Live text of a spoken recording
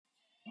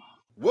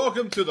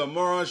Welcome to the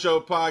Moron Show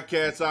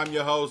podcast. I'm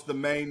your host, the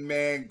main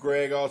man,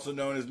 Greg, also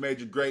known as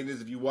Major Greatness.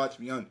 If you watch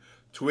me on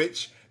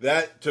Twitch,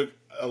 that took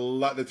a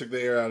lot. That took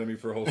the air out of me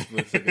for a whole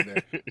split second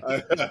there.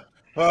 I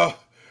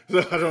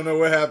don't know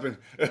what happened.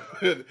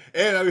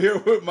 And I'm here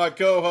with my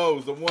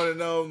co-host, the one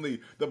and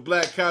only, the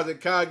Black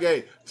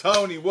Kazakage,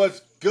 Tony. What's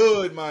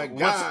good, my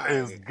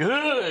guy? What's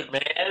good,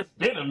 man? It's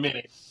been a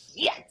minute.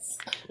 Yes.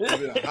 It's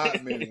been a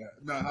hot minute.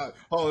 Not hot.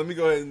 Hold on, let me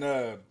go ahead and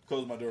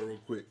close my door real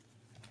quick.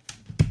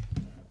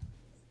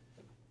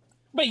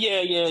 But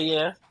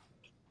yeah.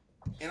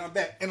 And I'm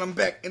back. All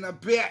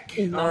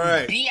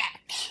right.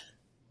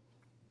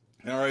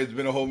 All right, it's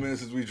been a whole minute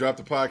since we dropped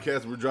the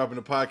podcast. We're dropping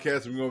the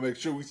podcast, and we're going to make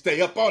sure we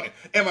stay up on it.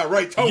 Am I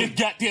right, Tony? You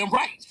goddamn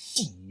right.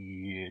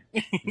 Shit.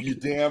 You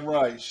damn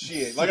right.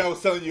 Shit. Like I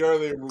was telling you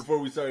earlier before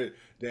we started,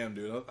 damn,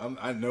 dude,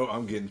 I know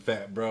I'm getting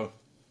fat, bro.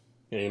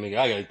 Hey, nigga,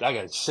 I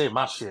got to shave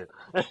my shit.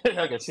 I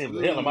got to shave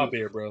the hell of my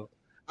beard, bro.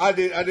 I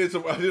did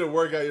a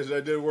workout yesterday.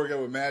 I did a workout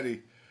with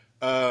Maddie.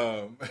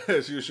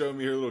 She was showing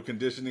me her little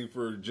conditioning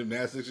for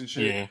gymnastics and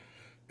shit. Yeah.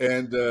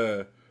 And,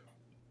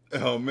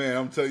 oh man,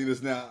 I'm telling you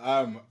this now.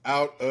 I'm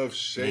out of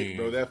shape,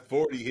 bro. That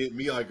 40 hit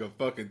me like a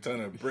fucking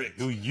ton of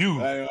bricks. You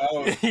you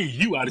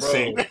out of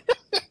shape.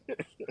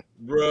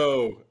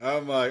 Bro,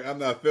 I'm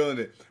not feeling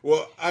it.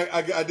 Well,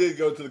 I did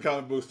go to the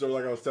comic book store,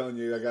 like I was telling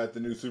you. I got the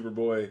new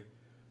Superboy,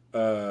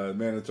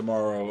 Man of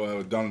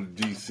Tomorrow, down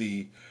to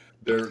DC.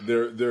 They're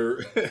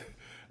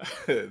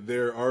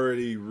they're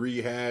already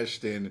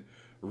rehashed and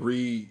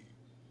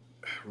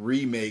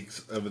remakes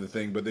of the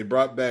thing, but they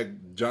brought back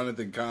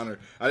Jonathan Connor.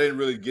 I didn't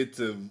really get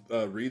to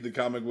read the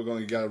comic book;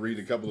 only got to read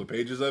a couple of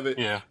pages of it.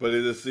 Yeah, but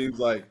it just seems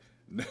like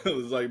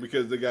it's like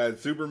because they got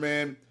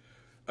Superman,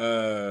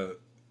 John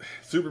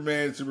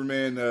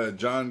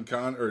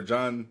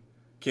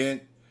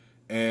Kent,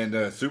 and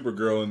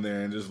Supergirl in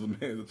there, and just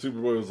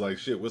Superboy was like,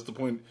 "Shit, what's the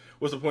point?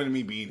 What's the point of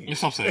me being here?"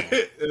 That's what I'm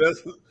saying.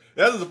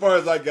 That's as far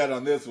as I got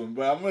on this one.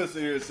 But I'm going to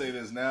sit here and say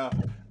this now.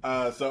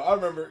 So you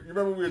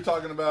remember we were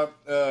talking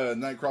about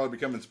Nightcrawler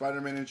becoming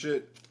Spider-Man and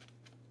shit?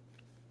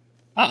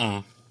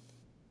 Oh,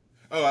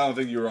 I don't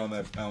think you were on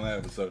that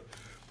episode.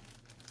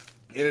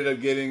 Ended up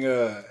getting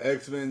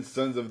X-Men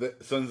Sons of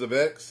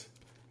X.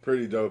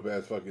 Pretty dope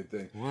ass fucking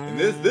thing. What? And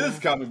this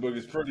comic book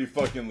is pretty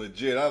fucking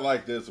legit. I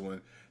like this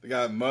one. They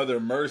got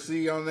Mother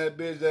Mercy on that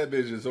bitch. That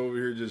bitch is over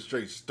here just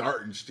straight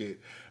starting shit.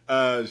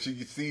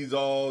 She sees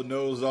all,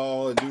 knows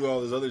all, and do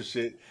all this other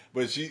shit.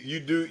 But you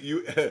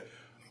do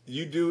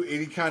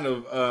any kind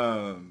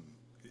of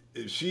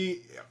if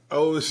she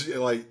owes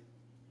like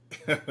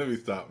let me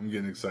stop. I'm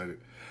getting excited.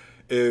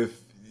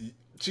 If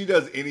she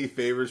does any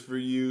favors for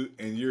you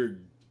and your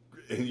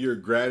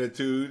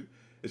gratitude,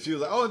 and she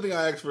was like, only thing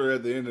I asked for her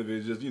at the end of it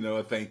is just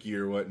a thank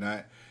you or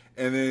whatnot,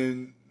 and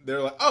then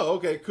they're like, oh,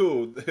 okay,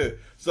 cool.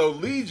 So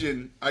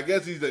Legion, I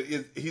guess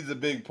he's a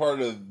big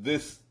part of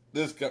this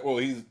guy. Well,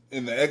 he's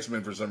in the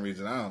X-Men for some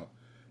reason. I don't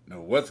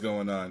know what's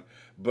going on,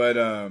 but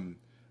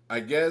I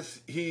guess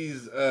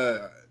he's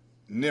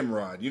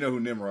Nimrod. You know who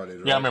Nimrod is,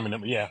 right? Yeah, I remember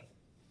Nimrod. Yeah.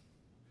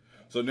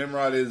 So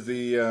Nimrod is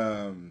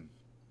the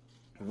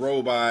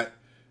robot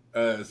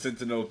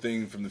sentinel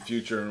thing from the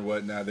future and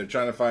whatnot. They're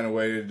trying to find a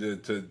way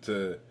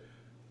to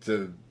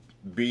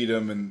beat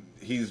him, and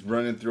he's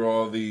running through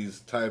all these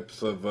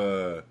types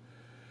of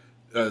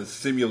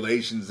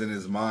simulations in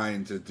his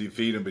mind to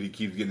defeat him, but he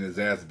keeps getting his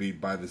ass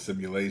beat by the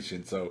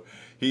simulation. So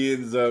he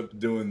ends up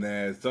doing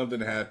that.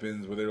 Something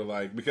happens where they're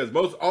like, because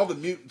some of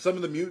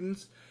the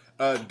mutants,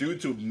 due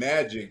to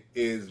magic,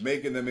 is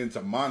making them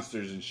into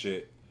monsters and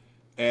shit.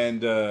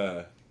 And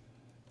because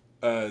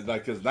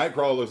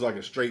Nightcrawler looks like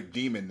a straight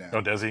demon now.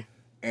 Oh, does he?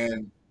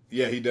 And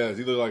yeah, he does.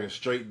 He looks like a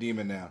straight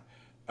demon now.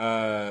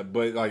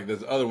 But like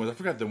there's other ones. I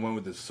forgot the one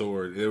with the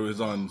sword. It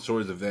was on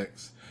Swords of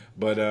X.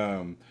 But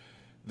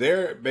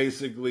they're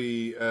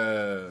basically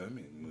let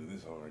me move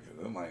this over because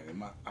I'm like in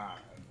my eye.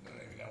 I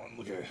don't even want to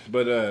look at it.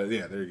 But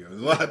yeah, there you go.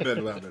 It's a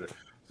lot better.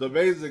 So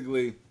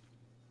basically,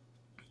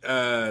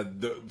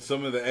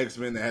 some of the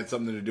X-Men that had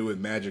something to do with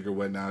magic or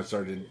whatnot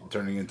started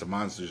turning into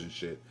monsters and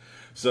shit.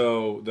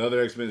 So the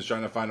other X-Men is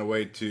trying to find a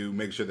way to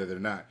make sure that they're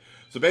not.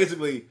 So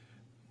basically,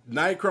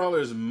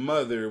 Nightcrawler's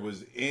mother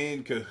was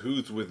in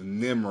cahoots with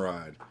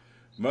Nimrod.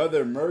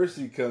 Mother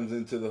Mercy comes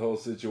into the whole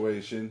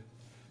situation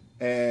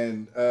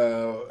and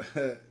I'm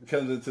going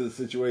to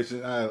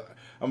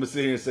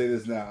sit here and say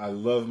this now. I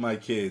love my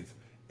kids.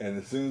 And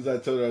as soon as I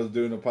told her I was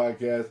doing a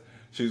podcast,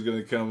 she was going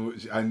to come.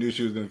 I knew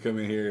she was going to come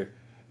in here.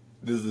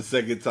 This is the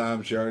second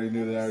time. She already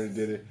knew that I already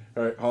did it.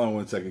 All right, hold on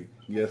one second.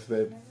 Yes,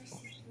 babe?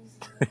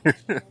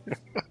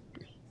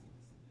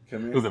 Come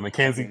here. Was it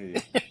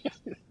Mackenzie?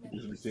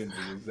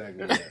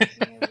 Exactly right.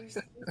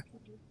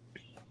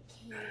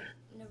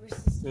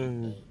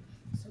 Some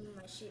of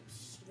my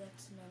chips, she left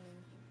some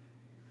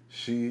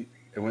in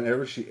here.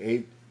 Whenever she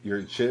ate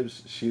your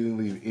chips, she didn't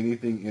leave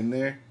anything in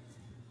there?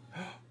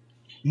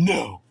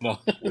 No.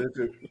 What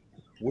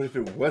if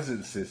it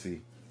wasn't Sissy?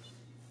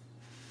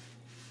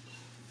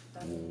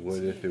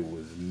 What if it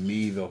was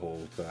me the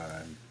whole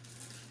time?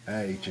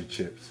 I ate your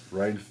chips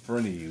right in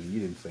front of you. You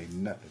didn't say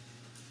nothing.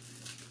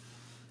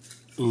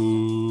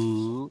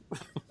 Ooh.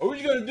 Oh, what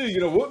you gonna do?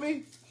 You gonna whoop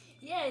me?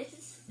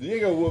 Yes. You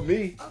ain't gonna whoop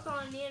me. I'm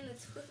going in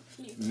to whip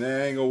you. Nah,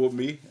 ain't gonna whoop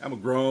me. I'm a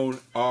grown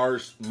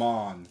arse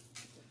man.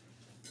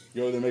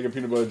 Yo, they're making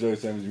peanut butter jelly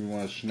sandwich. You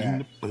want a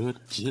snack? Peanut butter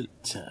jelly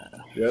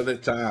time. The other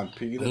time,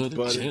 peanut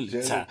butter jelly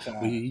Where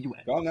time. you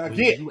at? Go on now, Where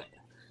get. you at?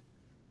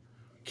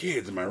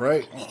 Kids, am I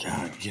right?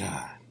 God.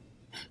 Yeah.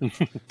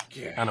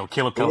 I know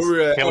Caleb Where comes.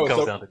 we at? Caleb Oh, comes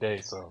so down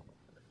today, so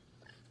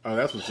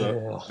that's what's up.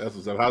 yeah. That's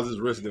what's up. How's his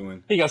wrist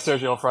doing? He got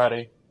surgery on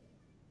Friday.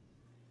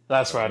 Last Oh,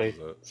 that's Friday,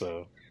 what's up.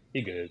 so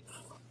he good.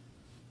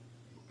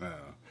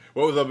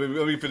 What was up? Let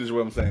me finish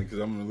what I'm saying because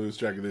I'm going to lose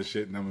track of this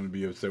shit and I'm going to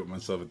be upset with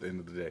myself at the end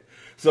of the day.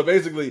 So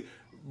basically,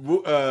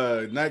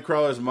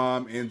 Nightcrawler's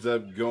mom ends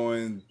up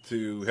going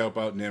to help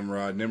out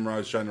Nimrod.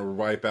 Nimrod's trying to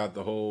wipe out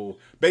the whole,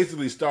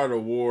 basically start a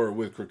war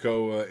with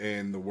Krakoa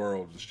and the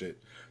world and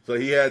shit. So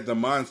he had the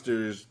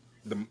monsters,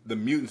 the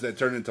mutants that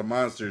turn into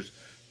monsters,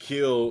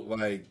 kill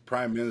like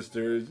prime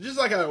ministers, just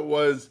like how it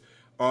was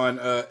on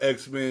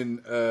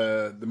X-Men,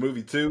 the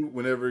movie 2,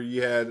 whenever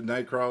you had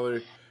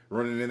Nightcrawler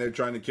running in there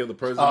trying to kill the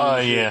president. Oh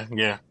and shit.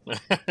 yeah.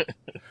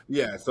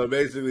 Yeah, so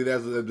basically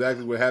that's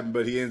exactly what happened,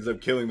 but he ends up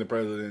killing the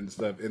president and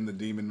stuff in the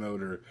demon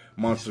mode or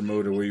monster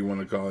mode or what you want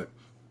to call it.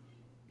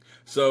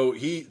 So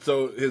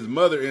his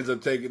mother ends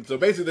up taking, so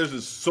basically there's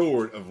a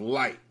sword of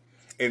light,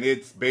 and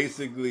it's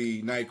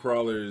basically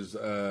Nightcrawler's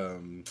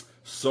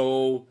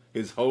soul,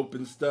 his hope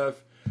and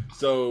stuff.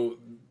 So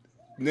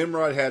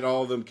Nimrod had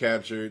all of them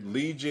captured.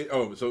 Legion,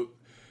 so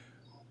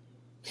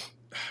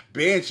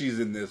Banshee's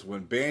in this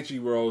one. Banshee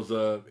rolls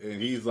up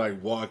and he's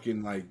like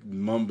walking, like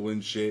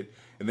mumbling shit.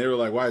 And they were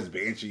like, "Why is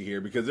Banshee here?"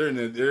 Because they're in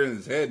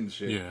his head and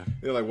shit. Yeah.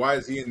 They're like, "Why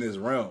is he in this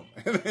realm?"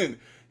 And then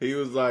he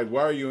was like,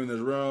 "Why are you in this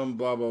realm?"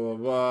 Blah blah blah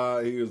blah.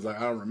 He was like,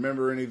 "I don't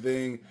remember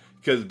anything,"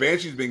 because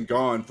Banshee's been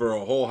gone for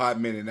a whole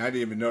hot minute, and I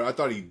didn't even know. I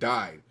thought he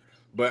died,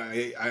 but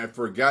I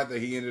forgot that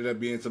he ended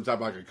up being some type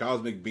of like a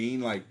cosmic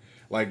being, like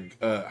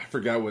I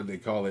forgot what they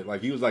call it.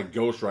 Like he was like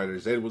Ghost Rider.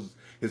 His head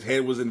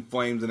was in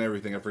flames and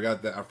everything. I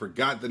forgot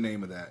the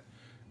name of that.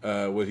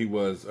 What he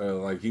was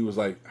he was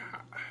like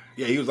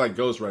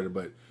Ghost Rider,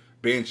 but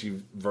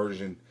Banshee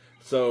version.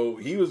 So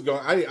he was going.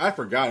 I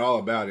forgot all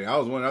about it.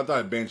 I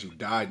thought Banshee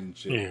died and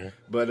shit. Yeah.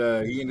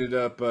 But he ended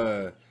up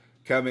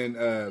coming.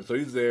 So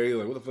he's there. He's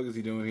like, "What the fuck is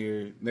he doing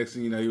here?" Next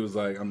thing you know, he was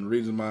like, "I'm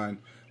reading his mind."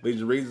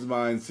 Legion reads his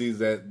mind, sees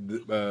that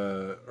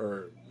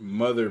or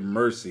Mother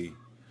Mercy.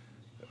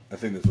 I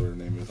think that's what her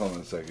name is. Hold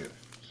on a second.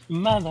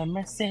 Mother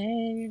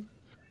Mercy.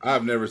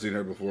 I've never seen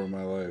her before in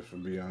my life,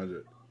 from being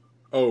honest.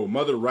 Oh,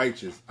 Mother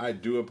Righteous. I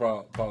do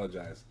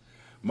apologize.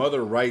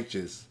 Mother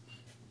Righteous.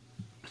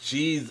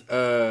 She's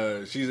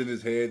in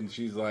his head, and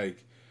she's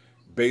like,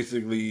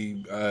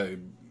 basically,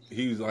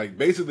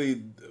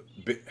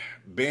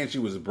 Banshee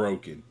was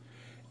broken,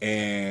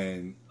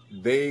 and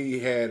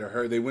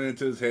they went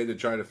into his head to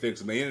try to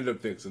fix him. They ended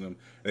up fixing him.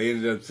 They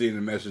ended up seeing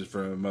a message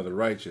from Mother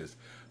Righteous.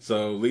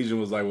 So Legion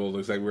was like, "Well, it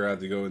looks like we're going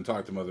to have to go and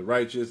talk to Mother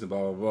Righteous," and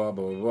blah blah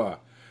blah blah blah.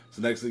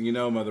 So next thing you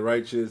know, Mother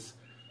Righteous,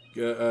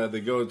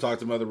 they go and talk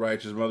to Mother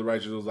Righteous. Mother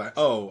Righteous was like,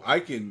 "Oh, I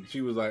can."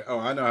 She was like, "Oh,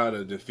 I know how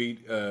to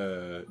defeat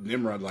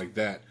Nimrod like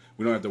that.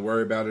 We don't have to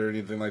worry about it or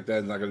anything like that.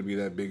 It's not going to be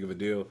that big of a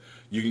deal.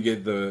 We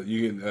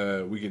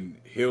can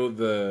heal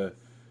the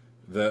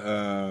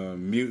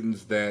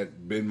mutants that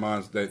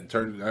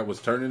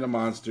was turned into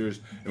monsters,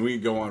 and we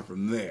can go on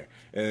from there."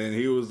 And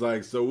he was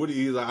like, "So what do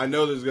you?" He's like, "I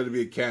know there's going to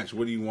be a catch.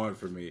 What do you want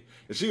from me?"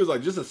 And she was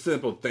like, "Just a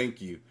simple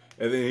thank you."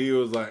 And then he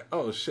was like,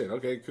 "Oh shit,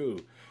 okay,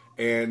 cool."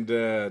 And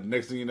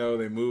next thing you know,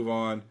 they move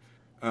on.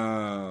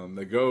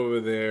 They go over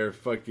there.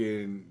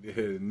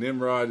 Fucking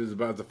Nimrod is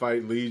about to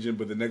fight Legion,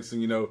 but the next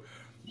thing you know,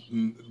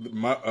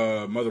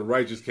 Mother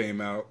Righteous came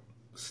out,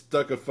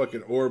 stuck a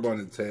fucking orb on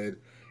its head,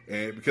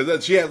 and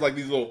because she has like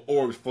these little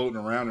orbs floating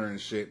around her and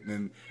shit.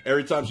 And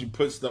every time she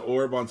puts the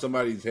orb on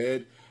somebody's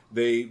head,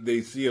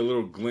 they see a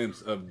little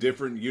glimpse of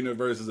different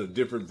universes, of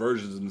different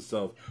versions of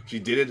themselves. She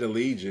did it to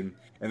Legion.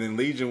 And then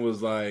Legion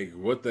was like,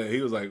 "What the?" He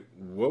was like,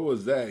 "What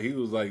was that?" He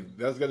was like,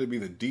 "That's got to be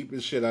the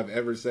deepest shit I've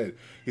ever said."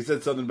 He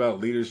said something about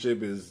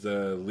leadership is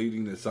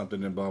leading to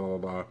something and blah blah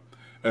blah.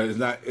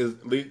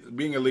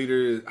 Being a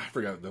leader. I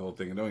forgot the whole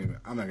thing. I'm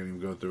not gonna even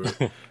go through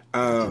it.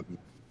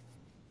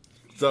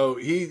 So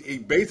he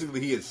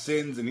basically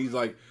ascends and he's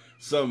like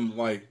some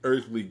like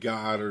earthly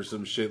god or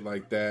some shit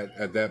like that.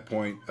 At that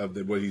point of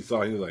what he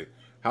saw, he was like,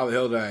 "How the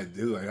hell did I?"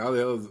 He was like, "How the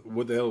hell?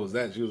 What the hell was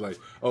that?" She was like,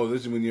 "Oh,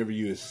 this is whenever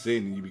you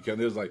ascend and you become."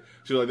 There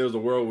was a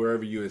world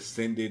wherever you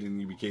ascended and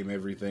you became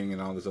everything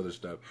and all this other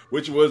stuff,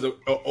 which was a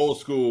old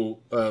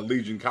school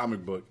Legion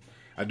comic book.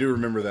 I do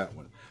remember that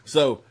one.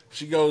 So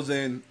she goes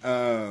in.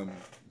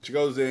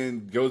 Goes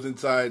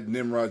inside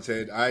Nimrod's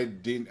head. I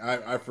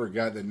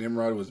forgot that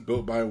Nimrod was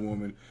built by a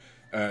woman.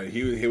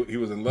 He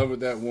was in love with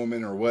that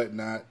woman or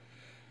whatnot.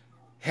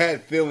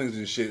 Had feelings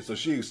and shit. So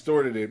she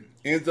extorted it.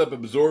 Ends up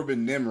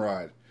absorbing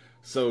Nimrod.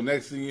 So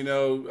next thing you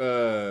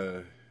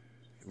know,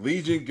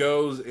 Legion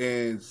goes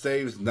and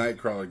saves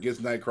Nightcrawler, gets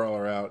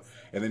Nightcrawler out,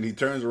 and then he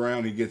turns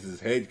around, he gets his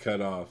head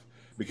cut off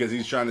because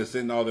he's trying to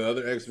send all the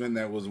other X-Men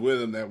that was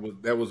with him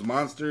that was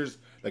monsters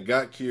that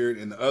got cured,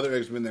 and the other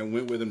X-Men that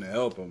went with him to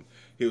help him.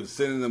 He was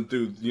sending them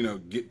through,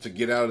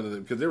 get out of the,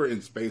 because they were in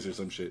space or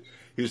some shit.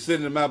 He was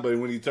sending them out, but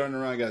when he turned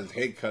around, he got his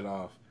head cut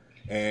off.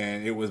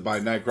 And it was by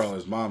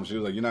Nightcrawler's mom. She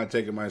was like, "You're not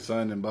taking my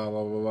son," and blah,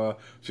 blah, blah, blah.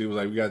 She was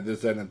like, "We got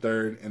this, that, and the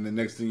third." And the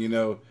next thing you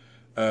know,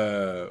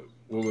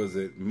 what was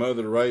it?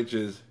 Mother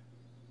Righteous.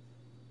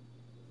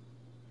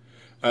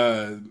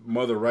 I'm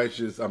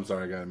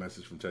sorry, I got a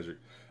message from Tedrick.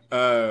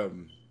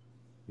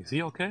 Is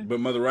he okay? But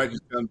Mother Righteous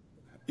comes.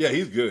 Yeah,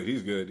 he's good.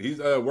 He's good. He's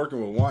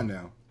working with Juan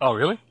now. Oh,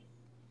 really?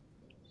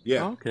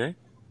 Yeah. Oh, okay.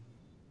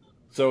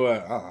 So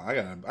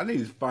I need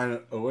to find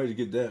a way to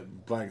get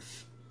that black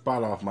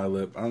spot off my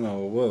lip. I don't know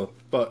where the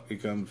fuck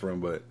it comes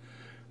from, but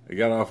it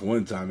got off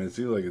one time, and it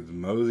seems like it's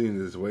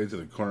moseying its way to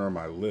the corner of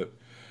my lip.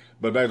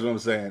 But back to what I'm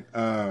saying.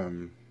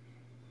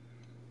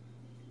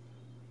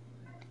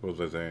 What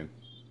was I saying?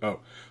 Oh,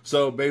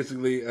 so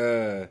basically,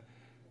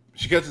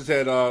 she cuts his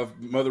head off.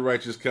 Mother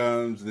Righteous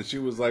comes, and she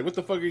was like, "What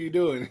the fuck are you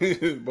doing?"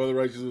 Mother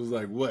Righteous was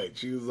like, "What?"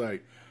 She was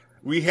like,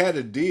 "We had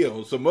a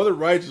deal." So Mother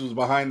Righteous was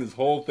behind this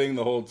whole thing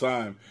the whole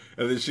time,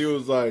 and then she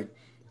was like,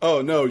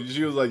 "Oh no,"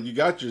 she was like, "You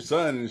got your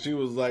son," and she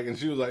was like,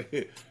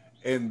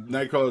 and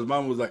Nightcrawler's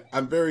mom was like,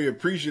 "I'm very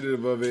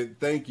appreciative of it.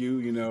 Thank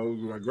you,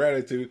 my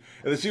gratitude."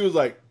 And then she was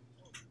like,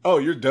 "Oh,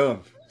 you're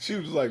dumb." She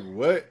was like,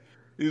 "What?"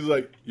 He was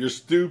like, "You're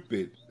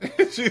stupid."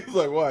 She was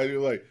like, "Why?" He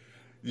was like,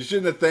 "You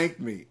shouldn't have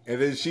thanked me."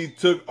 And then she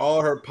took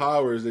all her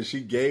powers that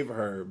she gave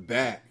her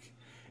back,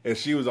 and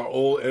she was an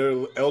old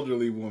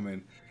elderly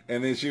woman.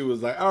 And then she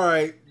was like, "All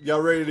right,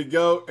 y'all ready to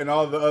go?" And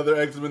all the other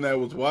X-Men that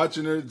was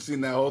watching her,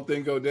 seeing that whole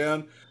thing go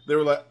down, they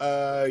were like,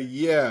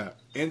 yeah.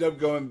 End up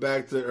going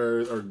back to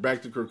Earth, or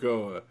back to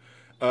Krakoa.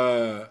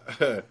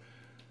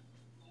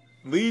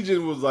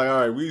 Legion was like,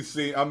 "All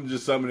right, I'm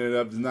just summing it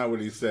up. It's not what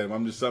he said.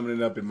 I'm just summing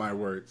it up in my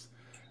words."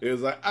 It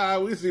was like,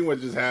 we seen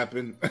what just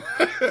happened.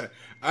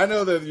 I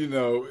know that,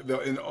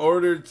 in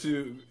order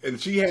to, and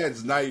she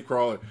has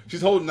Nightcrawler.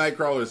 She's holding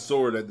Nightcrawler's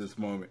sword at this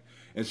moment.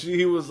 And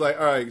he was like,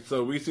 "All right,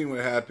 so we seen what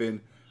happened.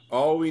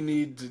 All we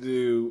need to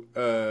do,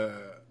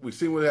 we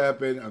seen what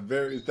happened.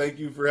 Thank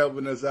you for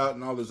helping us out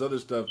and all this other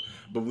stuff.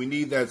 But we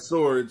need that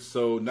sword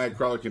so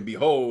Nightcrawler can be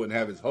whole and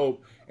have his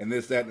hope and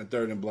this, that, and the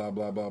third and blah,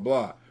 blah, blah,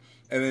 blah."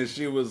 And then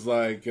she was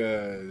like,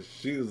 "Y'all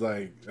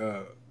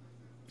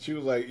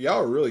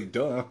are really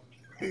dumb."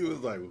 He was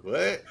like,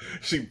 "What?"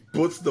 She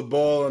puts the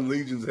ball on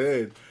Legion's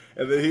head.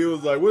 And then he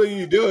was like, "What are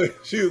you doing?"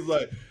 She was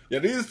like,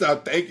 "You need to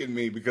stop thanking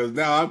me because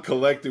now I'm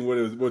collecting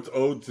what's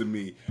owed to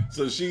me."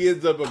 So she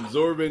ends up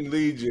absorbing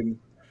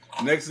Legion.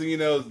 Next thing you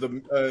know,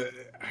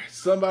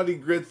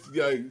 somebody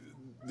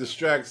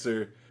distracts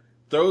her,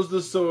 throws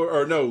the sword,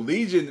 or no,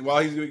 Legion,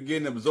 while he's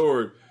getting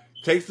absorbed,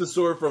 takes the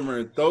sword from her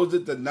and throws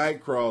it to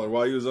Nightcrawler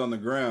while he was on the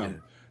ground. Yeah.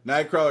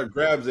 Nightcrawler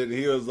grabs it, and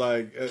he was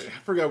like, I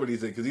forgot what he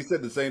said, because he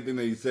said the same thing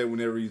that he said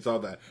whenever he saw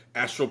that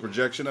astral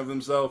projection of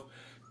himself.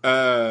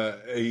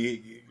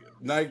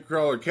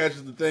 Nightcrawler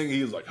catches the thing,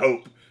 he was like,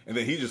 "Hope." And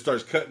then he just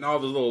starts cutting all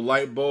the little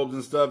light bulbs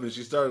and stuff, and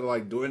she started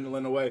like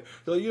dwindling away.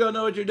 So, "You don't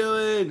know what you're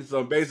doing."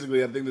 So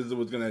basically, I think this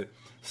was going to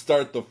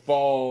start the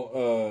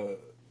fall,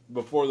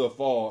 before the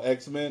fall,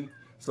 X-Men,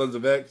 Sons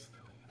of X.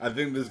 I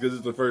think this because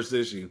it's the first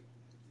issue.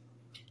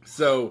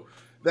 So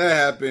that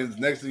happens.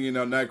 Next thing you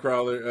know,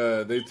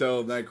 Nightcrawler, they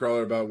tell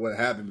Nightcrawler about what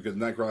happened because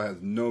Nightcrawler has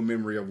no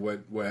memory of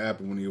what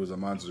happened when he was a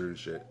monster and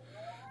shit.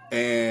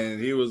 And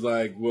he was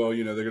like, "Well,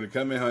 they're going to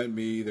come and hunt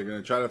me. They're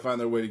going to try to find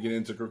their way to get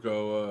into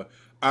Krakoa.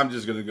 I'm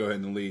just going to go ahead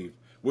and leave,"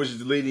 which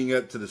is leading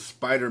up to the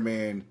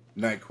Spider-Man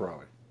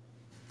Nightcrawler.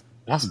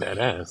 That's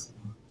badass.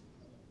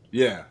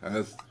 Yeah,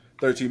 that's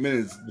 13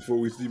 minutes before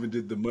we even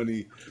did the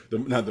money.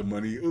 Not the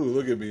money. Ooh,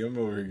 look at me. I'm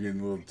over here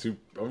getting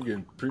I'm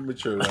getting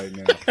premature right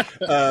now.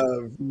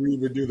 We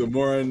even do the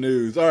more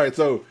news. All right,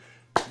 so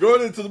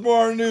going into the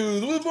more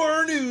news. With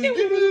more news.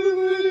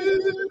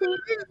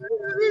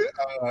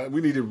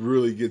 We need to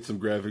really get some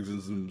graphics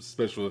and some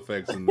special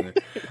effects in there.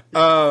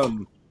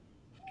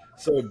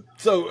 So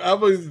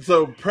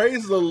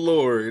praise the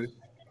Lord.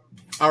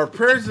 Our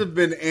prayers have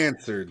been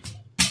answered.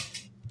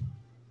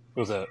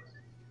 What's that?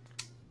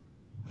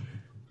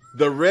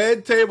 The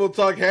Red Table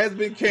Talk has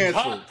been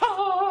canceled.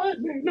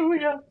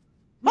 Hallelujah.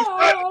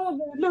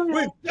 Hallelujah.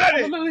 We've done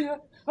it. Hallelujah.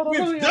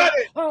 We've done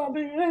it.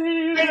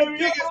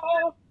 Hallelujah.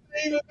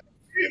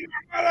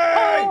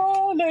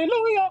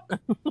 Hallelujah.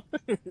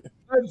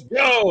 Let's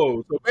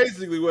go. So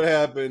basically what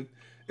happened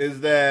is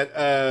that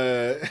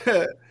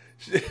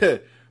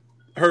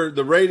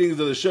the ratings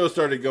of the show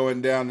started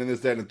going down and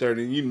this, that, and the third,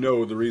 and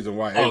the reason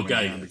why it went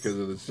down because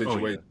of the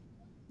situation.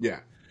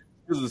 Yeah.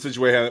 Because of the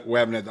situation what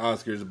happened at the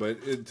Oscars,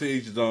 but to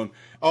each his own.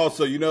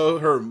 Also,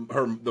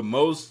 the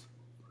most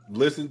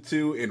listened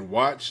to and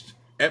watched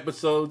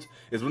episodes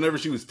is whenever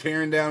she was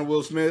tearing down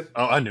Will Smith.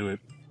 Oh, I knew it.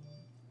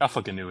 I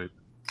fucking knew it.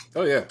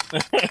 Oh yeah.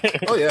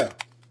 Oh yeah.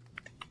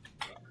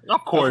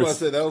 Of course.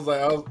 That's what I said. I was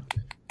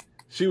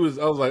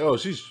like, oh,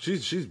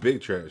 she's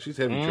big trash. She's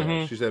heavy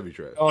trash. She's heavy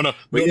trash. Oh no,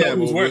 but yeah,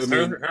 who's worse?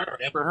 Her,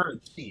 Amber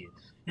Heard. Shit.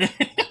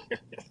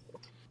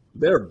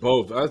 They're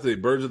both. I say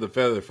birds of the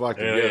feather flock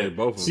together.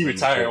 Both of She them.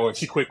 retired or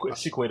she quit.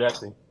 She quit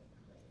acting.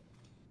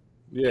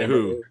 Yeah, Amber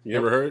who? Heard. Yep.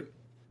 Amber Heard?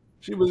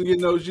 She wasn't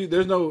getting no.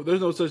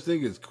 There's no such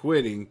thing as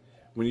quitting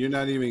when you're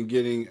not even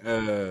getting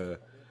the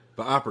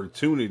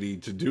opportunity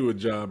to do a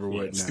job or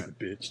whatnot. Stupid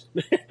bitch.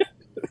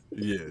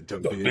 Yeah,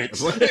 dumb Dumb bitch.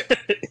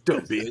 bitch.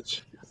 Dumb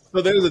bitch.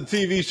 So there's a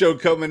TV show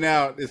coming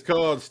out. It's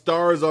called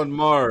Stars on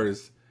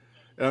Mars,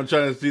 and I'm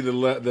trying to see the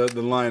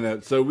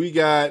lineup. So we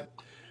got.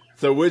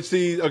 So which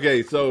season?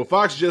 Okay, so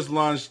Fox just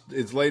launched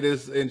its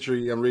latest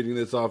entry. I'm reading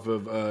this off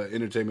of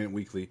Entertainment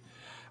Weekly.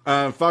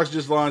 Fox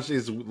just launched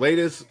its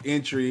latest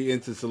entry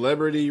into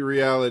celebrity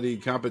reality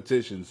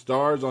competition,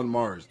 Stars on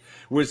Mars,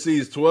 which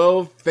sees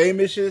 12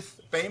 famous-ish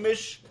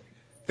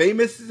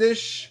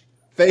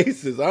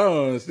faces. I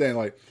don't understand,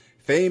 like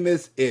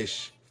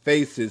famous-ish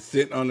faces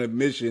sent on a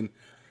mission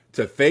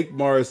to fake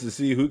Mars to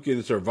see who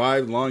can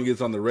survive longest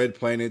on the red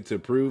planet to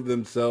prove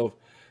themselves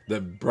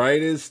the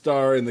brightest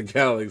star in the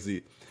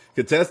galaxy.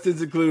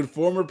 Contestants include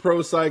former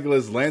pro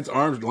cyclist Lance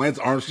Armstrong. Lance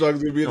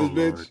Armstrong's gonna be in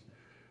this bitch. Lord.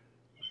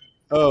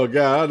 Oh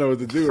God, I don't know what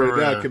to do For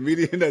right now. real.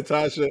 Comedian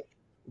Natasha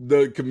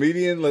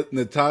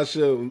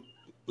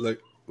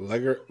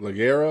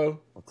Leggero,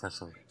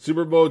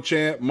 Super Bowl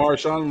champ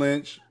Marshawn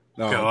Lynch.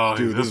 No, Oh,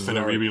 dude, this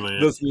finna be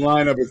lit. this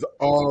lineup is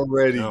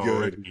already good.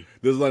 Already.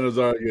 This lineup is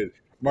already good.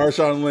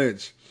 Marshawn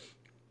Lynch,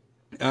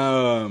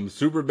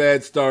 super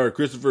bad star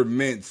Christopher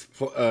Mintz,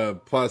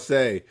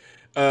 Place.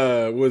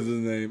 What's his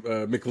name?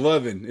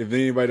 McLovin. If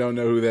anybody don't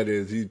know who that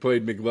is, he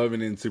played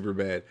McLovin in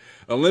Superbad.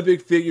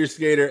 Olympic figure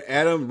skater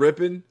Adam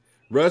Rippon,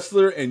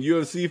 wrestler and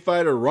UFC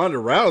fighter Ronda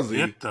Rousey.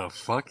 Get the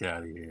fuck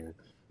out of here.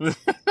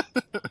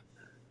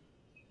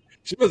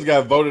 She must have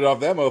got voted off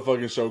that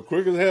motherfucking show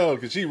quick as hell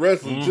because she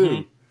wrestling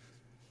too.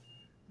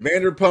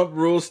 Vanderpump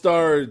Rules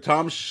star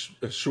Tom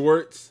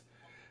Schwartz,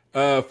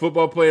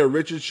 football player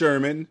Richard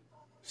Sherman,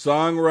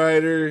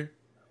 singer-songwriter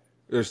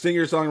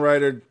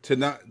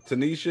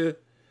Tanisha,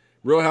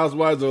 Real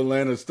Housewives of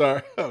Atlanta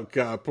star,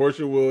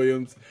 Portia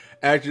Williams,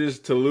 actress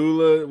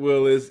Tallulah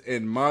Willis,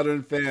 and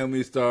Modern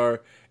Family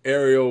star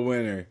Ariel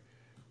Winter.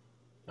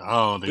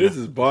 Oh, this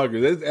is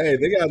bonkers. Hey,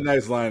 they got a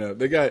nice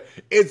lineup.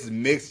 It's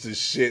mixed as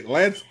shit.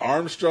 Lance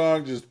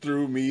Armstrong just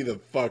threw me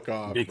the fuck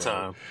off. Big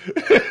time.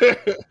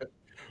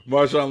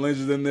 Marshawn Lynch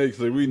is in there,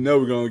 so we know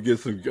we're gonna get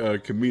some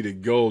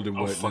comedic gold and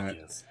whatnot. Fuck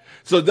yes.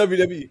 So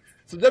WWE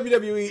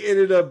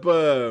ended up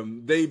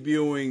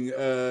debuting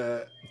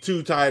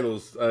two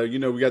titles.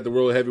 We got the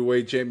World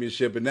Heavyweight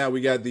Championship, and now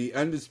we got the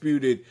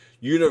undisputed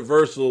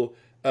Universal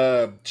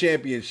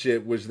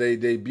Championship, which they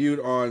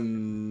debuted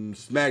on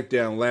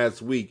SmackDown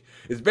last week.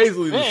 It's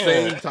basically the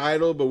same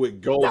title, but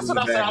with gold in the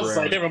background. I was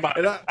like, never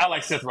mind. I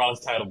like Seth Rollins'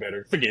 title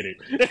better. Forget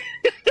it.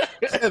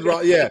 Seth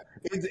Rollins, yeah.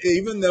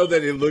 Even though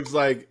that it looks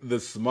like the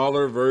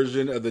smaller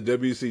version of the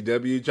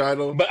WCW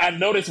title. But I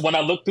noticed when I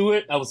looked through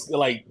it, I was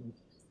like,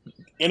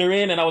 enter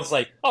in, and I was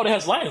like, oh, it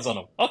has lions on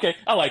them. Okay,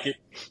 I like it.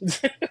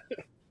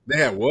 They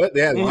had what?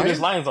 They had lions? There's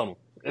lions on them.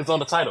 It's on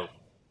the title.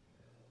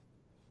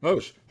 Oh,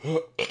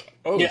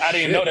 yeah, I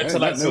didn't know that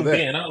until I zoomed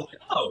in. I was like,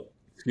 oh.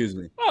 Excuse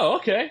me. Oh,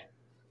 okay.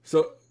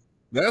 So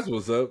that's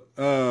what's up.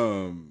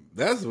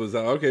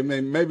 Okay,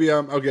 maybe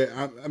I'm okay.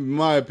 In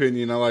my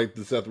opinion, I like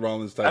the Seth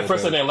Rollins title. At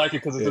first, I didn't like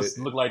it because it just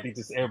looked like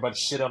everybody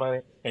shit on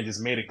it and just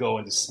made it go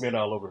and just smeared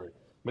all over it.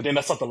 But then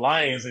I saw the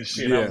lions and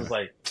shit. And I was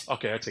like,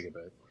 okay, I take it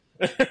back.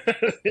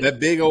 that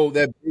big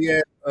ass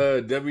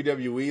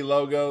WWE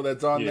logo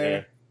that's on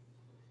there.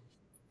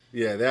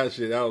 Yeah, that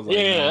shit. That was like,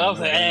 I was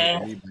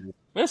like,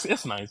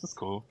 it's nice. It's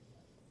cool.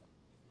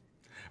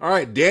 All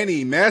right,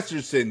 Danny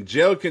Masterson,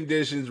 jail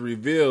conditions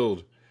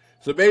revealed.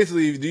 So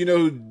basically, do you know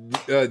who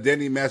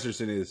Danny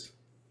Masterson is?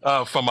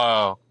 From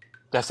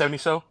that 70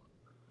 show?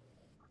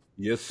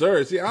 Yes,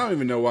 sir. See, I don't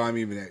even know why I'm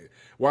even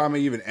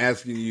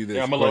asking you this.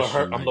 Yeah, I'm a little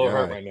hurt. I'm a little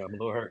hurt right now. I'm a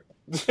little hurt.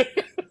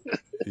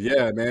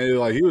 Yeah, man.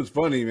 Like, he was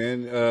funny,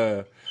 man.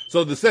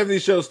 So the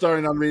 70s show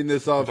starting, I'm reading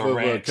this off of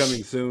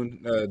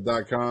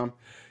comingsoon.com.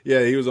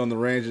 Yeah, he was on the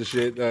ranch and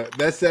shit. That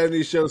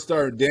 70s show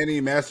star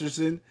Danny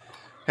Masterson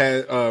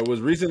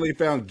was recently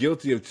found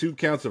guilty of 2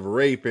 counts of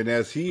rape, and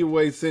as he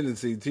awaits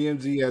sentencing,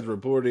 TMZ has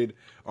reported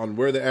on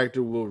where the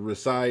actor will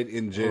reside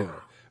in jail.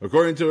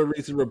 According to a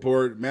recent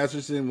report,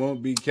 Masterson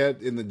won't be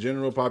kept in the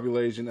general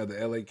population of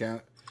the LA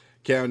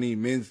County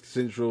Men's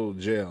Central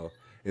Jail.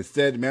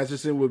 Instead,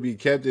 Masterson will be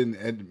kept in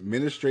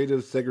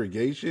administrative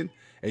segregation,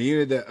 a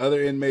unit that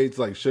other inmates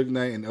like Suge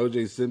Knight and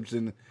O.J.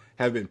 Simpson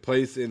have been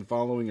placed in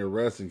following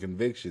arrests and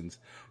convictions.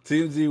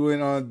 TMZ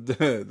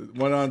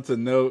went on to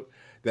note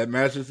that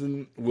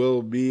Masterson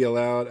will be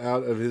allowed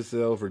out of his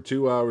cell for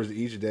 2 hours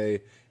each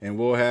day and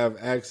will have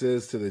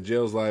access to the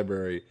jail's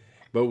library,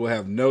 but will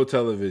have no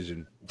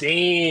television.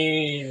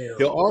 Damn.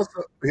 He'll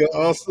also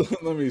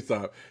let me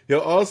stop. He'll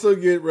also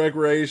get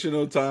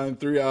recreational time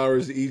 3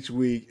 hours each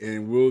week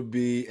and will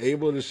be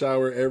able to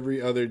shower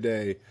every other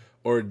day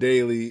or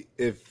daily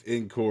if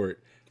in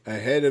court,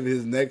 ahead of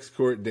his next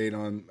court date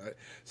on.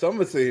 So I'm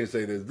gonna sit here and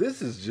say this.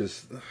 This is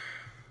just.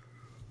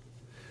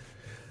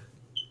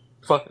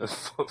 I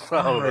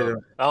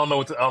don't know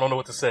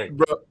what to say,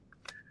 bro.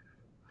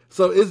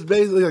 So it's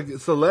basically like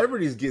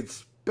celebrities get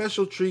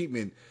special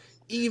treatment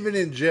even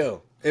in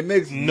jail. It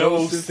makes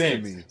no sense to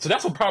me. So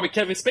that's what probably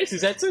Kevin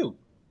Spacey's at too.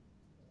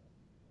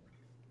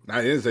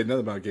 I didn't say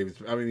nothing about Kevin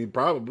Spacey. I mean,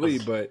 probably,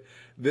 but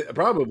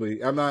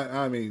probably. I'm not.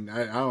 I mean,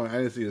 I don't. I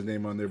didn't see his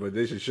name on there, but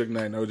they should Suge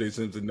Knight and O.J.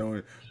 Simpson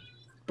knowing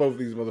both of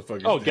these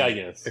motherfuckers. Oh God,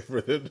 yes.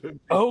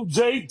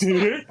 OJ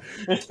did it.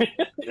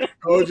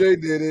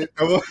 OJ did it.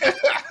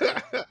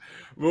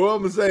 But what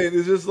I'm saying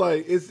is just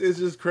like it's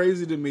just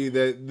crazy to me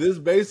that this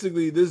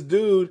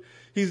dude,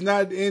 he's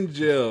not in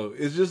jail.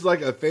 It's just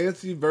like a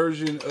fancy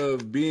version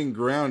of being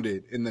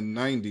grounded in the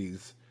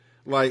 90s.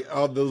 Like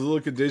all those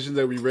little conditions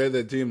that we read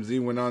that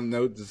TMZ went on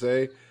note to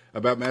say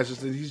about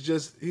Masterson, he's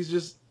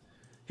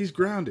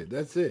grounded.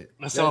 That's it.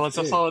 That's all it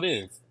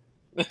is.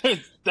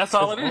 That's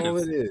all it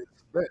is.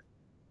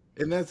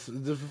 And that's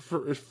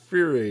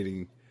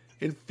infuriating.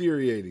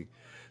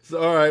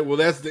 So, all right. Well,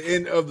 that's the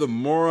end of the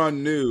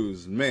moron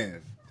news,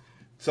 man.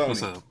 Tony,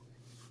 what's up?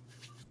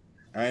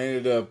 I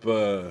ended up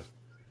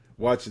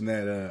watching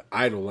that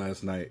Idol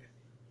last night.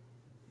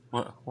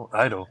 What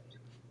Idol?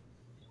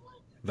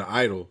 The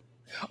Idol.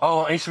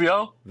 Oh,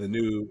 HBO. The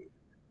new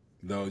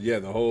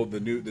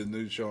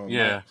show on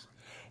Max.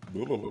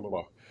 Blah, blah, blah,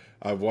 blah.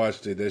 I've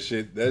watched it. That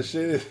shit.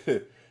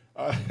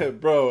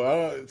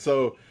 Bro.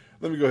 So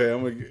let me go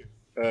ahead.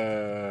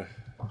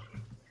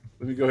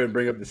 Let me go ahead and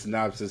bring up the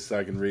synopsis so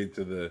I can read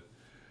to the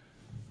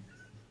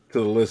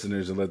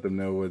listeners and let them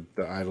know what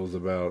the Idol's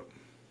about.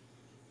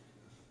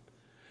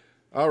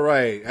 All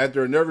right.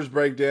 After a nervous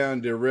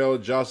breakdown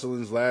derailed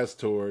Jocelyn's last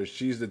tour,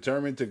 she's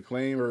determined to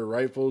claim her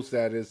rightful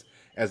status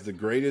as the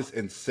greatest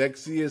and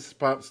sexiest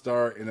pop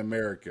star in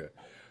America.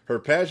 Her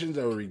passions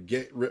are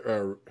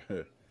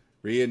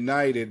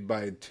reunited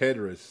by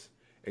Tedros,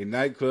 a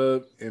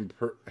nightclub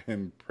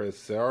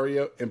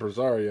impresario.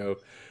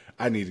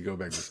 I need to go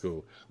back to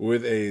school.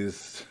 With a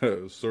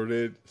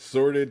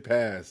sordid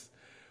past.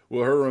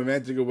 Will her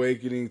romantic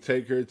awakening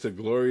take her to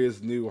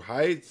glorious new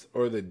heights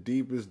or the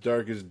deepest,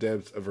 darkest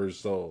depths of her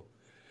soul?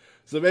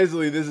 So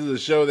basically, this is a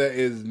show that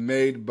is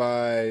made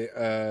by,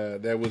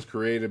 that was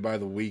created by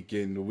The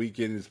Weeknd. The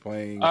Weeknd is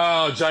playing...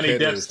 Oh, Johnny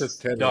Depp's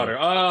daughter.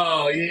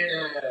 Oh,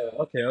 yeah.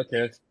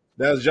 Okay.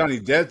 That was Johnny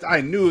Depp. I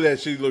knew that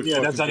she looked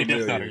fucking that's Johnny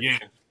familiar. Depp's daughter, yeah.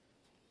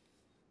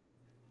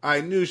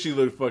 I knew she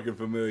looked fucking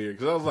familiar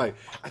because I was like,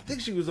 I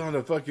think she was on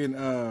a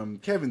fucking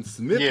Kevin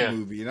Smith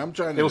movie, and I'm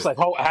trying to. It was like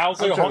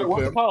Hauser.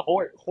 What's it called?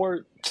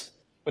 Hort.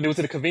 When they went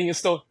to the convenience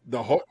store.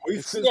 The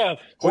Hoists. Yeah,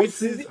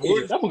 Hoists.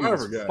 Yeah, that movie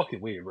was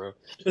fucking weird, bro.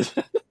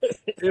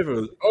 It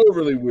was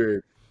overly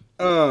weird.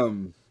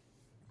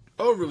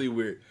 Overly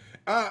weird.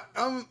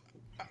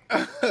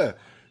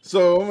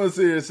 So I'm gonna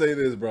sit here and say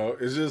this, bro.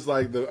 It's just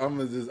like I'm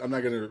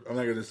not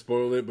gonna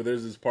spoil it, but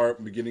there's this part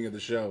in the beginning of the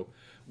show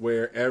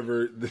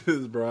wherever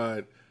this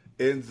broad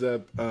ends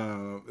up,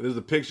 there's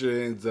a picture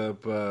that ends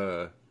up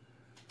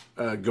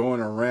going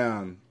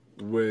around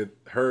with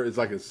her. It's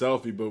like a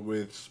selfie, but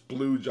with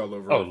splooge all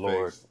over her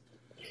Lord. face.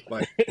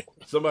 Like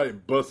somebody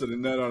busted a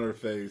nut on her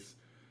face,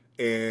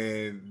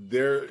 and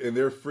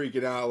they're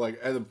freaking out.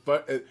 Like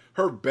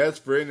her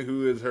best friend,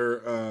 who is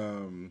her,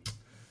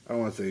 I don't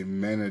want to say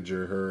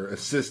manager, her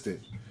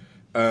assistant.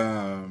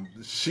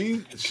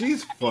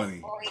 She's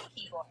funny.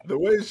 The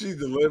way she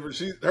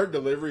delivers, her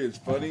delivery is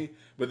funny,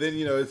 but then,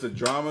 it's a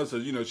drama, so,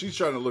 she's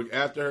trying to look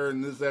after her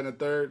and this, that, and the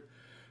third.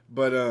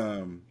 But,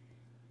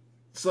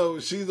 so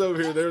she's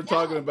over here, they're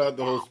talking about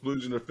the whole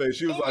splooge in her face.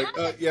 She was like,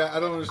 yeah,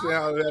 I don't understand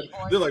how that.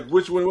 They're like,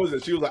 which one was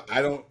it? She was like,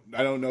 I don't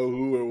know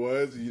who it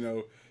was.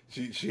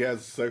 She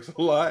has sex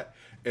a lot,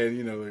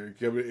 and, they're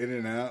coming in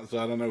and out, so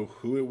I don't know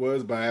who it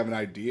was, but I have an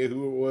idea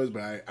who it was,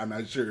 but I'm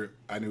not sure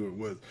I knew it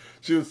was.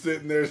 She was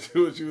sitting there,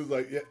 too, and she was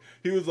like, yeah.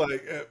 He was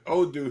like,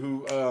 old dude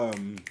who,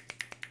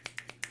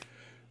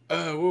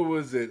 what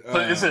was it? So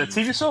is it a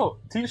TV show?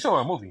 TV show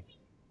or a movie?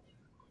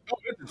 Oh,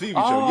 it's a TV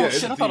show. Yeah,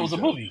 shit, I thought it was a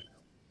movie.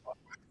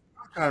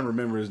 I can't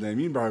remember his name.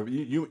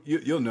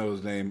 You'll know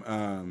his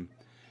name.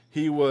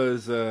 He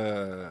was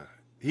on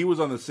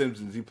The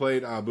Simpsons. He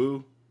played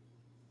Abu.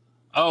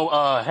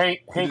 Oh,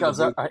 Hank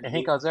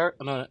Azaria.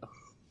 No,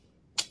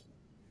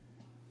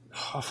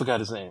 I forgot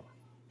his name.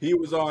 He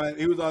was on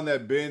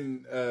that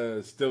Ben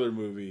Stiller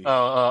movie.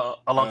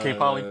 Along Came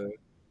Polly.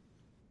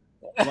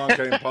 Along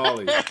Came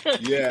Polly.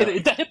 Yeah,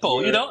 the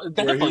hippo.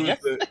 The hippo.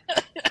 Yes.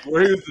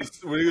 Where he was the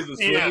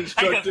swim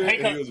instructor,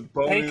 and he was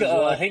boning his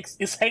wife.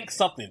 It's Hank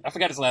something. I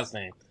forgot his last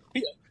name.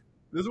 This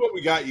is what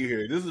we got you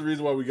here. This is the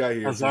reason why we got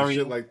here. Some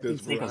shit like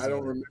this. Bro. I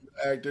don't remember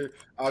the actor.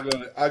 I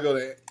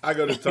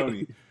go to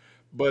Tony.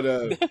 But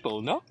the hippo,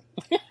 no.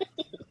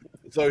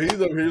 So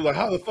he's over here like,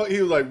 how the fuck?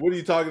 He was like, what are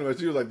you talking about?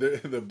 She was like,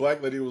 the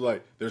black lady was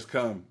like, there's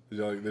cum.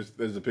 Like,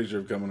 there's a picture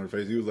of cum on her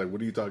face. He was like, what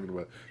are you talking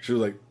about? She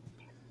was like,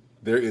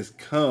 there is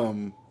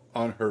cum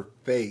on her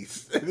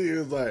face. And he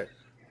was like,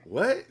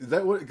 what? Is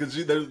that what? Because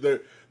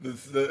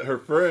her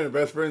friend, her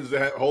best friend, is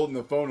holding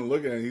the phone and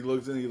looking at it. And he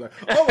looks in and he's like,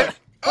 oh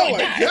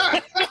my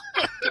God.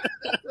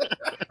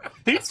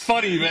 He's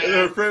funny, man. And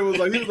her friend was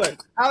like, he was like,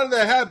 how did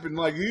that happen?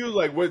 Like, he was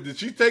like, what, did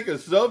she take a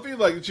selfie?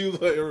 Like, she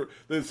was like,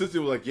 the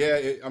assistant was like, yeah,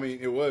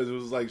 it was. It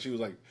was like, she was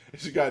like,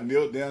 she got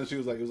kneeled down. She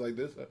was like, it was like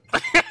this.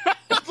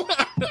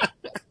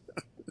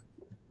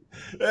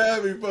 That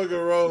had me fucking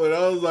rolling.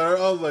 I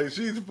was like,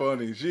 she's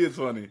funny. She is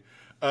funny.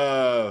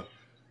 But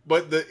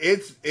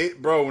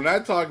bro, when I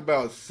talk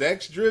about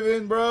sex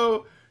driven,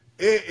 bro,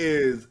 it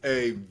is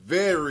a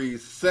very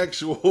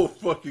sexual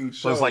fucking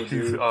show. So it's like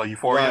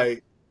Euphoria.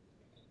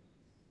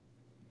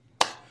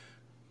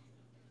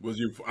 Like,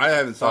 I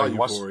haven't saw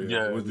Euphoria.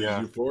 Yeah, was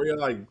it Euphoria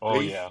like? Oh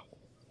yeah.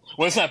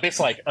 Well, it's not. It's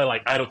like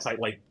idol type,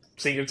 like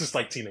singers, just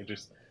like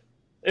teenagers.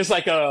 It's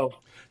like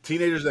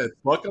teenagers that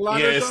fuck a lot.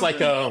 Yeah, or it's something?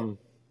 like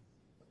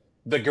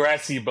the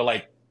Degrassi, but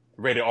like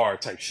rated R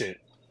type shit.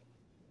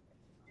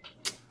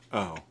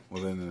 Oh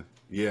well, then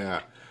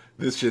yeah.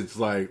 This shit's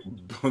like,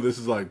 this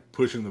is like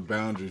pushing the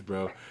boundaries,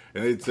 bro.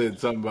 And they said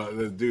something about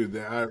this dude.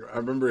 I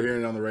remember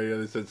hearing on the radio,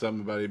 they said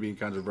something about it being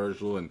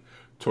controversial and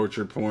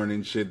torture porn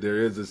and shit. There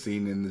is a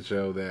scene in the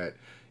show that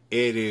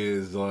it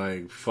is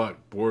like,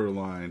 fuck,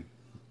 borderline.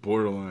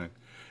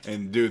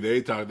 And dude,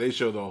 they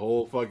show the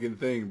whole fucking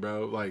thing,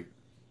 bro. Like,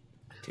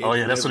 oh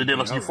yeah, that's what they did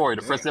on Euphoria.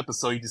 The first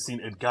episode, you just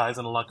seen guys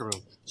in the locker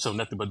room show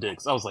nothing but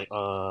dicks. I was like,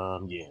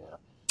 yeah.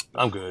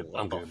 I'm good,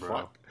 bro. I'm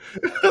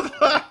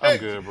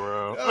good,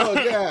 bro. Oh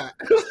yeah.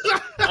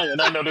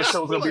 And I know this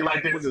show's gonna be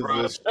like this,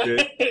 bro.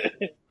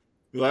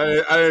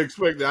 I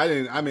expected.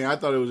 I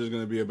thought it was just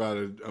gonna be about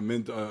a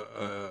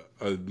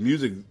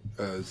music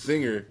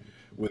singer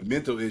with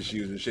mental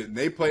issues and shit. And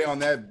they play on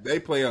that.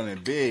 They play on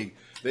it big.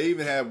 They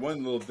even have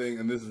one little thing,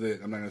 and this is it.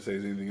 I'm not gonna say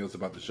anything else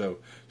about the show. You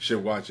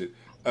should watch it.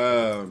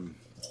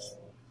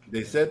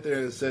 They sat there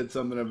and said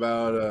something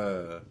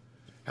about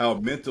how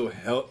mental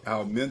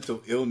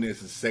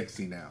illness is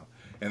sexy now,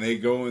 and they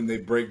go and they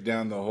break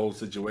down the whole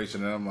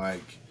situation, and I'm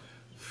like,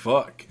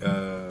 fuck,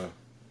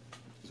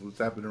 what's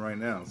happening right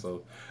now?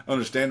 So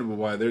understandable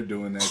why they're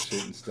doing that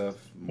shit and stuff.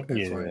 X, Y,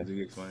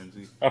 and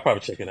Z. I'll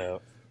probably check it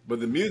out. But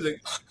the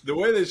music, the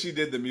way that she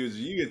did the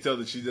music, you can tell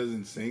that she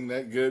doesn't sing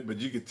that good, but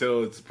you can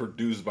tell it's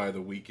produced by The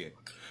Weeknd.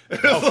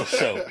 Oh, for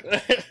sure.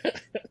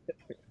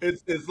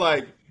 It's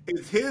like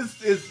it's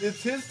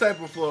his type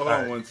of flow. Hold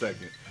on 1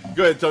 second.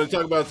 Go ahead, Tony.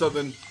 Talk about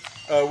something.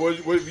 What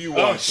have you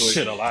watched? Oh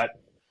shit, a lot.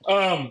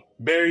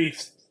 Barry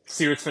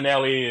series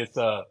finale is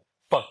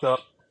fucked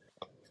up.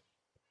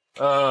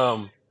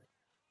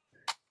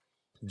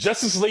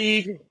 Justice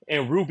League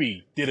and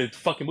Ruby did a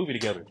fucking movie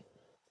together,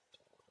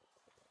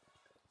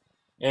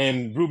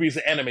 and Ruby's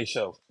an anime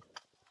show.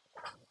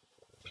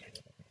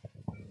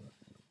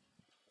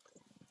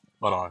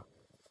 Hold on.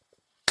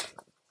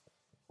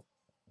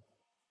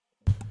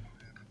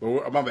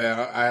 Well, my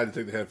bad. I had to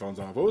take the headphones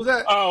off. What was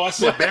that? Oh, I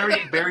said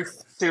Barry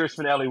series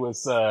finale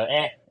was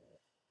It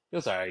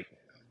was alright.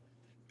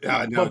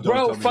 Yeah, no, but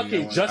bro,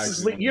 fucking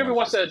Justice League. You ever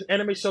watch that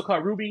anime show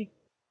called Ruby?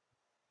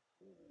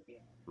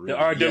 The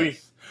RW.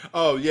 Yes.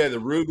 Oh yeah,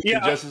 the Ruby, the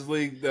Justice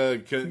League.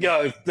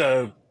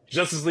 The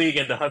Justice League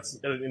and the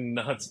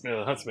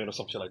Huntsman or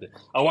some shit like that.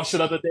 I watched it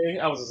the other day.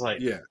 I was just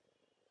like,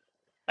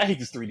 I hate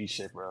this 3D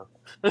shit, bro.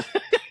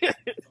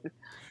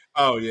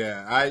 Oh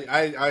yeah,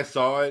 I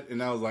saw it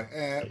and I was like,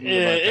 yeah,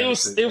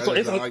 it's a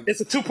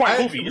 2-part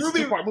movie. It's a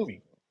 2-part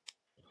movie.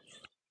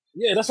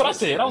 Yeah, that's what I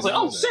said. I was like,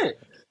 oh shit.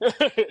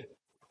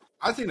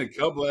 I seen a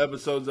couple of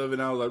episodes of it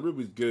and I was like,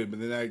 Ruby's good, but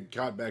then I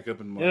caught back up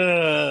and like,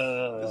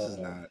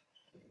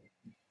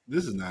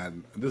 this is not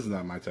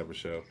my type of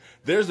show.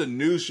 There's a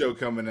new show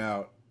coming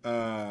out.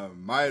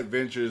 My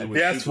Adventures with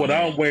That's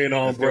Superman. what I'm waiting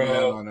on,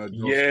 bro.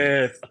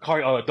 Yes,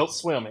 Adult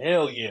Swim.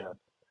 Hell yeah.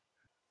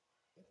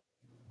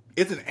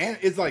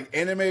 It's like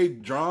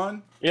anime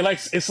drawn.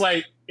 It's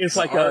like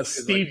a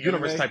Steve like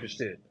Universe anime type of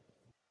shit.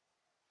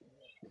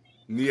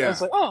 Yeah, I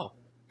was like, oh.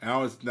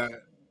 Now it's not.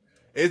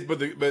 It's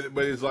but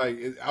it's like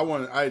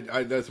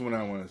I that's what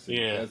I want to see.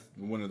 Yeah, that's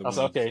one of the. I was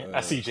like, okay.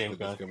 I see James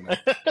Gunn.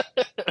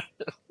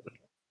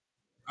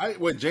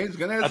 James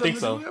Gunn has something to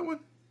do with that one?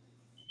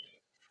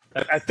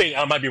 I think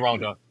I might be wrong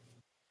though.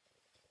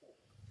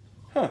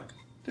 Huh?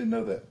 Didn't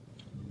know that.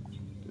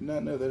 Did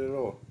not know that at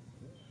all.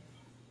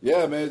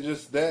 Yeah, man,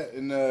 just that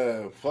and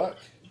fuck.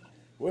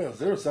 Well,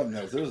 there was something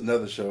else. There was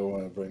another show I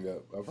want to bring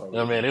up.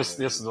 Yeah, man, this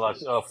is like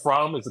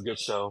From is a good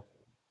show.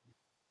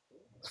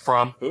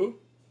 From who?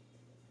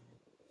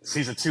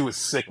 Season 2 is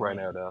sick right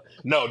now, though.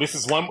 No, this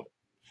is one.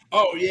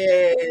 Oh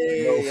yeah,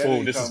 no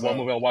fool. This is one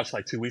movie I watched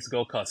like 2 weeks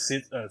ago called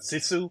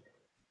Sisu.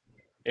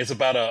 It's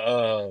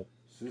about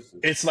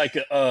it's like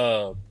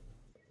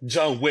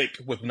John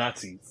Wick with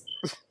Nazis.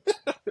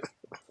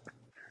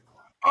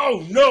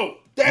 Oh no,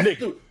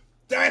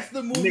 that's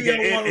the movie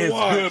I want to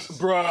watch. Good,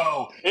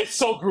 bro. It's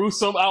so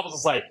gruesome. I was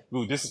just like,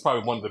 dude, this is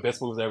probably one of the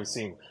best movies I've ever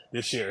seen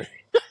this year.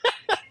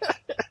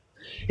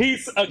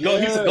 He's a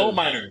gold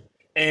miner,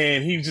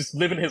 and he's just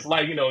living his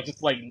life,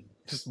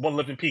 just one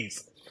live in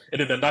peace. And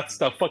then the Nazis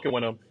start fucking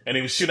with him, and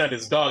he was shooting at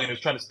his dog, and he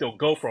was trying to steal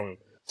gold from him.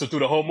 So through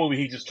the whole movie,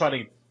 he just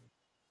wanted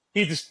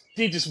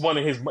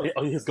his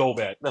gold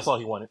back. That's all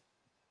he wanted.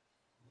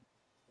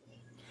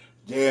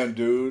 Damn,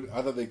 dude.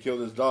 I thought they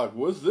killed his dog.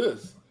 What's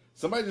this?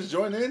 Somebody just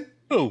joined in?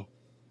 Who?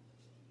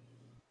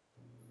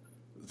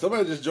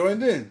 Somebody just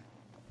joined in.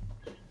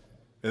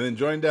 And then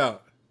joined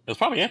out. It was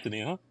probably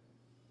Anthony, huh?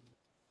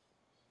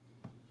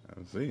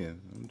 I'm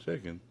seeing. I'm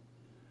checking.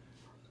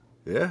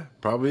 Yeah,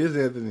 probably is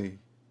Anthony.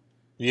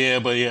 Yeah,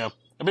 but yeah.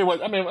 I've been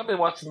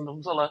watching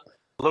them.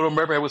 Little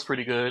Mermaid was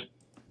pretty good.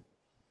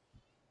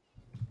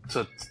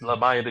 To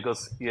my end, it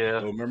goes, yeah.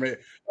 Little Mermaid.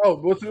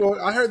 Oh,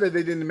 I heard that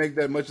they didn't make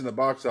that much in the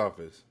box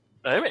office.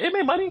 It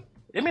made money.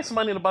 It made some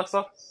money in the box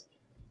office.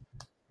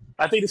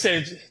 I think they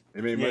said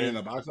It made money in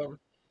the box office?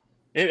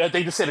 I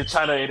think they said in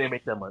China it didn't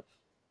make that much.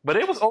 But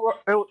it was overall,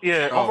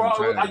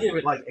 I give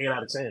it like 8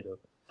 out of 10 though.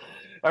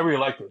 I really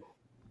liked it.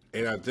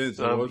 8 out of 10.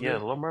 So yeah,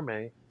 Little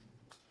Mermaid.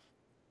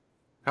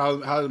 How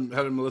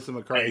did Melissa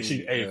McCarthy?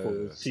 She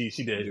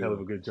did a hell of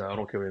a good job. I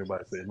don't care what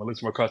anybody says.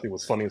 Melissa McCarthy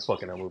was funny as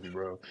fuck in that movie,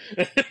 bro.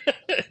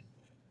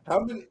 How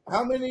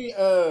many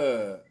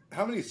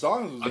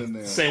songs was in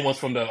there? Same ones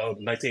from the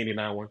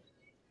 1989 one.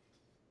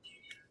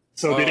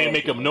 So they didn't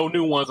make up no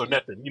new ones or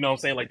nothing. You know what I'm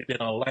saying? Like they did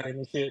on Aladdin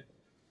and shit.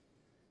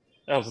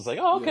 I was just like,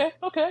 oh, okay,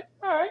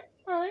 all right.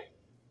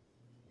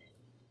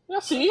 I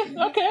see you.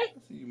 Okay. I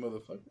see you,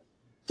 motherfucker.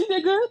 She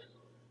did good.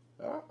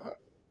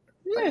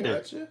 I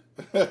got you.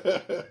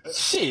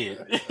 Shit.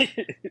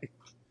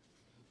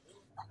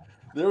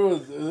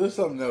 There's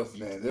something else,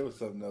 man. There was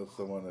something else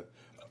I want to.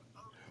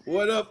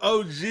 What up,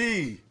 OG?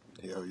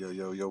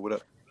 Yo, what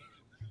up?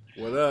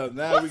 What up?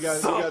 Now we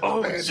got the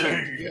band back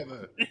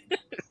together.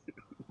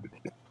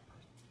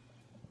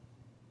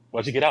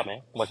 Why'd you get out,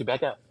 man? Why'd you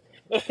back out?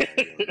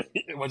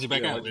 Why'd you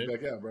back out, man?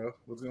 Back out, bro.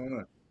 What's going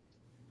on?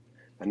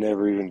 I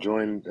never even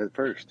joined at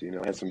first.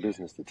 I had some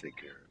business to take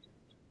care of.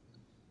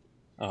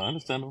 Oh,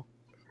 understandable.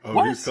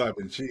 Oh, he's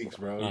clapping cheeks,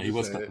 bro. No, he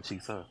was clapping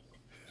cheeks, huh?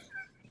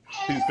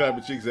 He's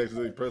clapping cheeks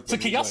actually. So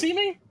can y'all see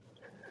me?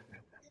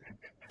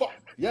 Fuck.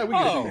 Yeah, we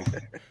can see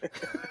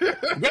you.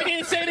 Greg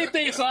didn't say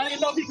anything, so I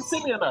didn't know if he can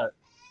see me or not.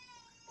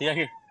 Can y'all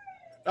hear?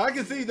 I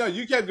can see. No,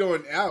 you kept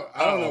going out.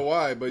 I don't know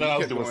why, but you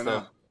kept going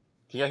out.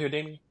 Can y'all hear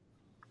Damien?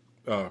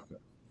 Oh,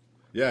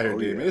 yeah, I hear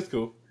Damien. It's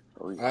cool.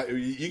 You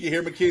can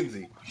hear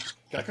Mackenzie.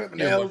 Can I cut my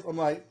nails? I'm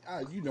like,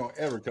 you don't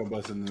ever come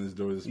busting in this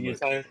door this much.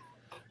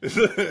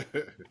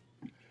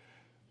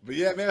 But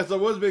yeah, man. So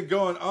what's been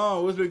going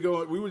on? We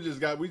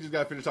just got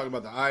finished talking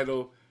about The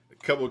Idol, a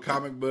couple of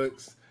comic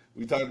books.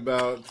 We talked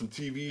about some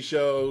TV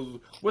shows.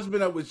 What's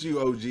been up with you,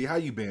 OG? How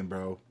you been,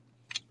 bro?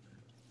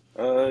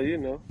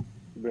 Been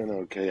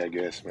okay, I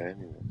guess,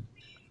 man.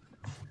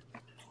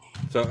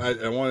 So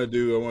I want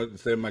to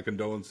say my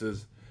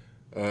condolences.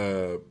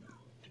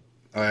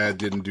 I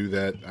didn't do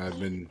that.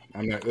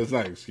 That's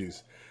not an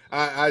excuse.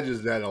 I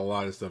just had a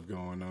lot of stuff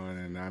going on,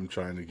 and I'm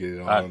trying to get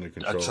it all under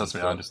control. Trust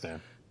me, I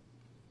understand.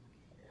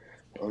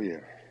 Oh yeah,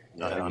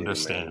 I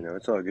understand.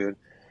 It's all good.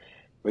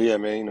 But yeah,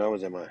 man, I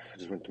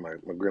just went to my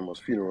grandma's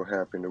funeral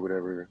happened or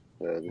whatever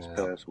this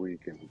past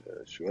week, and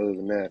other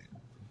than that,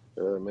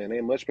 man,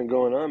 ain't much been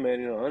going on,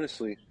 man.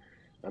 Honestly,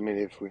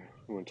 if we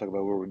want to talk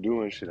about what we're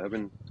doing, shit, I've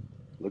been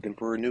looking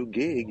for a new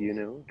gig,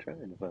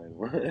 trying to find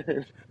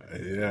one.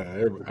 Yeah,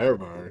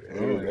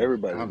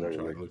 everybody's I'm trying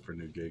to look for a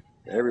new gig.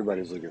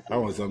 Everybody's looking for. I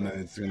want something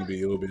that's going to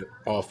be a little bit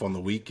off on the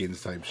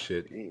weekends type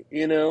shit.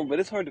 But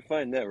it's hard to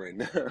find that right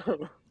now.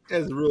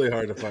 It's really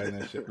hard to find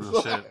that shit.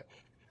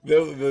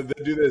 They'll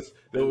do this.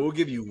 We'll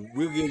give you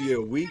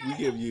a week. We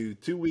give you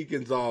 2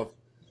 weekends off,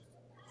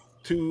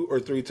 2 or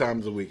 3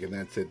 times a week, and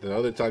that's it. The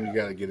other time you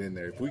got to get in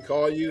there. If we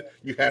call you,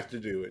 you have to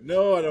do it.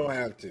 No, I don't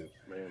have to.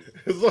 Man,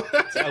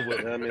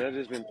 I've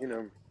just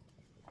been,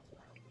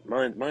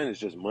 mine is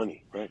just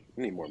money, right?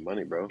 I need more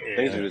money, bro. Yeah.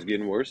 Things are just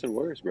getting worse and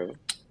worse, bro.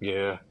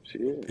 Yeah.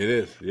 Shit. It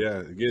is. Yeah,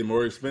 it's getting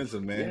more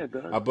expensive, man.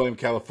 Yeah, I blame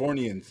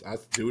Californians. I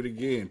do it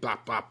again. Blah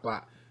blah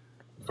blah.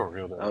 For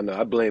real, though. I don't know.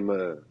 I blame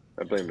the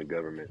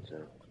government.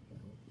 So.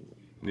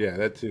 Yeah,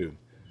 that too.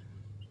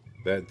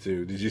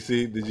 Did you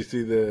see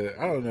the?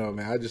 I don't know,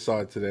 man. I just saw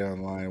it today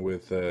online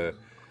with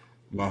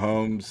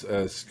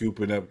Mahomes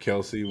scooping up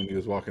Kelsey when he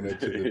was walking up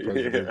to the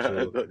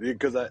presidential.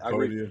 Because I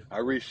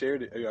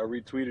reshared it. I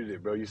retweeted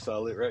it, bro. You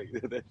saw it, right?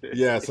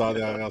 Yeah, I saw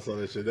that. I saw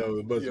that shit. That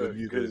was must have been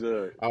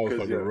you. I was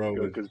fucking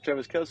rolling. Because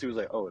Travis Kelsey was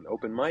like, "Oh, an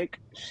open mic?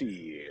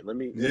 Shit, let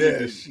me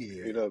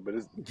shit. But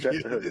it's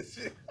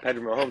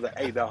Patrick Mahomes like,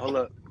 "Hey, dog, hold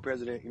up,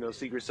 President.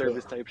 Secret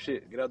Service type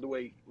shit. Get out the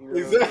way."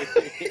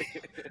 Exactly.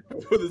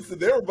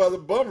 They were about to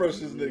bum rush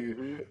this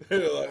nigga.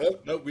 They're like, "Oh,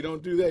 nope, we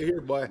don't do that here,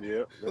 boy."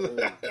 Yeah.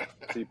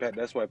 See, Pat.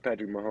 That's why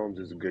Patrick Mahomes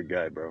is a good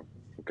guy, bro.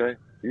 Okay,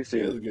 you see,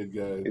 he's a good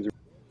guy. He's a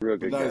real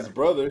good guy. His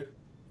brother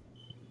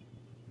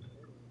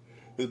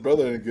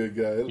ain't a good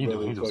guy. He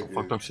does some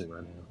fucked up shit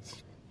right now.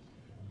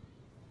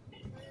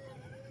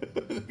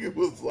 It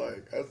was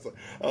like,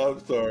 I'm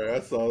sorry.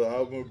 I saw that.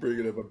 I'm gonna bring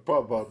it up. I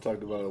probably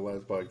talked about it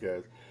last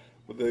podcast.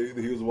 But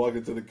he was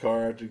walking to the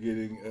car after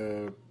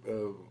getting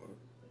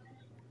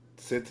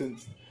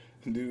sentenced.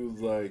 And dude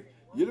was like,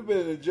 "You'd have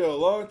been in jail a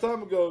long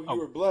time ago if you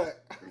were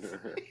black."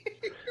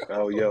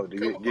 Oh, yo,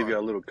 to give you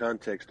a little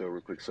context though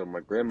real quick. So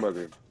my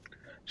grandmother,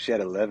 she had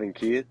 11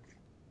 kids.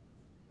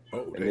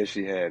 Oh, and then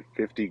she had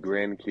 50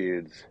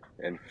 grandkids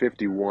and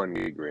 51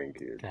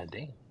 grandkids. God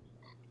damn.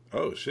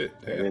 Oh shit!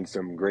 Damn. And then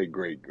some great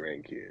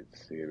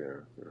grandkids.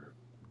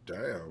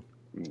 Damn.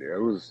 Yeah,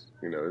 it was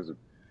a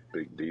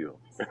big deal.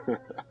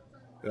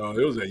 It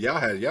was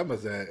y'all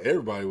must have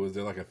everybody was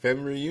there like a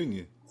family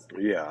reunion.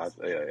 Yeah,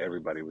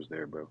 everybody was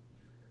there, bro.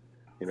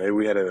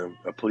 We had a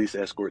police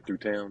escort through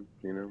town.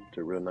 To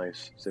a real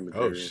nice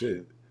cemetery. Oh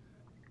shit!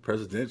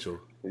 Presidential.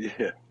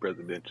 Yeah,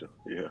 presidential.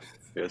 Yeah,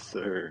 yes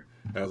sir.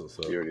 That's what's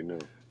up. You already know.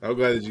 I'm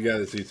glad that you got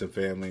to see some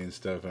family and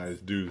stuff. I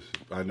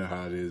know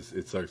how it is.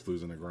 It sucks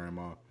losing a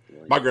grandma.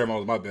 My grandma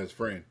was my best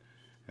friend,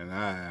 and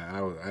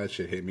that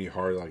shit hit me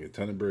hard like a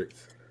ton of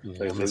bricks.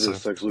 Yeah, It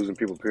just sucks losing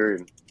people.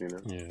 Period.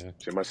 Yeah.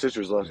 So my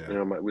sister's lost.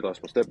 Yeah. We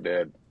lost my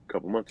stepdad a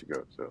couple months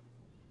ago. So.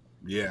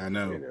 Yeah, I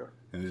know.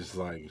 And it's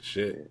like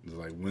shit. It's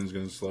like when's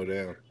gonna slow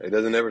down? It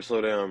doesn't ever slow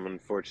down,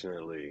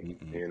 unfortunately.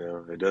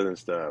 It doesn't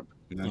stop.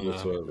 None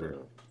whatsoever.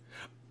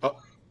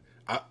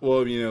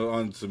 Well,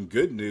 on some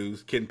good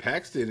news, Ken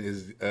Paxton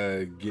is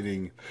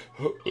getting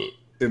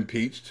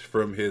impeached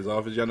from his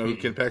office. Y'all know who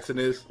Ken Paxton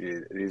is? Yeah,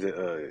 he's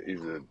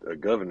a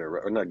governor,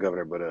 or not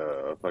governor, but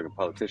a fucking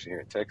politician here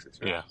in Texas.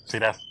 Right? Yeah. See,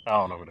 I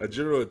don't know what that A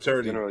general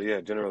attorney.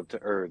 General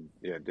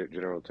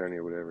attorney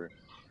or whatever.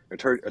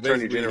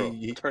 Attorney General.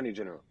 Attorney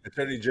General.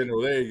 Attorney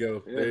General. There you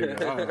go.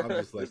 I'm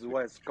just like, this is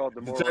why it's called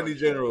the Attorney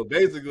General.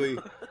 Basically,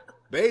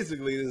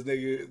 this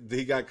nigga,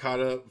 he got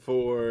caught up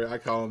for, I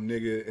call him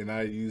nigga, and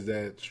I use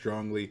that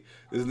strongly.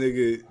 This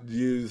nigga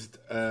used,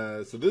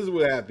 so this is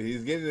what happened.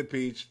 He's getting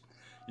impeached.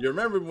 You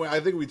remember when, I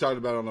think we talked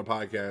about it on the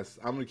podcast.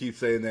 I'm going to keep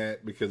saying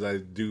that because I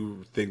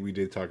do think we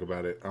did talk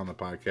about it on the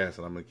podcast,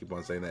 and I'm going to keep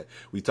on saying that.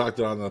 We talked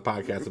on the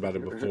podcast about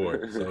it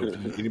before, so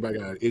if anybody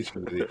got an issue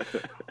with it,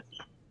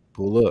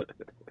 pull up.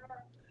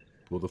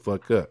 Pull the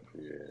fuck up.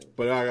 Yeah.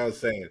 But like I was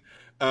saying,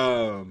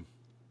 so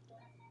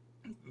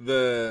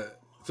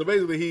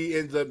basically he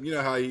ends up,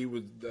 how he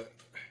was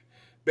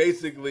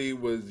basically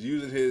was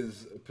using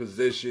his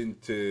position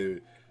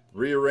to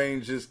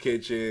rearrange his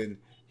kitchen.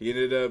 He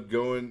ended up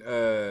going,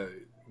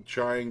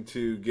 trying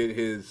to get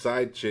his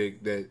side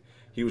chick that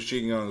he was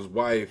cheating on his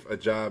wife a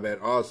job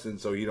at Austin,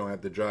 so he don't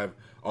have to drive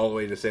all the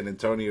way to San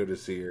Antonio to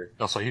see her.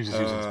 Oh, so he was just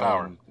using his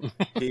power.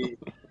 He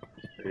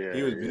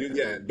was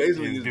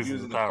basically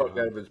using the fuck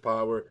out of his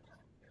power.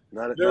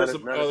 There was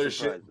some other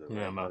shit.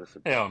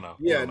 Hell no.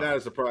 Yeah, not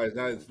a surprise.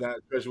 It's not,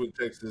 especially with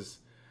Texas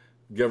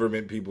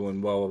government people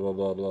and blah blah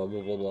blah blah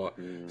blah blah blah.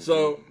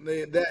 So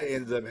that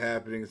ends up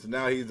happening. So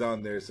now he's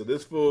on there. So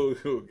this fool,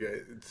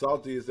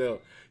 salty as hell.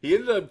 He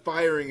ended up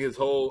firing his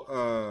whole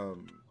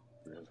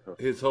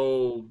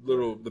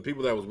the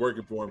people that was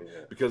working for him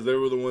because they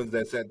were the ones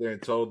that sat there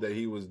and told that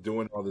he was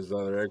doing all this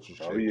other extra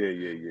shit. Oh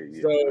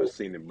yeah. So, I've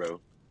seen it,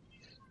 bro.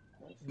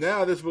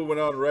 Now this one went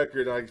on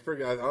record. I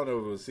don't know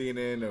if it was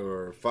CNN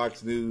or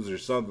Fox News or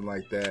something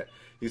like that.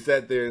 He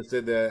sat there and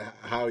said that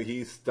how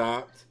he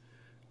stopped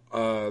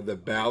the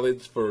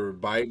ballots for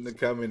Biden to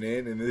coming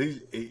in, and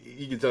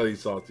you can tell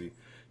he's salty.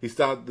 He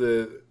stopped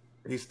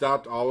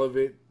all of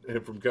it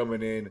from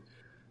coming in,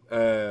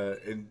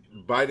 and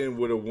Biden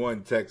would have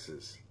won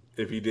Texas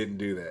if he didn't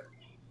do that.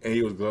 And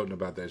he was gloating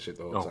about that shit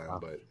the whole time. Wow.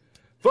 But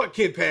fuck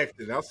Ken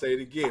Paxton. I'll say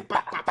it again.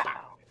 Bow, bow, bow.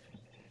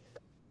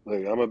 Look,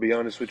 I'm gonna be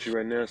honest with you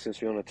right now.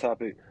 Since we're on the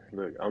topic,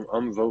 look,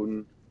 I'm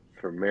voting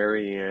for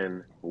Mary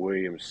Anne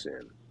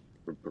Williamson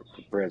for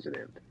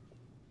president.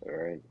 All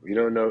right, you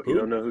don't know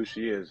who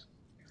she is.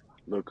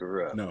 Look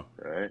her up. No.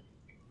 All right.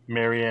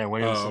 Mary Anne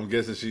Williamson. I'm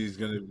guessing she's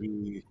gonna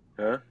be.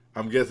 Huh?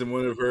 I'm guessing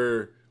one of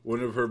her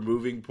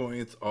moving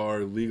points are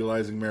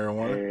legalizing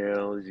marijuana.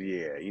 Hell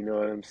yeah, you know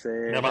what I'm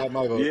saying? Got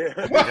my vote. Yeah.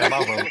 Got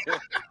my vote.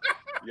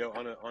 Yo,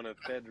 on a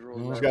federal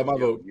level, got my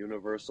vote.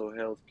 Universal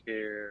health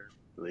care.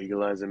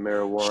 Legalizing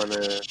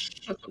marijuana,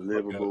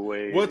 livable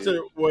wage.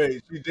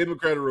 She's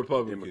Democrat or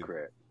Republican?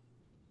 Democrat.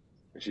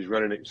 And she's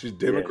running. She's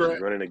Democrat. Yeah,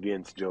 she's running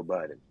against Joe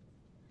Biden.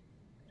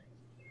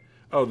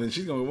 Oh, then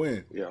she's gonna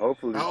win. Yeah,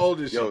 hopefully. How old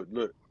is she? Yo,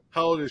 look.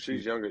 How old is she?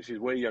 She's younger. She's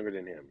way younger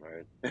than him. All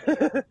right.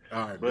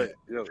 All right. But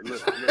yo,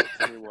 look.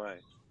 Tell me why.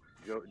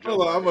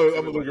 Hold on, I'm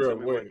gonna look her up.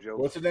 Wait,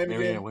 what's her name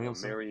again?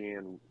 Mary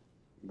Anne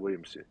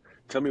Williamson.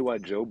 Tell me why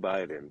Joe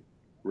Biden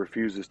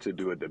refuses to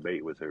do a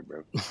debate with her,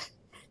 bro.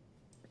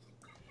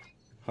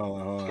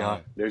 Hold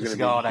on. There's gonna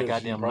be all that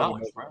goddamn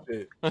knowledge, bro.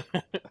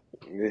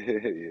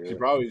 Yeah. She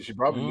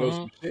probably knows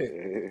some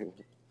shit.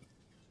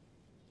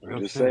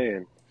 I'm just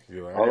saying.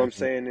 All I'm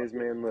saying is,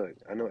 man, look,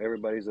 I know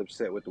everybody's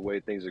upset with the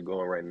way things are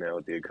going right now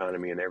with the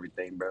economy and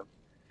everything, bro.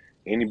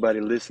 Anybody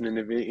listening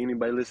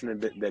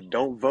that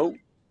don't vote?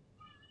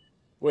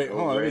 Wait,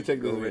 hold on. Let me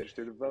take this.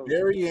 Register to vote.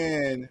 Mary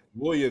Anne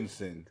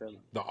Williamson,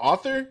 the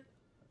author.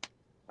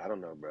 I don't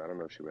know, bro. I don't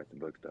know if she read the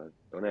books, dog.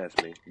 Don't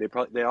ask me. They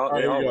all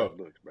read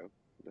books, bro.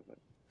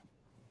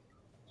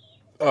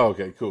 Oh,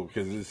 okay, cool.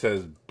 Because it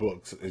says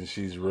books, and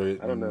she's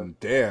written. I don't know.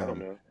 Damn. I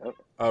don't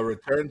know.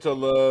 Return to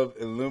Love,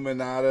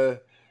 Illuminata,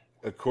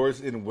 A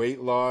Course in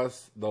Weight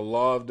Loss, The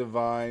Law of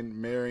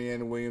Divine, Mary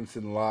Anne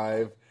Williamson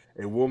Live,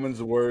 A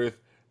Woman's Worth,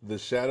 The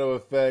Shadow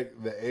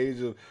Effect, The Age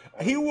of.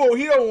 He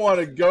don't want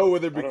to go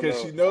with her I don't because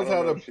know. she I knows don't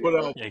how know to if she. put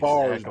out bars, I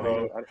don't Exactly.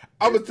 bro. know.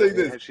 I'm gonna tell you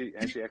this. Has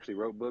she actually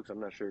wrote books? I'm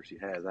not sure if she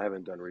has. I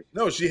haven't done research.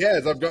 No, she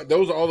has. I've got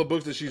those are all the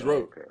books that she's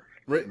written.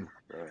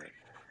 All right.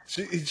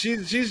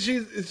 She's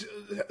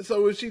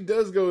so if she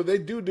does go, they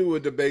do a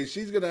debate.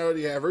 She's gonna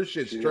already have her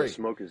shit She's gonna straight.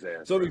 smoke his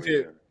ass. So bro, let me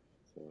tell you,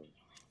 yeah.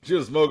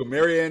 she'll smoke him.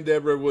 Mary Anne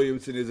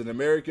Williamson is an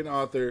American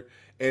author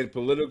and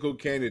political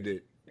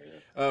candidate.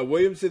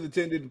 Williamson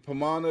attended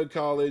Pomona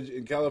College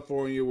in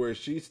California, where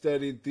she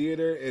studied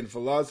theater and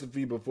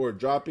philosophy before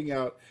dropping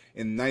out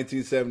in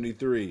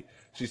 1973.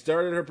 She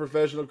started her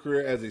professional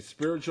career as a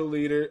spiritual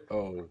leader.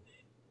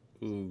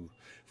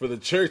 For the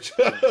Church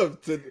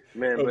of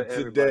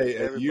Today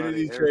at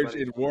Unity Church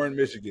in Warren, I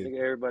Michigan. think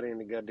everybody in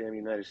the goddamn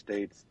United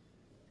States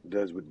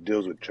deals with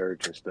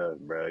church and stuff,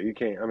 bro. You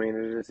can't. I mean,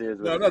 it just is.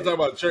 No, I'm not talking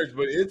about church,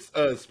 but it's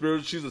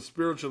spiritual. She's a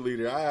spiritual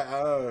leader.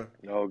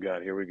 Oh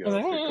God, here we go.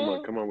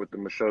 Come on with the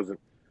Moshozen.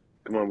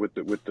 Come on with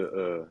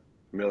the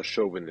male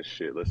chauvinist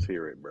shit. Let's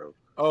hear it, bro.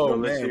 Oh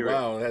let's man, hear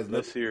wow! It.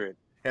 Let's hear it.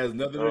 Has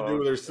nothing to do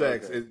with her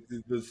sex. Okay.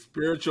 It's the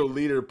spiritual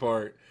leader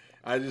part.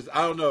 I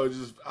don't know.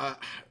 I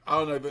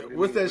don't know. But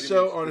what's that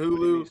show on Hulu? What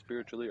do you mean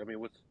spiritually? I mean,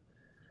 what?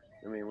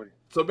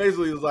 So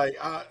basically, it was like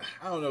I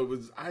don't know. It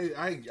was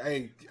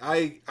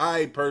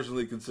I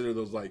personally consider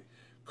those like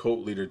cult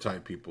leader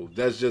type people.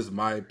 That's just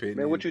my opinion.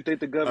 Man, what you think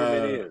the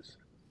government is?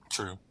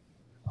 True.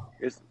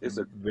 It's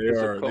a they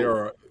are a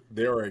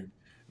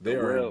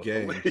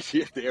gang.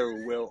 Yeah, they are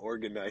a well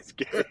organized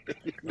gang.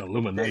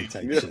 Illuminati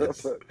type shit.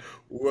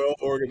 Well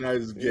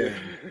organized gang.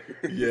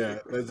 Yeah,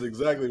 that's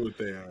exactly what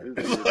they are.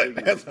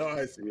 That's how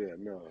I see it. Yeah,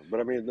 no, but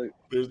I mean, look,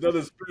 there's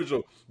nothing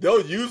spiritual.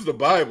 They'll use the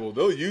Bible.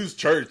 They'll use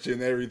church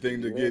and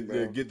everything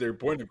to get their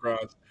point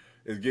across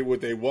and get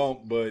what they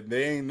want, but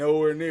they ain't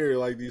nowhere near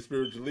like these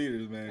spiritual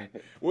leaders, man.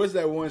 What's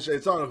that one show?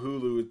 It's on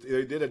Hulu.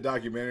 They did a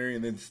documentary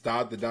and then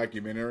stopped the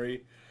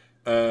documentary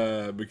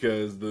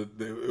because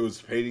it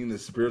was painting the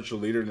spiritual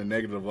leader in a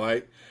negative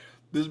light.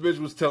 This bitch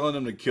was telling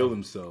them to kill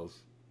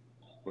themselves.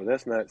 Well,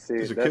 that's not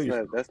serious.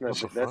 That's not a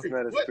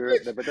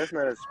spirit. But that's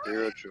not a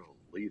spiritual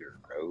leader,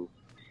 bro.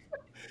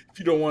 If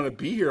you don't want to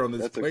be here on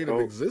this plane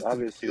of existence,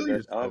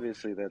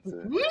 obviously that's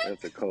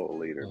a cult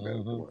leader,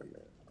 bro. Come on,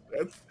 man.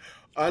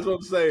 That's what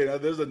I'm saying.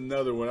 There's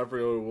another one. I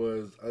forget what it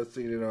was. I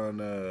seen it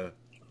on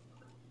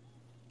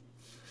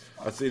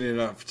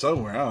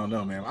somewhere. I don't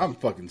know, man. I'm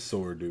fucking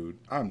sore, dude.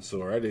 I'm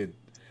sore. I did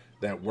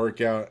that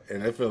workout,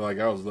 and I feel like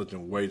I was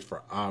lifting weights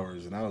for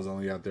hours, and I was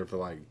only out there for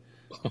like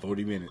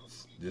 40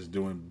 minutes just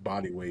doing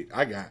body weight.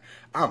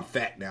 I'm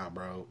fat now,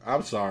 bro.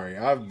 I'm sorry.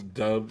 I've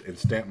dubbed and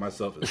stamped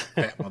myself as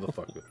fat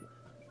motherfucker.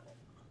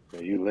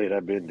 Man, you late.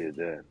 I've been did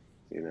that.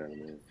 You know what I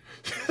mean?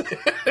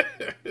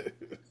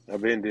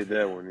 I've been did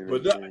that one. You know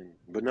what I mean?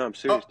 But no, I'm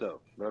serious though.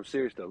 Look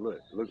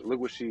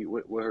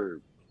what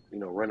her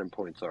running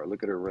points are.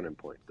 Look at her running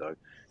points, dog.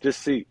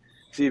 Just see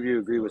if you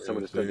agree with some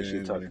of the stuff that she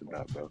talks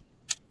about, bro.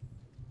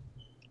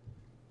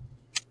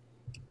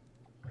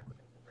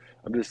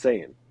 I'm just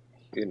saying,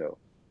 I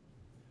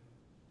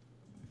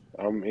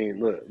mean,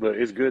 look,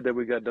 it's good that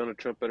we got Donald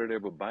Trump out of there,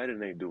 but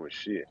Biden ain't doing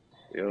shit.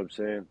 You know what I'm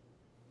saying?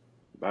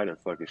 Biden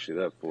fucking shit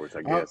up for us,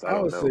 I guess. I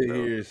don't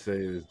know.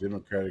 Say this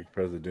Democratic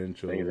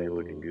presidential things ain't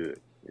looking good.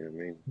 You know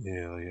what I mean?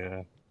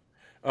 Yeah.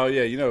 Oh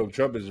yeah,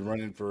 Trump is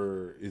running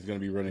he's going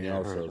to be running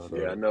also. So.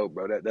 Yeah, I know,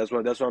 bro. That's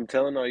what I'm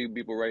telling all you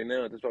people right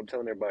now. That's what I'm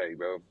telling everybody,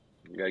 bro.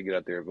 You gotta get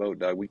out there and vote,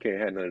 dog. We can't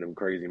have none of them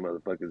crazy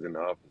motherfuckers in the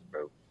office,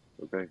 bro.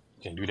 Okay?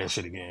 Can't do that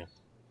shit again.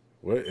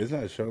 What? It's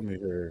not showing me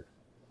her.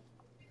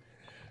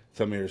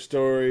 Tell me her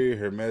story,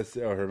 her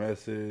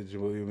message.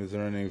 William is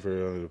running for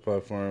the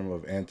platform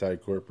of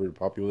anti-corporate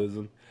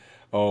populism.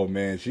 Oh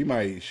man, she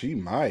might.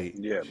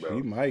 Yeah, bro.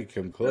 She might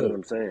come close. That's what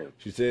I'm saying.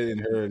 She said in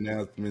her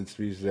announcement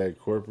speech that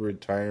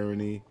corporate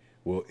tyranny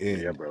will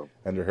end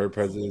under her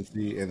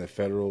presidency, and the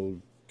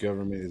federal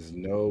government is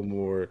no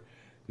more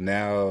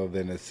now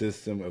than a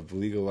system of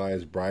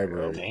legalized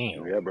bribery. Oh,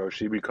 damn. Yeah, bro.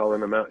 She be calling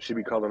them out.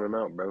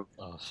 Bro.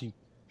 Oh,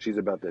 She's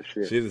about that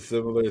shit. She's a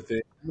similar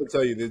thing. I'm gonna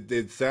tell you,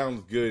 it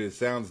sounds good. It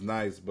sounds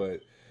nice,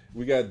 but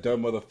we got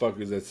dumb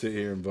motherfuckers that sit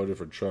here and voted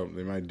for Trump.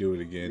 They might do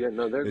it again. Yeah,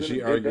 no, they're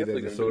definitely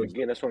going to do it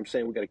again. That's what I'm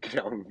saying. We got to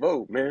get out and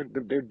vote, man.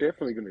 They're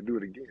definitely going to do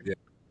it again. Yeah.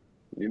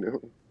 You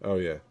know? Oh,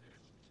 yeah.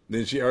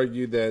 Then she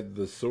argued that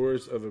the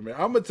source of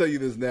America... I'm going to tell you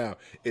this now.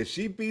 If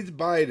she beats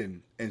Biden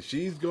and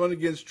she's going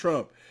against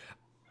Trump,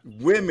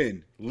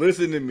 women,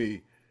 listen to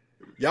me.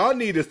 Y'all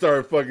need to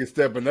start fucking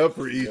stepping up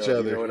for each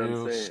other. You know what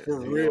I'm saying? For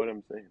real. You know what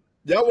I'm saying?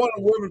 Y'all want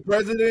a woman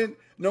president,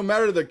 no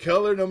matter the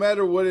color, no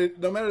matter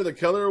the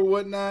color or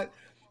whatnot.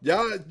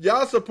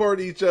 Y'all support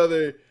each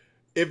other.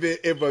 If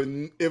a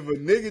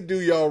nigga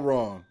do y'all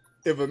wrong,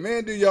 if a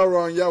man do y'all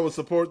wrong, y'all will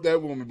support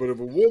that woman. But if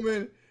a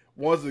woman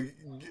wants to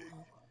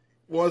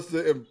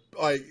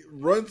like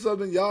run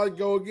something, y'all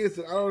go against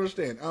it. I don't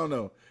understand. I don't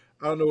know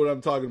what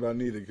I'm talking about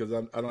neither because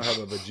I don't have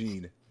a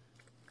vagine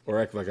or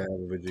act like I have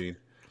a vagine.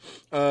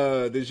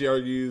 Then she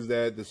argues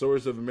that the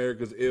source of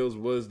America's ills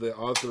was the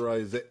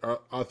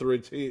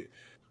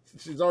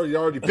She's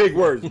already big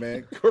words,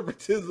 man.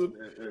 Corporatism,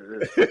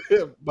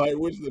 by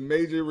which the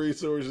major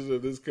resources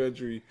of this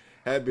country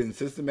have been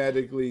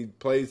systematically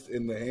placed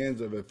in the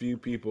hands of a few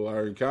people.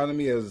 Our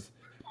economy has,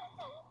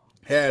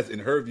 in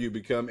her view,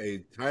 become a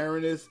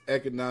tyrannous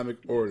economic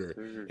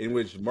order in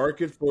which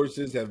market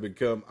forces have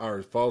become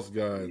our false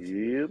gods.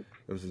 Yep.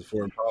 This is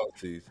foreign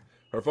policies.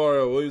 Her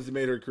father, Williamson,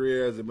 made her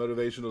career as a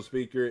motivational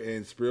speaker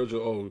and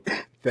spiritual. Oh,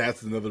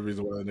 that's another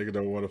reason why a nigga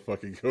don't want to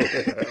fucking go to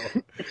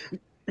hell.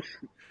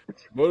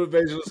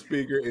 Motivational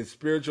speaker and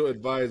spiritual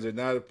advisor,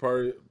 not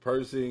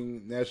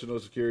parsing national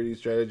security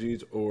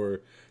strategies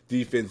or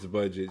defense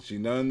budgets. She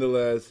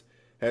nonetheless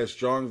has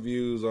strong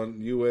views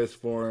on U.S.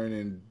 foreign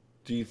and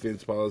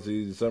defense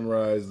policies. To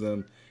summarize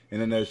them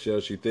in a nutshell,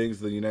 she thinks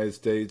the United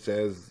States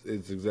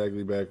it's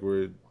exactly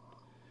backward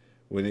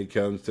when it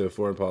comes to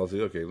foreign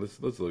policy. Okay, let's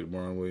look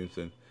more on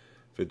Williamson.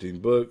 15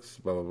 books,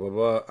 blah blah blah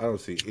blah. I don't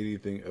see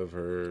anything of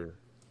her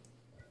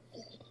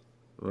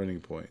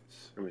running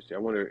points. Let me see. I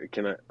wonder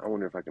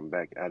if I can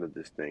back out of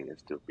this thing and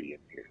still be in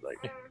here.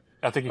 Like,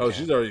 I think you can.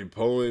 She's already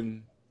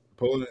pulling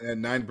at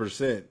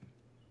 9%.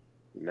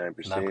 9%.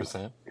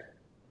 9%.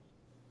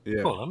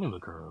 Yeah. Oh, let me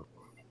look her up.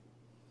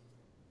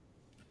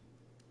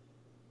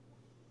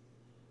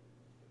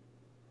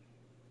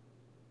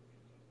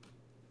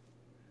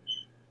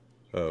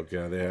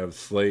 Okay, they have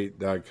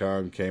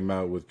Slate.com came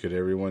out with "Could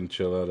everyone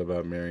chill out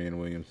about Mary Anne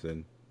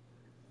Williamson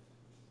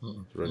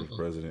running for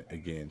president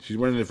again?" She's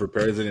running for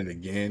president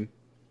again.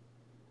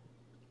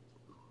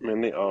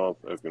 Man, they all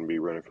are going to be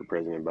running for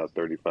president about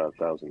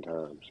 35,000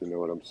 times. You know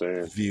what I'm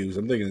saying? Views.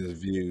 I'm thinking it's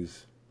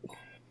views.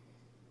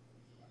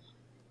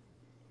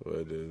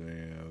 What does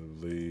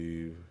I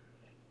leave?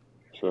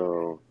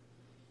 So,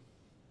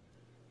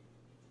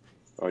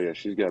 oh yeah,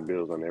 she's got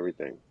bills on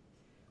everything.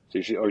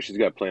 See, she's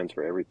got plans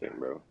for everything,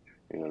 bro.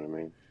 You know what I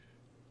mean?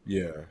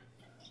 Yeah.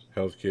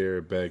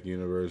 Healthcare, back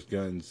universe,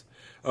 guns.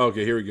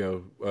 Okay, here we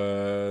go.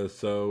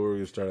 So we're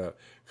going to start out.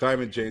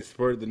 Climate change,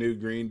 support the new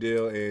Green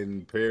Deal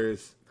and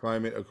Paris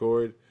Climate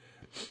Accord.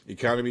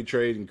 Economy,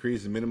 trade,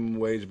 increase the minimum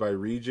wage by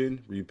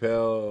region.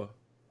 Repeal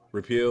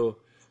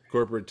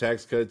corporate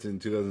tax cuts in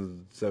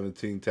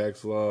 2017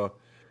 tax law.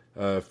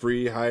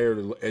 Free higher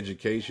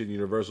education,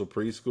 universal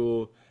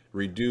preschool.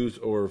 Reduce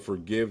or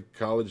forgive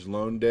college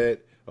loan debt.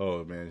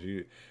 Oh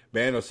man,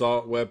 ban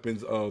assault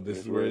weapons. Oh, this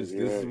is where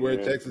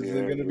Texas is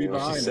going to be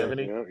behind. She's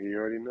 70. Yeah, you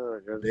already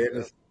know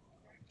it.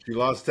 She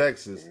lost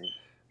Texas.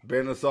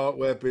 Ban assault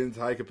weapons,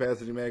 high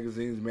capacity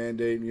magazines,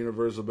 mandate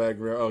universal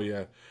background. Oh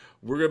yeah,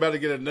 we're about to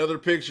get another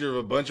picture of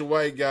a bunch of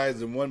white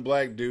guys and one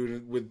black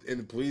dude in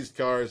a police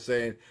car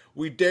saying,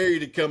 "We dare you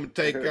to come and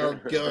take our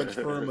guns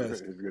from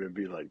us." It's gonna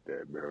be like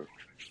that, bro.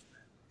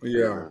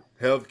 Yeah,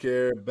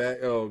 healthcare back.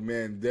 Oh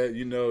man, that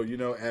you know,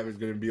 Abby's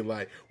gonna be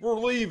like, "We're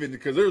leaving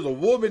because there's a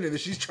woman and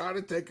she's trying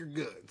to take her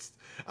guns.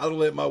 I don't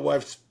let my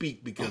wife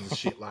speak because of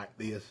shit like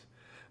this."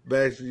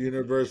 Back to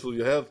universal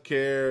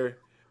healthcare,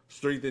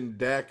 strengthen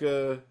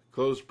DACA,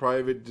 close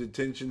private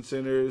detention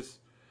centers,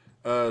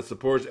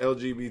 supports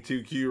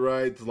LGBTQ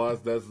rights.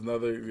 Lost the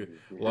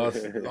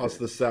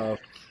South.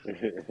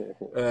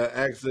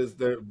 Access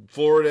the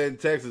Florida and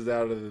Texas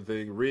out of the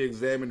thing.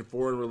 Re-examine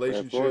foreign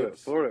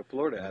relationships. Florida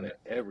out of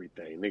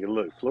everything, nigga.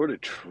 Look, Florida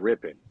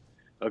tripping.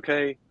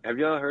 Okay, have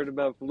y'all heard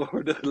about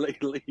Florida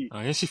lately?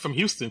 And she's from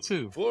Houston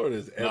too.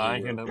 Florida's everywhere. No, I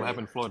ain't hearing what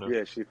happened in Florida.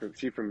 Yeah,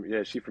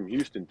 she from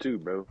Houston too,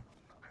 bro.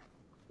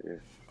 Yeah.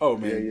 Oh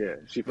man, yeah.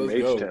 She from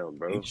H-Town,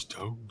 bro.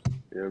 H-Town.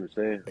 You know what I'm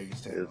saying?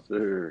 H-Town. Yes,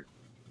 sir.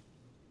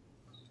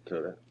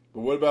 So that.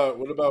 But what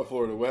about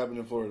Florida? What happened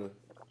in Florida?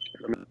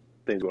 I mean,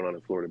 things going on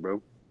in Florida,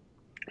 bro.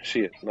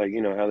 Shit, like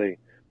you know how they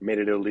made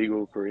it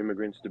illegal for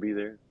immigrants to be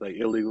there, like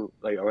illegal,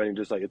 like I mean,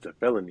 just like it's a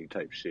felony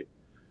type shit.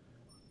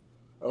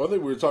 Oh, I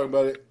think we were talking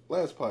about it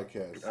last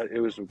podcast. It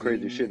was some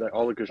crazy shit. Like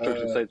all the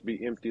construction sites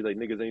be empty, like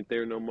niggas ain't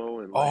there no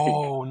more. And like,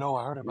 oh no,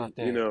 I heard about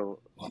that. You know,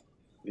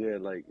 yeah,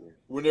 like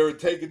when they were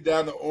taking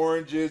down the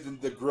oranges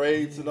and the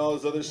grapes and all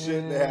this other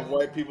shit, they had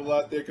white people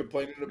out there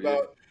complaining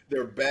about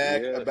their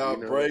back,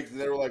 about breaks,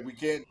 and they were like, "We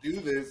can't do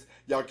this.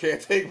 Y'all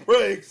can't take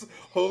breaks."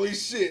 Holy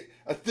shit!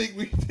 I think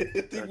we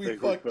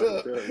fucked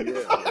up. Yeah, you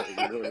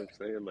know what I'm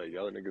saying? Like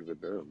y'all niggas are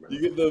dumb, bro. You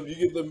get them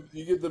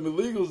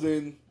illegals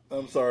in.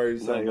 I'm sorry,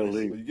 it's not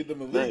illegal. You get them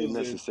illegals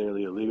not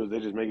necessarily illegal. They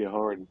just make it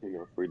hard,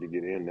 for you to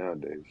get in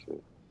nowadays. So.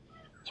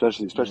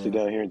 Especially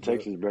down here in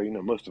Texas, bro. You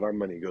know, most of our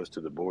money goes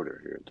to the border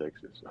here in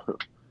Texas.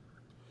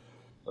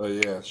 Oh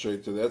yeah,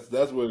 straight to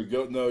that's where it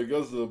goes. No, it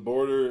goes to the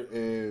border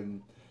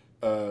and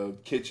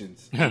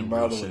kitchens,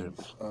 remodeling,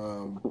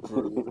 or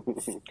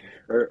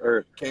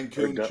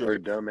Cancun or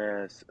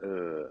dumbass,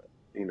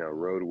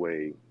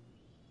 roadway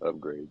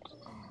upgrades.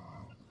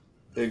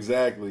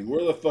 Exactly.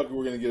 Where the fuck are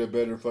we gonna get a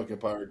better fucking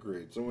power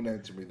grid? Someone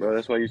answer me that. Bro,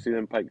 that's why you see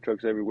them pike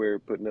trucks everywhere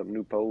putting up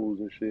new poles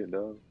and shit,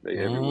 dog. They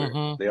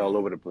everywhere. They all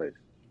over the place.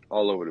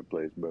 All over the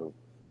place, bro.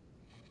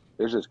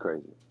 It's just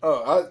crazy.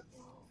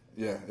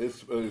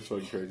 It's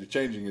fucking crazy.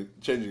 Changing it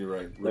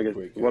right real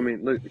quick. Well, I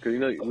mean, look, because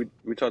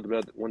we talked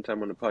about one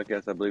time on the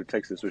podcast. I believe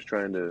Texas was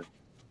trying to,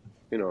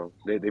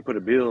 they put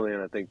a bill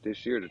in, I think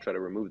this year, to try to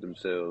remove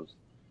themselves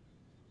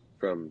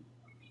from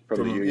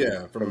the union,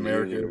 yeah, from the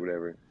America. union or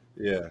whatever.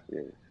 Yeah.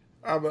 Yeah.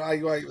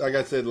 Like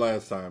I said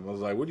last time, I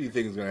was like, "What do you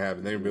think is going to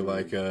happen?" They'd be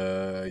like,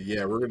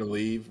 "Yeah, we're going to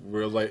leave."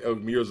 We're like, "Oh,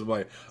 Mira's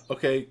like,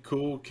 okay,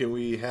 cool. Can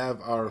we have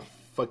our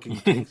fucking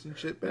tanks and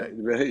shit back?"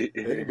 Right.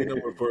 They didn't be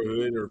nowhere for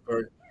Hood or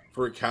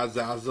for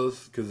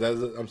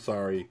Kazazos. I'm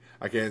sorry,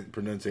 I can't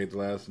pronunciate the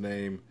last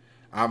name.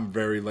 I'm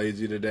very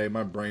lazy today.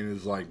 My brain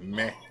is like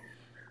meh.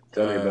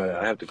 Tell me about it.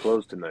 I have to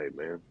close tonight,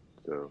 man.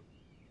 So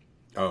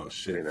Oh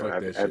shit, fuck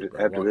that after shit,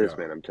 bro. Walk this, out.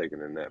 man, I'm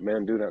taking a nap,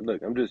 man, dude.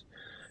 Look, I'm just.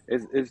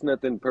 It's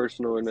nothing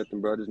personal or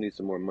nothing, bro. I just need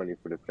some more money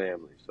for the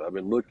family. So I've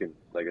been looking,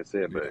 like I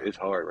said, but it's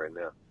hard right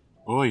now.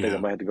 Oh I think I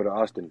yeah. might have to go to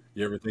Austin.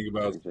 You ever think You know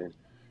about? what I'm saying?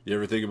 You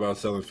ever think about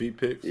selling feet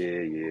pics? Yeah,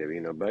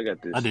 you know. But I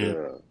got this. I did.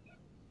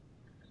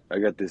 I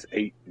got this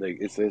 8. Like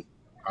it says.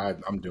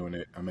 I'm doing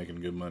it. I'm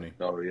making good money.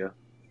 Oh yeah.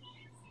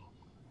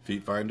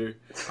 Feet finder.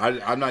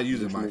 I'm not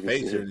using This my nigga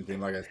face said- or anything.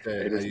 Like I Hey,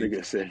 said, this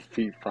nigga said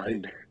feet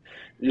finder.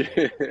 Yeah.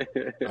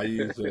 I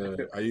use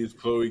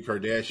Khloe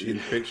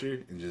Kardashian's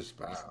picture and just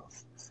wow.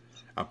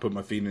 I put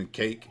my feet in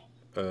cake.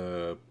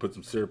 Put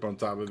some syrup on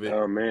top of it.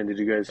 Oh man, did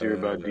you guys hear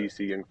about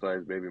DC Young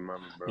Fly's baby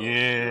mama, bro?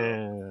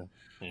 Yeah.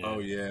 Oh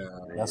yeah,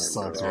 That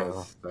sucks,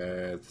 bro.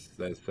 That's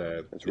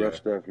sad. That's rough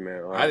stuff,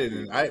 man. I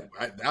didn't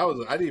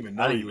even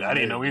know he was I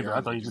didn't married, know to be either. I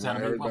honest thought you with just you.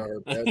 had a When I big heard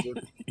about her passing.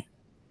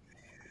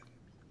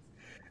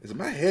 Is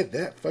my head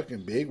that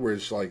fucking big where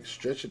it's like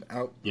stretching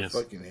out the Yes.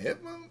 fucking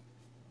headline?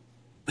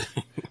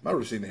 My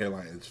receding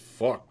hairline is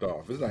fucked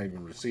off. It's not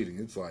even receding.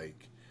 It's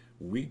like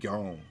we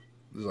gone.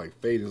 It's like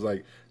fade. It's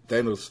like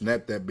Thanos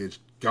snapped that bitch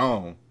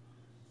gone.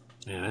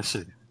 Yeah, that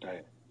shit.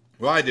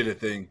 Well, I did a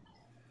thing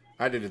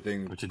a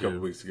What you couple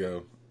do? weeks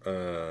ago.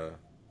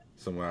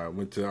 I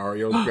went to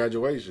Ario's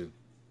graduation.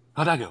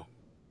 How'd that go?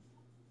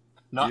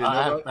 No, You didn't know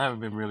I about it? haven't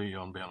been really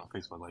on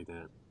Facebook like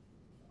that.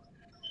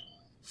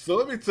 So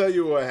let me tell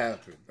you what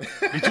happened.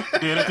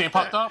 Did anything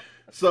popped up?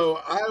 So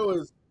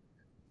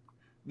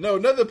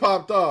nothing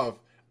popped off.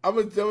 I'm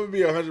gonna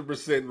be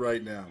 100%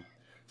 right now.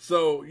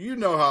 So you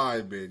know how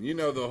I've been. You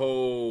know the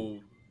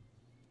whole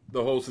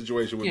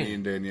situation with me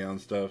and Danielle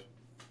and stuff.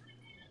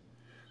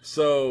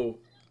 So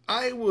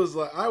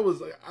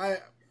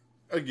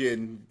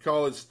again,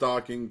 call it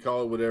stalking,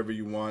 call it whatever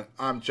you want.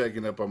 I'm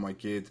checking up on my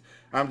kids.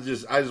 I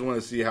just want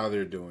to see how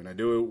they're doing. I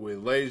do it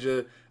with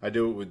Lasia. I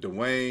do it with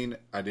Dwayne.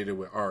 I did it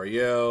with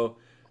Ariel.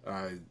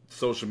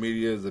 Social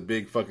media is a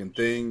big fucking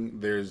thing.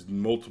 There's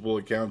multiple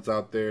accounts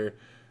out there.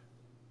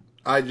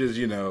 I just,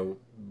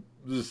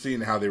 just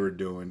seeing how they were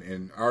doing.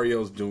 And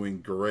Ariel's doing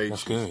great.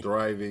 That's She's good.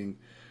 thriving.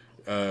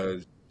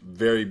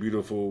 Very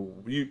beautiful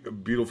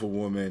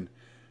woman.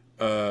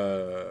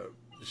 I'm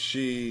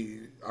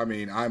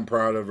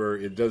proud of her.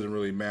 It doesn't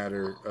really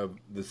matter of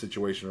the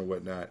situation or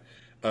whatnot.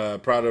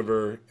 Proud of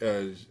her.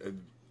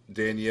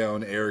 Danielle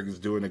and Eric is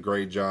doing a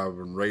great job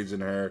in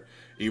raising her,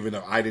 even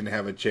though I didn't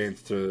have a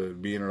chance to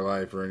be in her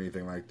life or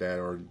anything like that,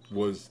 or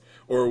was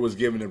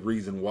given a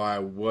reason why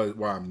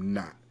I'm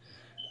not.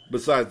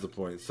 Besides the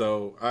point.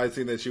 So I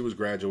seen that she was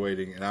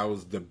graduating, and I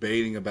was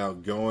debating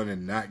about going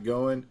and not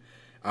going.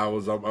 I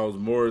was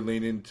more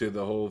leaning to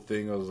the whole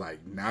thing. I was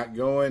like not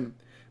going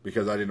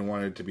because I didn't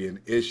want it to be an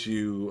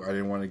issue. I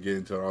didn't want to get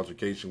into an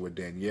altercation with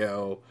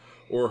Danielle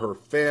or her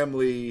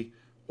family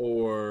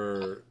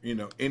or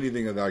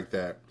anything like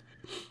that.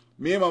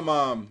 Me and my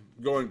mom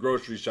going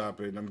grocery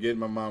shopping. I'm getting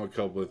my mom a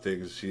couple of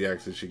things. She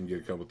asked if she can get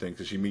a couple of things.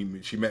 So she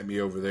met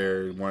me over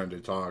there and wanted to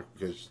talk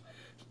because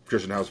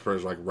Christian House Prayer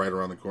is like right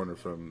around the corner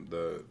from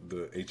the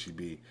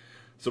HEB.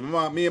 So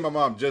me and my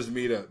mom just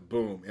meet up.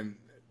 Boom. And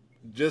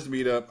just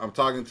meet up. I'm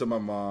talking to my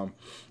mom,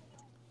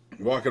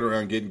 walking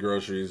around getting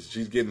groceries.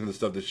 She's getting the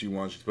stuff that she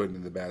wants. She's putting it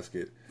in the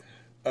basket.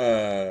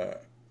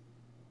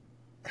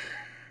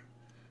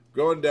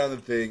 Going down the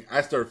thing,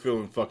 I start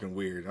feeling fucking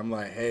weird. I'm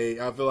like, hey,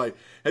 I feel like,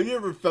 have you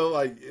ever felt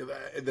like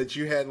that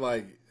you had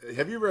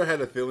have you ever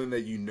had a feeling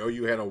that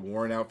you had a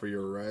warrant out for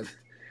your arrest,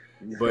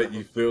 but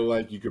you feel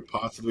like you could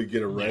possibly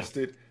get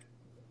arrested?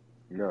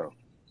 No.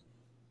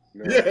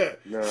 Yeah.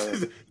 No.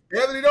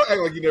 Anthony, don't act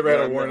like you never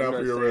had a warrant out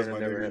for your arrest, I my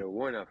never nigga. had a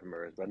warrant out for my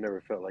arrest, but I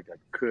never felt like I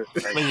could.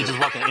 Maybe you just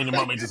walk in any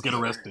moment and just get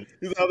arrested.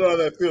 He's like, I know how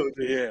that feeling.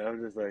 Yeah, I'm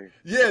just like.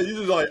 Yeah, you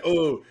just like,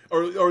 oh,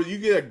 or you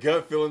get a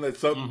gut feeling that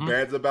something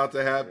bad's about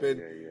to happen,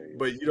 Yeah.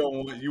 but you don't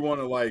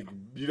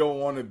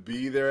want to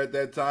be there at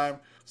that time.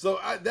 So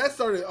that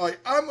started like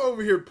I'm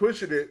over here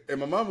pushing it, and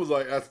my mom was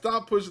like, I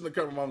stopped pushing the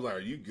car. My mom was like, "Are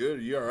you good?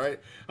 Are you all right?"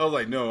 I was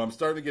like, "No, I'm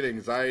starting to get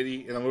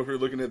anxiety," and I'm over here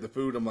looking at the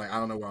food. I'm like, I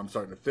don't know why I'm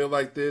starting to feel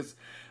like this.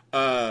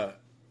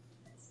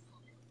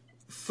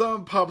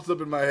 Something pops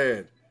up in my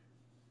head.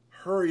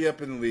 Hurry up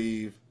and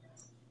leave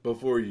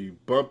before you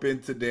bump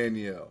into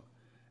Danielle.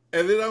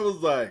 And then I was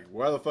like,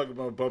 why the fuck am I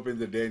going to bump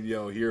into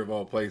Danielle here of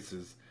all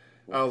places?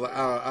 I was like,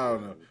 I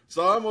don't know.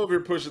 So I'm over here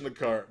pushing the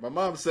cart. My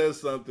mom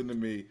says something to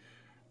me.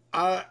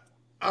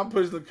 I'm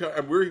pushing the cart.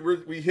 And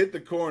we hit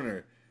the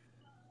corner.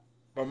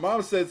 My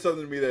mom said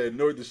something to me that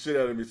annoyed the shit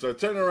out of me. So I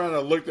turned around and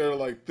I looked at her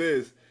like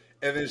this.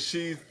 And then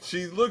she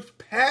looked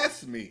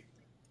past me.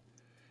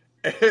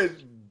 And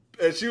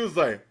she was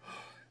like,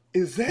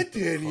 is that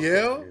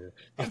Danielle?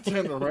 I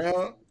turned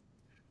around.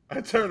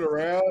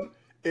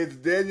 It's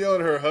Danielle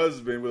and her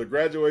husband with a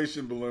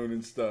graduation balloon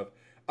and stuff.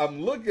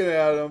 I'm looking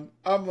at him.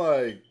 I'm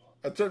like,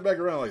 I turned back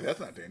around like, that's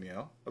not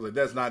Danielle. I was like,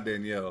 that's not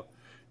Danielle.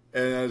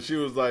 And she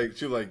was like,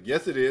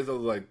 yes, it is. I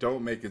was like,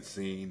 don't make it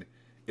scene.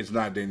 It's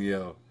not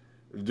Danielle,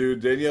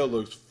 dude. Danielle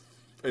looks,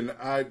 and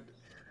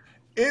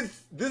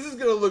this is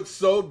gonna look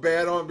so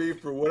bad on me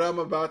for what I'm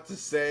about to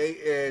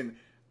say. And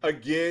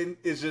again,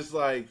 it's just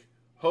like,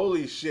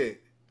 holy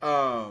shit.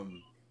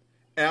 And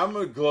I'm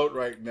gonna gloat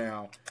right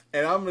now,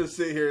 and I'm gonna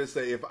sit here and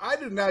say, if I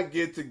do not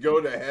get to go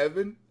to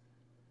heaven,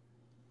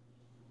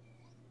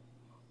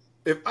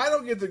 if I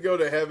don't get to go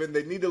to heaven,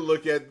 they need to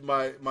look at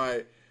my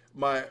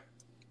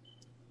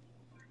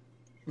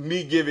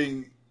me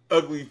giving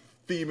ugly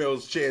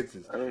females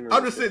chances.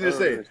 I'm just sitting there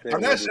saying,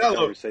 I'm not shallow.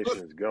 Conversation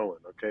is going,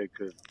 okay?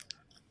 Because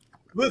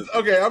listen,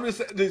 okay, I'm just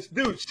saying, this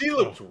dude. She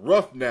looks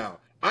rough now.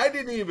 I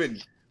didn't even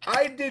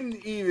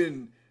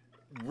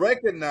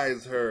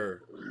recognize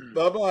her.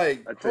 But I'm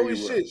like, holy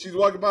shit! She's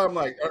walking by. I'm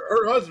like,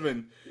 her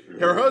husband.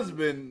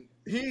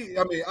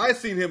 I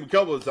seen him a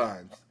couple of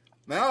times.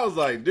 Now I was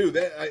like, dude,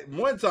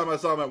 one time I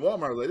saw him at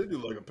Walmart. I was like, this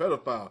dude like a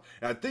pedophile.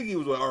 And I think he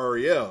was with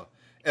Ariel.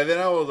 And then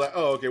I was like,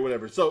 oh, okay,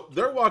 whatever. So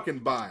they're walking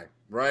by,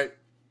 right?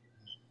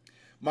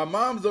 My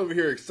mom's over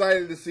here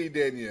excited to see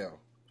Danielle.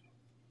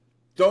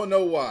 Don't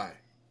know why.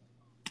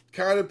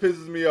 Kind of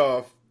pisses me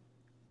off.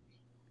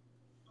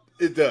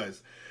 It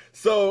does.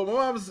 So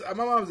my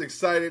mom's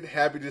excited,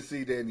 happy to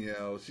see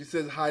Danielle. She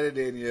says hi to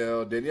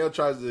Danielle. Danielle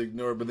tries to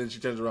ignore her, but then she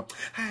turns around.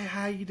 Hi,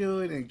 how you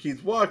doing? And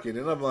keeps walking.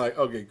 And I'm like,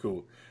 okay,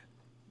 cool.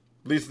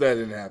 At least that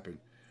didn't happen.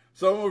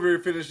 So I'm over here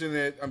finishing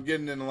it. I'm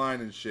getting in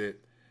line and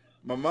shit.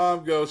 My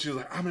mom goes. She's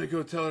like, I'm gonna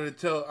go tell her to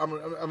tell. I'm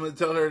gonna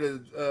tell her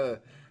to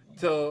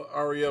tell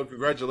Ariel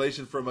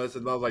congratulations from us.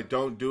 And I was like,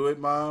 don't do it,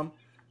 Mom.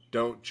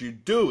 Don't you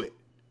do it.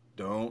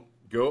 Don't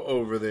go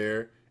over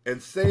there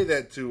and say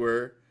that to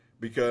her,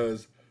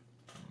 because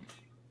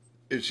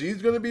if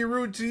she's going to be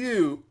rude to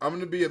you, I'm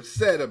going to be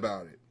upset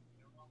about it.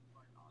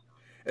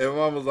 And my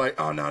mom was like,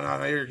 oh,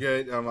 no, you're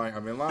good. I'm like,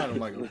 I'm in line. I'm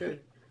like, okay,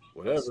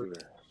 whatever.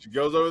 She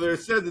goes over there and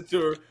says it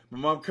to her. My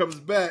mom comes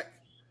back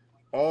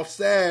all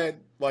sad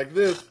like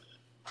this.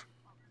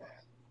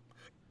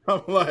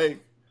 I'm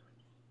like,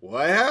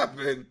 what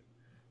happened?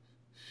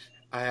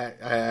 I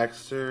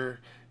asked her,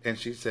 and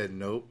she said,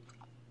 nope.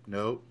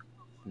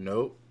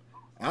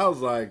 I was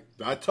like,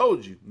 I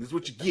told you. This is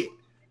what you get.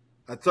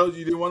 I told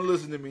you didn't want to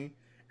listen to me,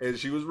 and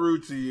she was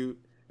rude to you,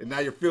 and now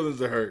your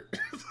feelings are hurt.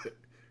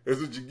 That's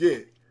what you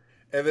get.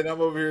 And then I'm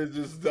over here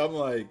I'm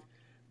like,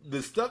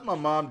 the stuff my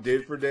mom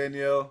did for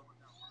Danielle,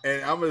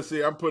 and I'm going to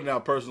say, I'm putting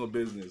out personal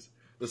business.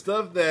 The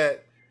stuff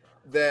that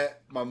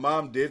my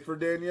mom did for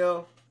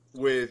Danielle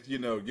with,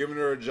 giving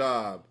her a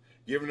job,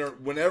 giving her,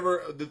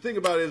 whenever, the thing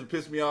about it is, it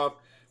pissed me off.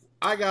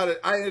 I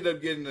ended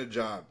up getting a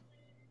job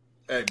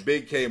at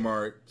Big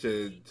Kmart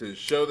to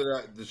show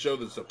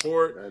the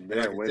support, and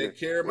I can take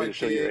care of my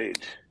kid.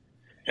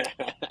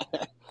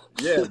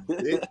 Yeah.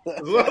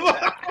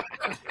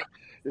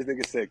 This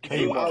nigga said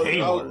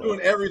Kmart. I was doing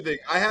everything.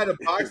 I had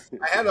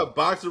a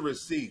box of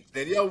receipts.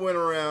 Danielle went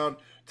around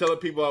telling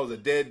people I was a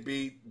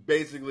deadbeat,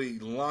 basically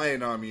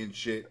lying on me and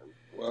shit.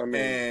 Well, I mean,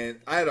 and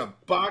I had a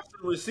box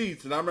of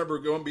receipts, and I remember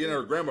going being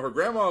her grandma. Her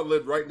grandma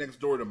lived right next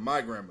door to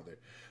my grandmother.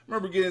 I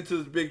remember getting into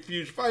this big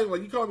huge fight.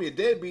 Like, you called me a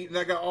deadbeat, and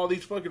I got all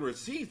these fucking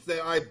receipts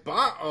that I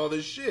bought all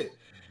this shit.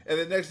 And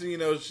the next thing you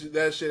know,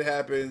 that shit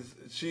happens.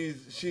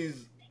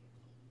 She's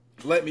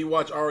let me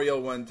watch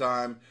Ariel one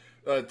time.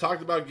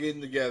 Talked about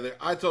getting together.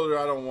 I told her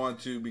I don't want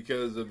to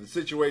because of the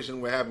situation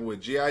what happened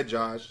with G.I.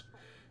 Josh.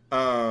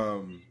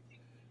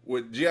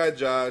 With G.I.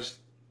 Josh,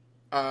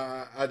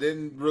 I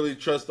didn't really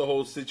trust the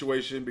whole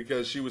situation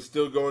because she was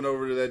still going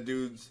over to that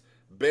dude's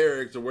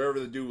barracks or wherever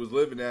the dude was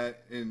living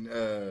at in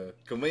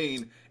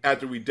Killeen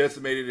after we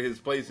decimated his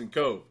place in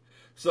Cove.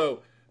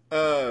 So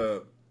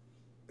I'm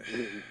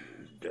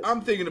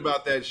thinking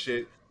about that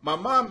shit. My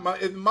mom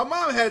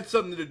had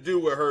something to do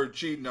with her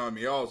cheating on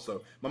me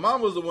also. My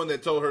mom was the one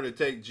that told her to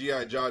take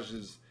G.I.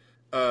 Josh's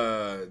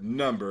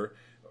number.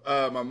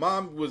 My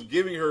mom was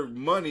giving her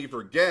money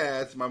for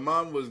gas. My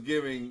mom was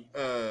giving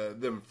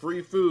them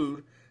free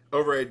food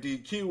over at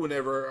DQ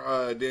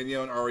whenever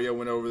Danielle and Ariel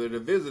went over there to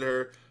visit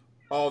her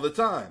all the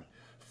time.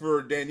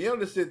 For Danielle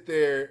to sit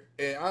there,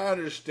 and I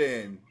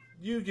understand,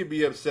 you can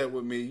be upset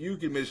with me, you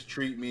can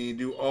mistreat me,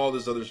 do all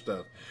this other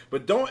stuff.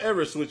 But don't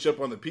ever switch up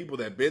on the people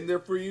that been there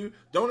for you.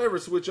 Don't ever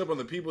switch up on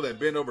the people that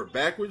been over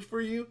backwards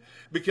for you.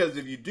 Because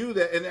if you do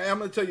that, and I'm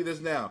going to tell you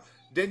this now,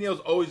 Danielle's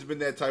always been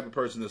that type of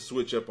person to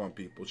switch up on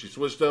people. She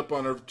switched up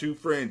on her two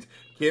friends,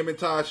 Kim and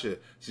Tasha.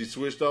 She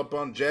switched up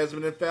on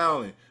Jasmine and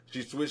Fallon.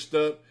 She switched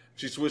up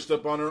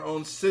on her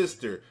own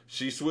sister.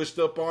 She switched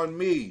up on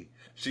me.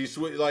 She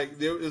switched, like,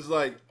 there is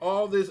like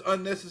all this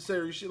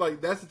unnecessary shit. Like,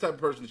 that's the type of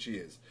person she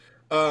is.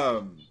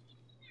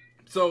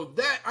 So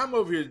that I'm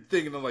over here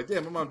thinking, I'm like,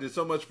 damn, my mom did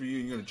so much for you.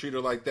 You're gonna treat her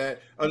like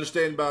that.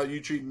 Understand about you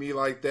treating me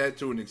like that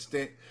to an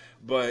extent,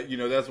 but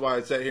that's why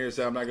I sat here and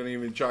said I'm not gonna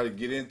even try to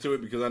get into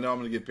it because I know I'm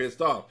gonna get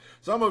pissed off.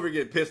 So I'm over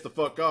here getting pissed the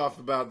fuck off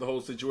about the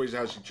whole situation,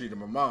 how she treated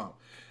my mom.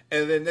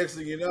 And then next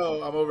thing you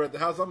know, I'm over at the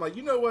house. I'm like,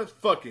 you know what?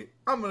 Fuck it.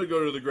 I'm gonna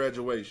go to the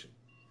graduation.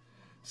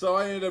 So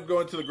I ended up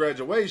going to the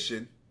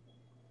graduation.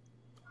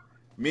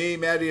 Me,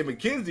 Maddie, and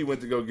Mackenzie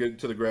went to go get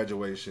to the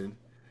graduation.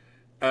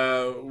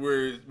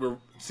 We're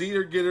seeing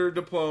her get her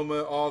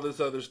diploma, all this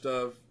other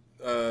stuff.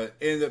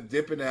 Ended up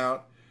dipping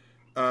out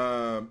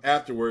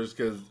afterwards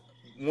because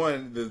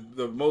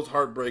the most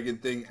heartbreaking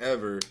thing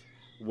ever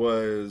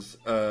was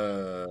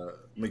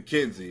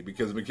Mackenzie,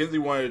 because Mackenzie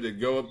wanted to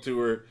go up to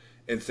her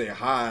and say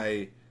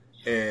hi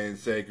and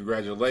say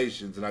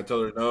congratulations, and I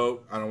told her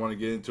no, I don't want to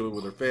get into it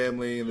with her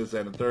family and this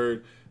and the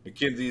third.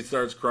 Mackenzie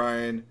starts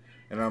crying,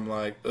 and I'm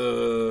like,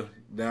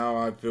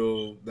 now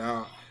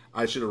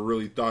I should have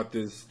really thought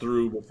this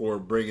through before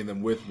bringing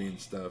them with me and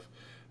stuff.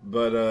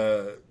 But,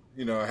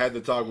 I had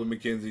to talk with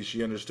Mackenzie.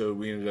 She understood.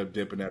 We ended up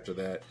dipping after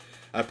that.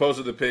 I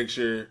posted a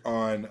picture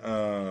on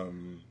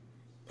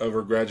of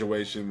her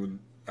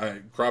graduation. I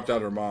cropped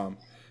out her mom.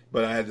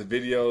 But I had the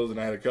videos and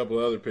I had a couple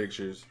of other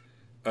pictures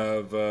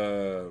of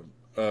the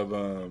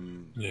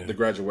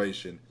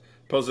graduation.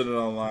 Posted it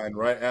online.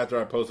 Right after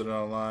I posted it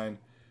online.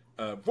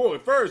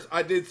 First,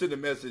 I did send a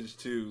message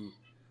to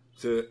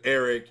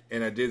Eric,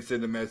 and I did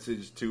send a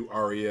message to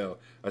Ariel.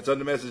 I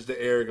sent a message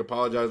to Eric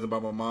apologizing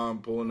about my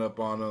mom pulling up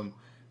on him,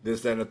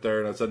 this, that, and the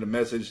third. I sent a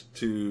message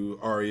to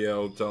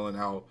Ariel telling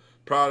how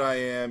proud I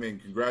am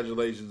and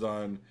congratulations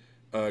on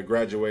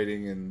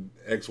graduating and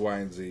X, Y,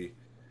 and Z.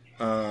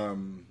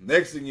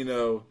 Next thing you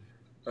know,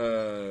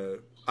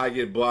 I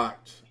get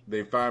blocked.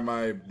 They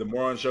find the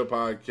Moron Show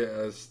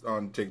podcast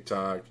on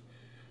TikTok.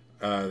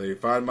 They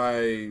find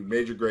my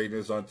Major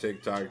Greatness on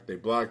TikTok. They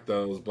blocked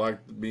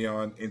me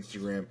on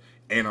Instagram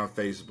and on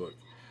Facebook.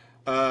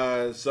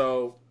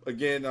 So,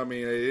 again, I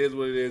mean, it is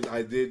what it is.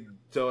 I did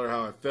tell her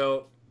how I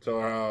felt, tell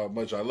her how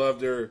much I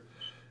loved her,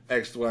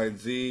 X, Y, and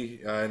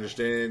Z. I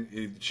understand.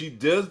 If she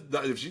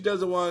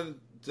doesn't want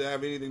to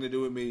have anything to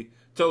do with me,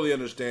 totally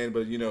understand.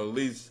 But, at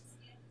least,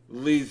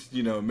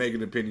 make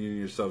an opinion in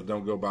yourself.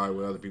 Don't go by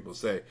what other people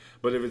say.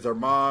 But if it's her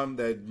mom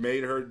that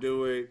made her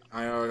do it,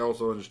 I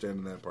also understand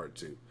in that part,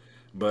 too.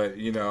 But,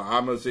 I'm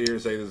going to sit here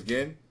and say this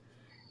again.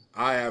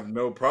 I have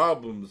no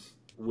problems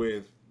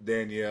with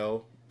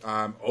Danielle.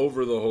 I'm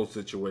over the whole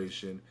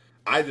situation.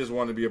 I just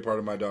want to be a part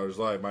of my daughter's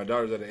life. My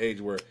daughter's at an age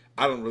where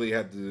I don't really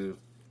have to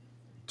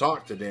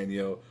talk to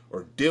Danielle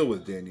or deal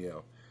with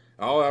Danielle.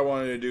 All I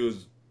wanted to do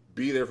is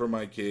be there for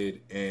my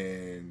kid.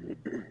 And,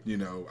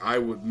 I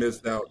would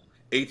miss out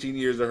 18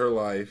 years of her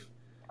life,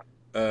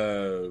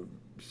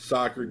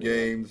 soccer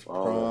games,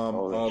 prom,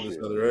 all this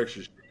other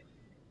extra shit.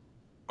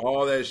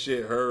 All that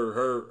shit,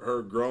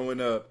 her growing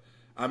up,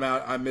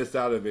 I missed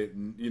out of it.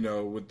 And,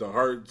 with the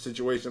hard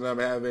situation I'm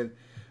having,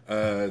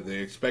 the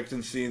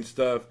expectancy and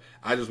stuff,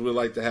 I just would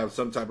like to have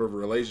some type of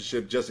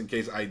relationship just in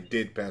case I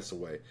did pass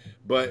away.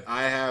 But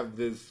I have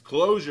this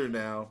closure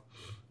now.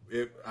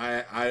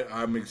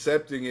 I'm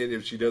accepting it.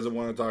 If she doesn't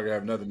want to talk, I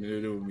have nothing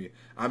to do with me.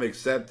 I'm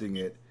accepting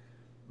it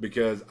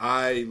because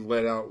I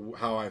let out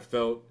how I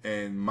felt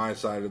and my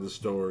side of the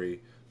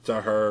story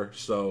to her.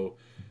 So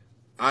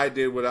I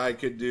did what I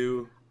could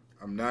do.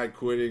 I'm not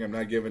quitting. I'm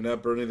not giving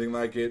up or anything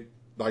like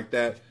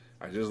that.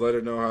 I just let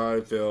her know how I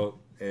felt,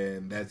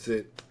 and that's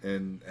it.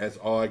 And that's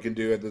all I can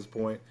do at this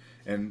point.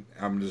 And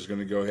I'm just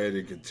going to go ahead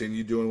and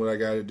continue doing what I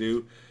got to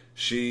do.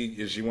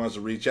 If she wants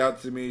to reach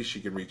out to me,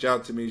 she can reach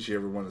out to me. If she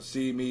ever want to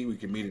see me, we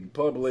can meet in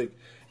public.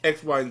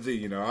 X, Y, and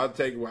Z.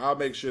 I'll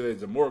make sure that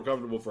it's more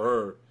comfortable for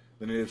her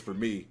than it is for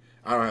me.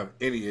 I don't have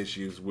any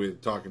issues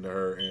with talking to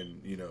her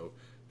and,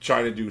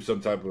 trying to do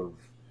some type of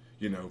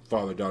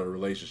father-daughter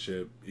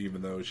relationship,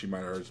 even though she might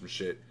have heard some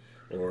shit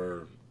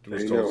or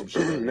was told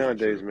some shit.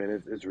 Nowadays,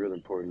 man, it's really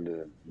important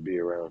to be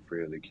around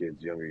for the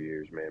kids' younger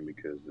years, man,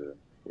 because,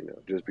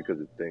 just because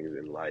of things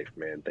in life,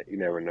 man, you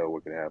never know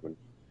what can happen.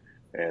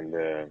 And,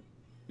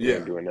 you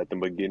ain't doing nothing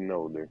but getting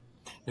older.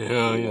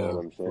 Yeah, you know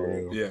what I'm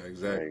saying? Yeah,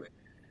 exactly.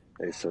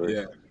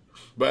 Yeah.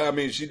 But, I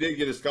mean, she did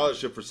get a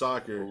scholarship for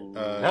soccer.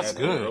 That's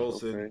good.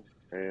 Hurlson.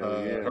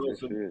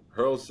 Okay.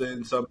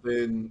 Hurlson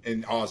something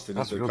in Austin.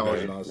 It's a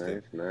college in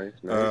Austin. Nice.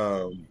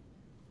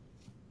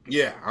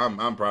 Yeah,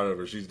 I'm proud of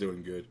her. She's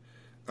doing good.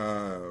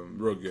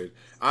 Real good.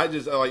 I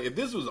just if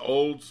this was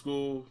old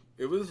school,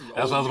 that's what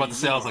I was about to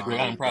say. I was like,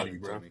 I'm proud of you,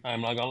 bro.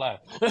 I'm not gonna lie.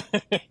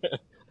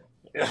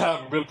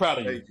 I'm really proud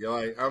of you. Thank you.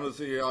 I'm gonna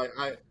see here.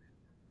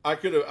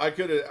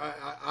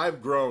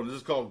 I've grown. This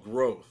is called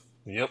growth.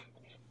 Yep.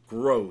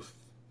 Growth.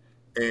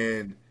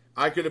 And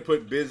I could have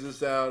put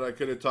business out. I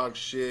could have talked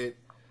shit.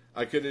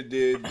 I could have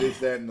did this,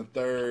 that, and the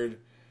third.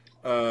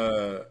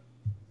 But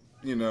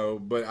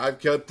I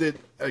kept it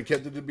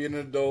to being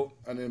an adult.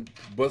 I didn't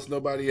bust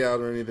nobody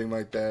out or anything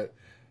like that.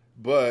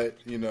 But,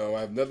 I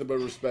have nothing but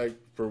respect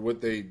for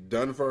what they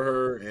done for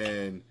her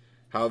and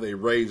how they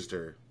raised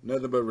her.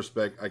 Nothing but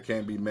respect. I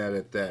can't be mad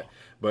at that.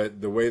 But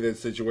the way that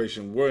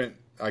situation went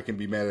I can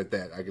be mad at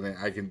that. I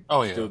can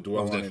Oh, yeah. still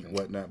dwell Most on it and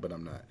definitely. whatnot, but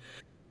I'm not.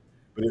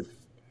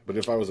 But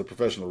if I was a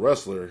professional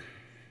wrestler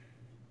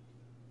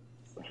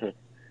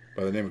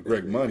by the name of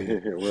Greg Money,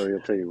 Well, I'll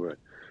tell you what.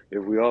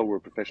 If we all were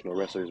professional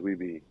wrestlers, we'd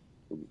be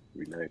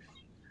nice.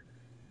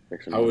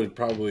 Make some I money. would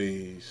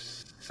probably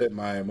set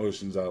my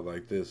emotions out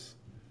like this.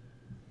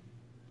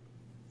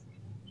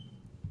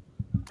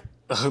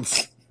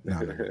 No,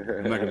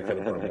 I'm not gonna cut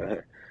a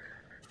promo.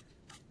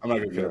 I'm not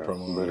gonna cut a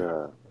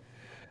promo.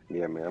 But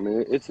yeah, man. I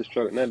mean, it's a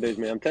struggle nowadays,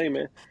 man. I'm telling you,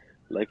 man.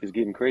 Life is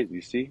getting crazy.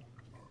 You see,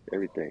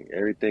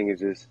 everything is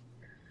just.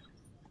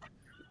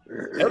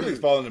 Everything's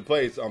falling into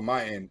place on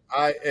my end.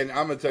 I'm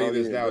gonna tell you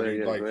this now,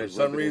 dude. Like for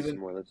some reason,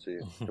 more. Let's see.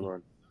 Come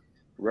on,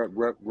 rub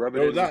it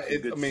no, in not. with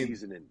some good I mean,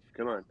 seasoning.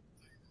 Come on,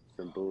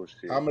 some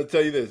bullshit. I'm gonna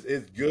tell you this.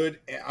 It's good.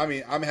 I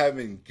mean, I'm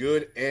having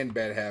good and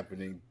bad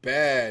happening.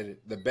 The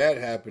bad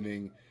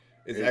happening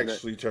is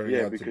actually turning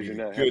out to be you're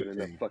not good having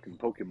thing. enough fucking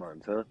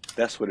Pokemons, huh?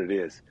 That's what it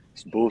is.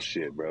 It's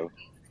bullshit, bro.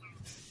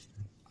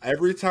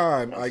 Every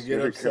time I get swear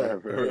to upset,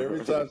 God, bro. or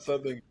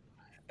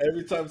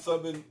every time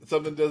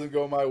something doesn't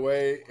go my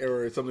way,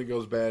 or something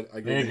goes bad, I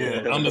get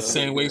Nigga, I'm the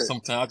same way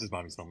sometimes. I just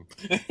buy me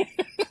something.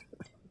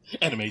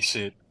 Anime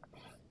shit.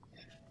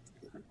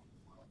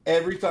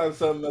 Every time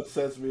something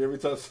upsets me, every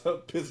time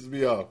something pisses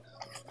me off.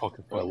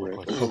 I wish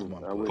I could. Come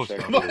on. I wish I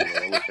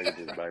could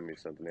just buy me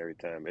something every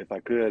time. If I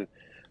could,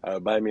 I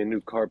would buy me a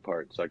new car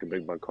part so I could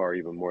make my car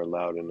even more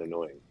loud and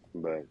annoying.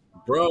 But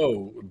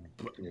bro,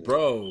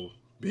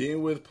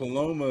 being with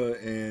Paloma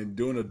and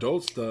doing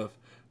adult stuff,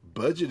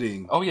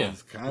 budgeting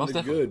is kind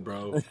of good,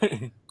 bro.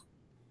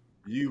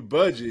 You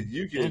budget,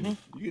 you can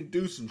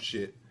do some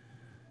shit.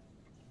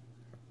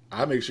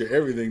 I make sure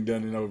everything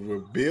done in over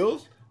with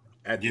bills.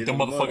 Get them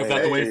motherfuckers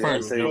out the way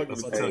first. I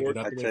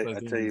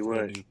tell you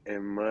what,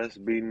 it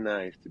must be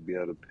nice to be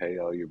able to pay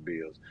all your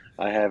bills.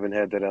 I haven't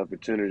had that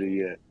opportunity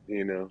yet.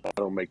 You know, I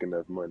don't make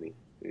enough money.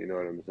 You know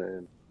what I'm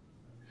saying?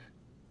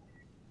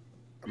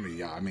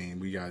 I mean,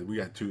 we got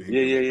two.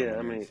 Yeah.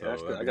 I mean,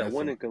 I got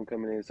one income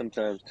coming in,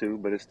 sometimes two,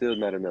 but it's still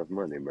not enough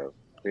money, bro.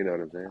 You know what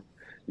I'm saying?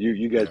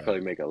 You guys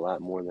probably make a lot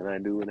more than I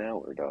do an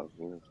hour, dog.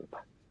 You know what I'm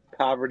saying?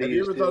 Poverty. Have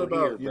you ever thought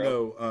about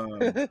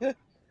here,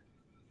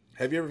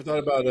 have you ever thought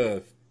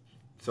about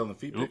selling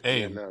feet pics?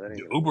 Hey,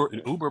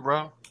 Uber,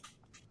 bro.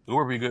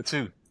 Uber be good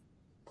too.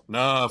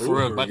 Nah, for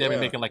real. My dad be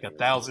making like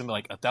 1,000 a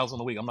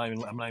week. I'm not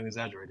even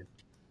exaggerating.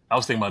 I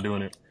was thinking about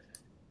doing it.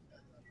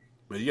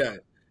 But yeah,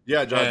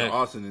 drive to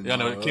Austin. And,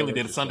 no, Kaylee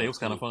did it Sunday. It was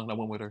kind of fun. I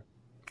went with her.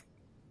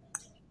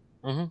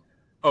 Mm-hmm.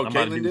 Oh,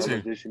 Kaylee did? How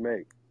much did she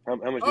make? How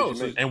much did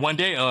she make? In one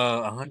day,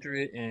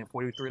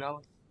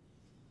 $143.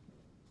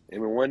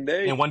 In one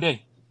day? In one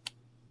day.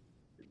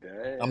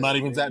 Damn, I'm not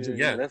even exaggerating.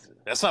 Yeah,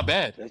 that's not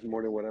bad. That's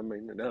more than what I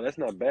make. No, that's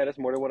not bad. That's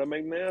more than what I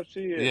make now.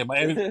 Shit. Yeah,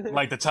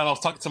 like the time I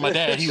was talking to my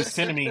dad, he was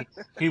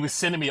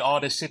sending me all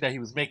this shit that he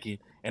was making,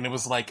 and it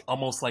was like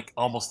almost $1,000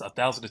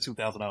 to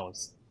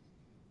 $2,000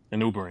 in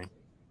Ubering.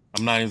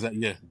 I'm not exactly.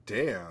 Yeah.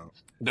 Damn.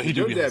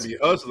 Your dad be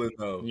hustling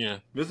though. Yeah.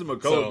 Mr.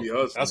 McCullough be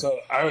hustling. So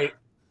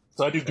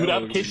I do the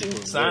application,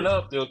 sign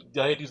up. They'll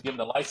just give them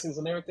the license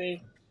and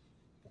everything.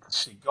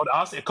 Shit, go to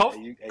Austin.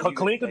 Colleen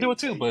can do it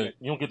too, but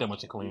you don't get that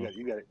much in Colleen.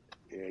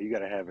 You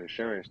gotta have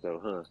insurance though,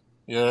 huh?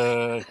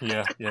 Yeah,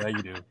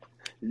 you do.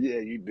 Yeah,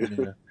 you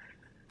do.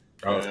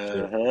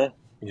 Yeah.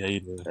 Yeah, you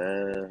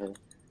do.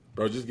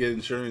 Bro, just get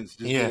insurance.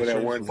 For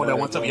that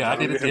one time. Yeah, I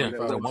did it. Yeah,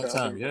 for that one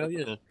time.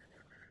 Yeah.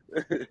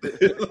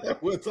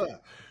 What's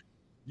up?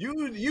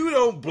 You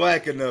don't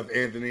black enough,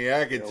 Anthony.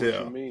 I can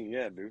tell. What you mean?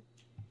 Yeah, dude.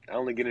 I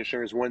only get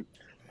insurance one.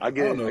 I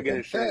get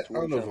insurance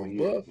one time a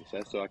year.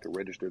 That's so I can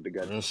register the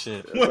guy. Oh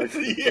shit! So I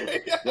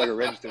can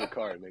register the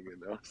car, nigga. You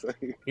know what I'm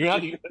saying?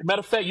 Matter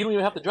of fact, you don't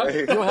even have to drive.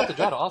 You don't have to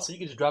drive to Austin. You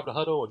can just drive to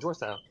Hutto or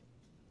Georgetown.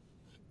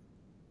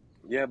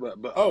 Yeah,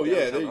 but there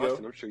you go.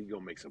 I'm sure you're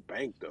gonna make some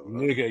bank though.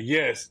 Nigga,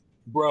 yes,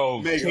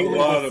 bro. Make a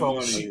lot of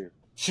money.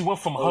 She went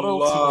from Hutto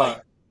to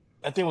like,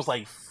 I think it was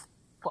like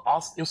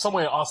Austin. It was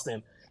somewhere in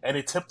Austin, and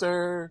they tipped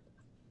her.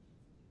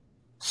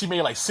 She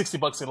made like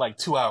 $60 in like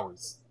 2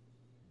 hours.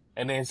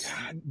 And then,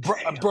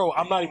 bro,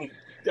 I'm not even.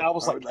 I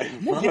was like,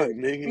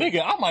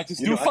 nigga, I might just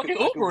do fucking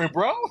Ubering,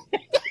 bro.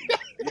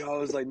 Yo, I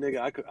was like,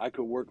 nigga, I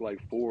could work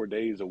like 4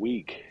 days a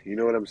week. You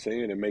know what I'm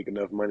saying, and make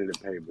enough money to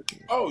pay. But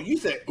you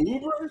said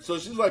Uber, so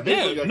she's like,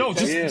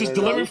 just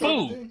delivering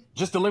food,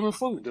 just delivering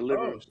food,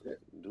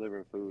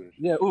 delivering food.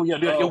 Yeah,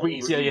 Uber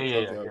Eats,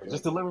 yeah.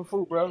 Just delivering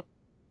food, bro.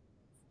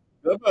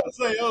 I was about to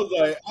say, I was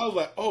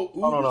like,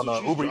 Uber.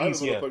 No, Uber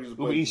Eats, yeah.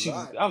 Uber Eats.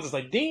 I was just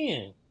like,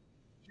 damn.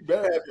 You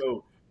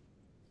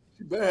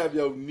better have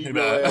your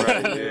Negro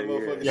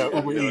ass. Yeah,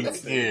 Uber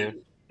Eats. Yeah,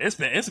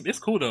 it's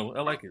cool though.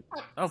 I like it.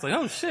 I was like,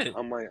 oh shit.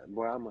 I might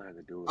have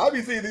to do it. I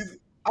be seeing these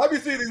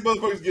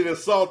motherfuckers get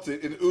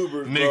assaulted in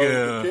Ubers,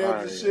 nigga.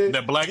 Bro. The shit,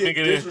 that black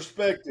nigga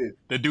disrespected.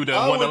 The dude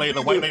that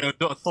the white lady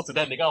assaulted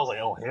that nigga. I was like,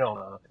 oh hell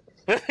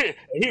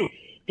no.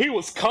 He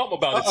was calm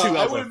about it too.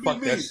 I was like, fuck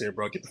that shit,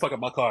 bro. Get the fuck out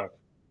of my car.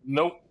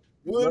 Nope.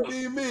 Wouldn't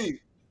be me.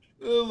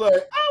 It was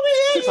like,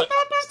 He's like,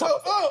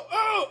 stop. why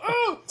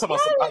I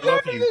are we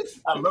love driving you. this?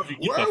 I love you.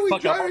 Get Why the are we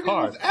fuck out my driving in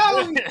car. this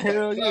alley?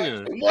 Hell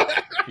yeah.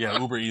 Like, Yeah,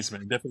 Uber Eats,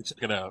 man. Definitely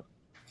check it out.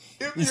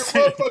 give me your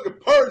motherfucking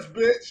purse,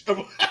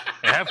 bitch.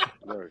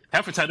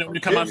 Half the time they don't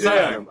even come Get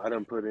outside. down. I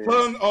done put in.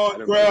 Pun on I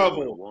done gravel.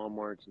 put in with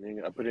Walmart's,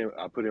 nigga.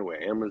 I put in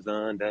with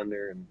Amazon down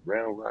there in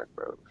Round Rock,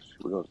 bro.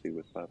 We're gonna see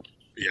what's poppin'.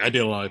 Yeah, I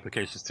did a lot of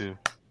applications too.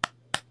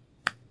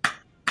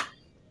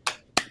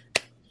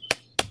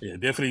 Yeah,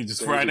 definitely.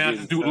 Just right now,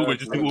 just do Uber.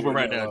 Just do Uber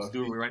right now. Just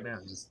do Uber right now.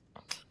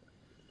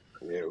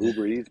 Yeah,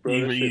 Uber Eats, bro.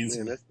 Uber that shit, Eats.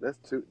 man,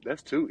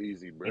 that's too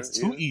easy, bro. It's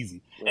too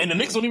easy. And the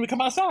niggas don't even come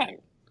outside.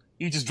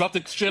 You just drop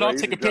the shit off,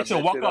 take a picture,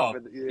 and walk off.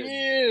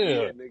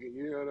 Yeah, nigga.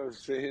 You know what I'm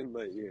saying?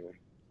 Like, yeah.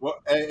 Well,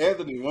 hey,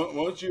 Anthony, why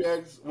don't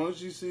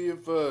you see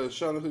if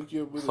Shauna hook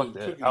you up with a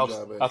cooking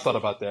job? I thought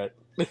about that.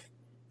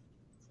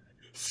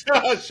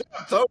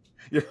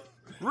 You're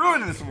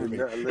ruining this for me.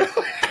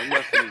 Listen, I'm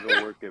not gonna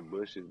go work at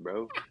Bush's,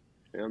 bro.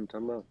 You know what I'm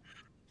talking about?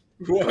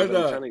 Why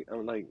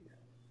not?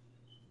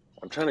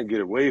 I'm trying to get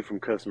away from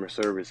customer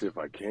service if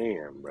I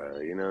can, bro.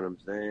 You know what I'm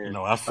saying?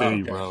 No, I feel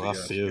you, bro. I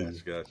feel you.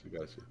 Got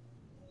you.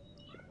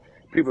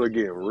 People are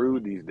getting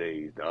rude these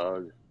days,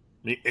 dog.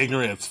 They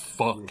ignorant as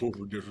fuck.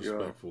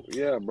 Disrespectful.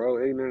 Yeah, bro.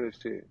 Ignorant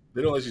as shit.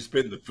 They don't let you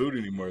spit in the food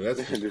anymore.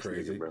 That's just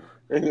crazy, bro.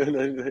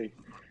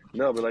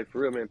 No, but like for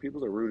real, man,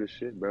 people are rude as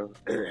shit, bro.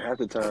 And half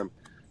the time,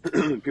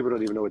 people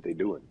don't even know what they're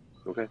doing.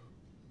 Okay,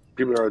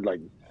 people are like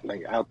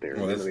out there.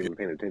 They're not even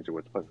paying attention to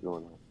what the fuck's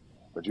going on.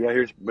 But you out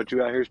here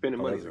spending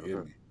money.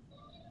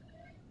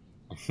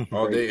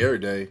 All day, every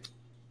day.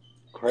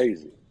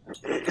 Crazy.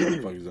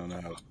 Motherfuckers don't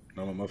know how.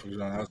 No motherfuckers don't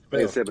know how to spell.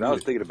 Like I said, but I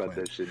was thinking about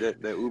that shit.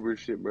 That Uber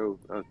shit, bro.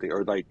 I was thinking,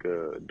 or like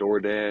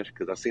DoorDash,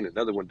 because I seen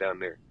another one down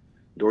there.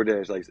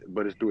 DoorDash, like,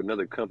 but it's through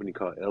another company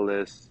called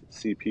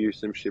LSCP or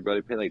some shit, bro.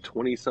 They pay like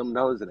 $20-something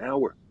an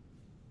hour.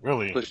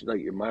 Really? Push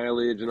like your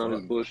mileage and all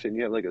this bullshit. And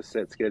you have like a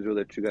set schedule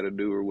that you got to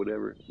do or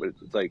whatever. But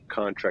it's like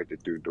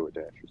contracted through DoorDash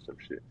or some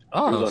shit.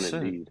 Oh, it was on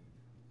shit. Indeed.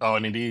 Oh,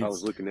 and Indeed. I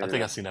was looking at it. I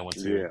think I seen that one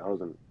too. Yeah,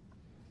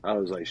 I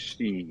was like,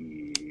 shit,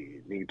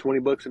 nigga,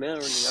 $20 an hour,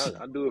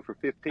 nigga, I'll do it for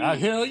 15.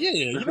 Hell yeah,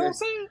 you know what I'm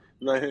saying?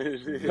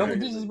 Double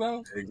digits,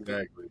 bro.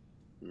 Exactly.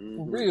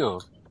 For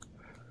real.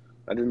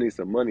 I just need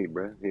some money,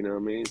 bro. You know what I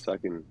mean? So I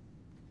can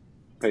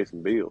pay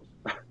some bills.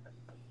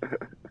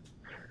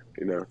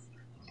 You know.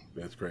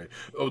 That's great.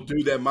 Oh,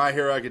 dude, that My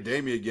Hero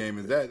Academia game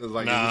is it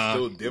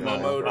still demo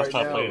mode right now? I was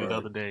trying to play it the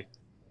other day.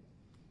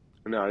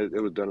 No, it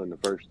was done on the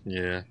first.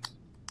 Yeah.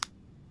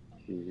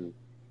 Mm-hmm.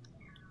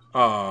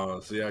 Oh,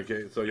 so yeah,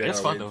 okay. So yeah, it's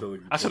fun though.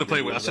 I should have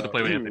played with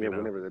Anthony. Yeah,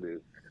 whenever that is.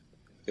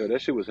 Yo,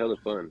 that shit was hella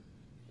fun.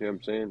 You know what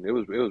I'm saying? It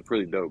was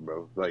pretty dope,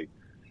 bro. Like,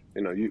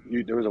 you know,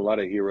 you there was a lot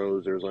of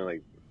heroes. There was only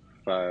like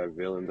 5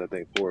 villains, I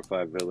think 4 or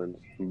 5 villains.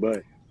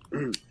 But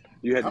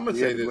you had. I'm gonna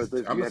say this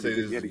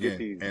again. Get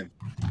these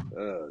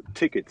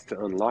tickets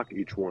to unlock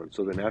each one.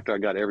 So then after I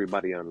got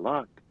everybody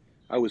unlocked,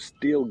 I was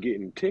still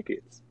getting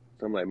tickets.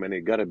 So I'm like, man,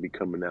 they gotta be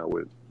coming out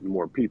with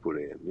more people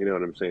then. You know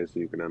what I'm saying? So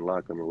you can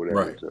unlock them or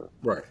whatever. Right. So.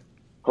 Right.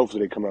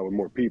 Hopefully they come out with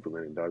more people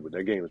in it, dog. But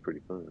that game is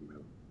pretty fun,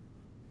 man.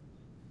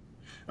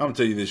 I'm gonna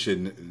tell you this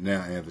shit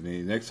now,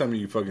 Anthony. Next time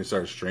you fucking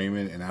start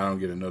streaming and I don't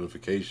get a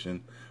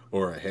notification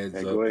or a heads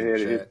up, go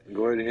ahead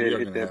and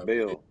hit that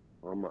bell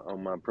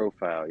on my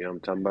profile. You know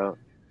what I'm talking about?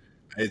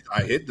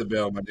 I hit the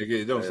bell, my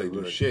nigga. It don't say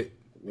do shit.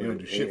 You don't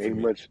do shit for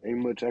me. Ain't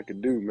much I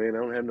could do, man. I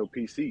don't have no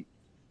PC.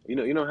 You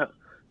know how,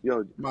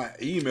 yo. My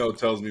email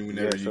tells me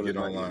whenever you get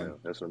online. Email.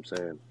 That's what I'm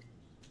saying.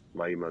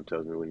 My email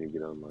tells me when you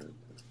get online.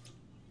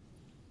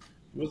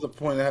 What's the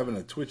point of having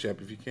a Twitch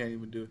app if you can't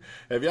even do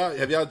it?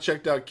 Have y'all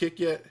checked out Kick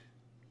yet?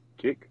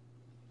 Kick.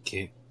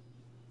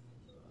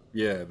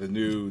 Yeah, the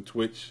new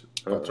Twitch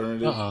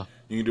alternative.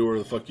 You can do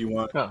whatever the fuck you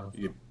want.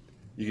 You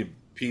can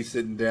pee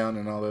sitting down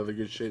and all the other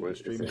good shit.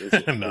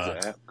 It's an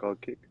app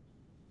called Kick.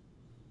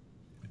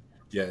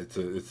 Yeah,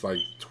 it's like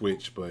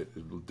Twitch, but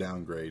it'll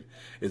downgrade.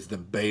 It's the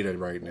beta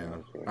right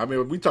now. Okay. I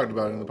mean, we talked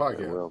about it in the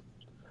podcast. Well,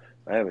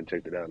 I haven't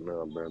checked it out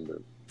now, man,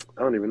 but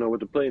I don't even know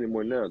what to play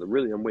anymore now.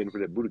 Really, I'm waiting for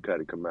that Budokai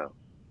to come out.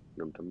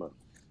 You know what I'm talking about?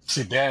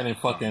 Shit, that in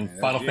fucking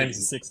Final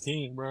Fantasy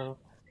 16, bro.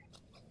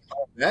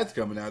 That's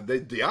coming out.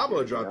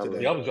 Diablo dropped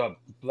today. Diablo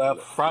dropped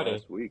last Friday.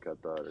 Last week, I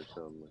thought, or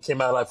something.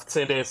 Came out like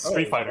 10 days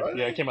Street Fighter. Right?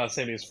 Yeah, it came out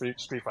 10 days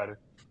Street Fighter.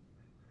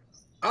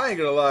 I ain't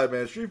gonna lie,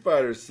 man. Street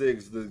Fighter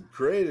 6, the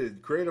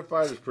creative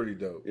fighter's pretty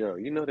dope. Yeah,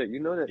 you know that.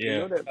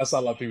 Yeah, that's a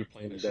lot of people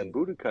playing that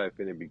Budokai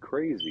finna be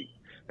crazy.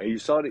 And you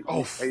saw that.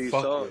 Oh, you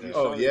saw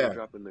they're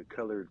dropping the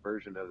colored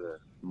version of the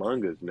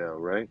mangas now,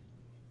 right?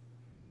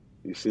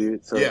 You see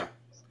it? So, yeah.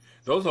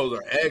 Those hoes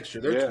are extra.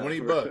 They're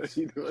 $20.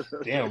 You know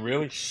damn,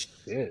 really?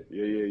 Shit.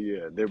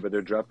 Yeah.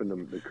 They're dropping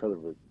the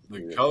color.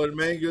 The colored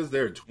mangas,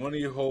 they're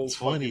 $20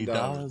 $20,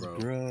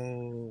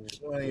 bro.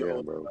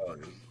 $20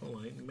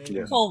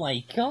 bro. Oh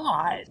my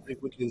god!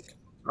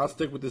 I'll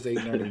stick with this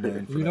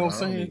 $8.99. You know what I'm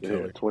saying? Yeah,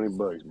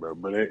 $20, bro.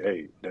 But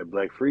hey, that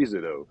Black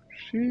Frieza though,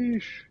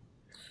 sheesh.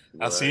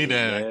 I see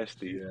that.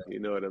 Nasty. Yeah. You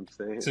know what I'm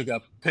saying? Took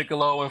out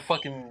Piccolo and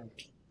fucking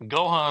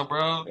Gohan,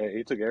 bro. Hey,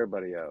 he took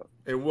everybody out.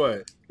 And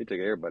what? He took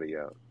everybody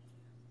out.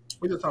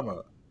 What you talking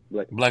about?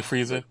 Black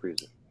Frieza. Black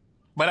Frieza.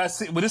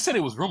 But it said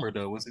it was rumored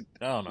though. Was it?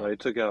 I don't know. No, they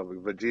took out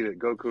Vegeta,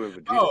 Goku, and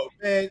Vegeta. Oh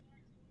man,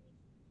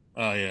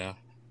 Oh yeah.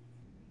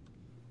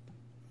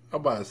 I'm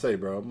about to say,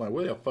 bro. I'm like,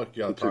 what the fuck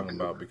y'all talking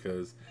about?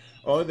 Because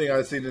only thing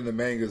I seen in the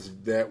mangas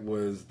that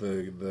was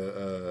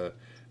the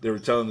they were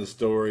telling the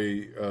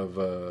story of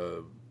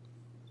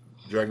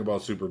Dragon Ball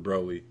Super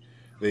Broly.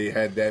 They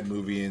had that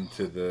movie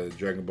into the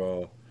Dragon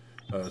Ball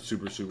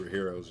Super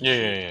Heroes.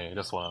 Yeah.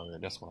 That's what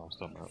I'm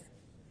talking about.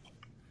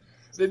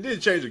 They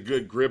did change a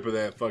good grip of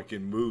that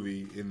fucking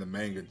movie in the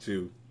manga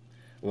too.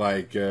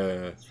 Like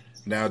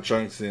now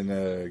Trunks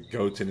and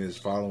Goten is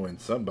following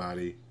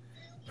somebody.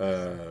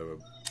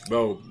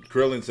 Well,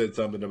 Krillin said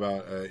something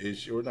about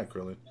or not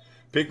Krillin.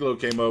 Piccolo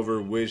came over,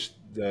 wished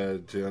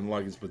to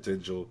unlock his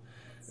potential.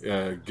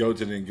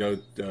 Goten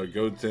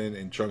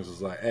and Trunks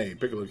was like, "Hey,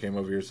 Piccolo came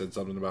over here, said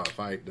something about a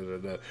fight.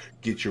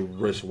 Get your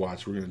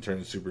wristwatch. We're gonna turn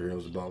into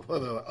superheroes and blah blah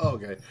blah." Oh,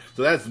 okay,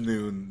 so that's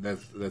new.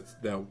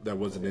 That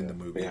wasn't in the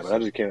movie. Yeah, but I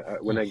just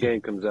can't. When that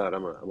game comes out,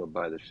 I'm gonna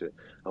buy the shit.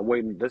 I'm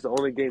waiting. That's the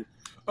only game.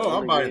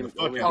 I'm buying the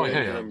fucking game.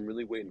 Yeah. I'm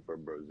really waiting for,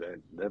 bro.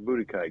 That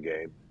Budokai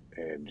game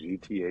and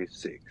GTA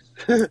 6.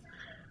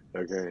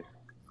 Okay.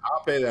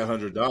 I'll pay that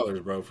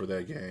 $100, bro, for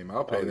that game.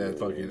 I'll pay that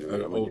fucking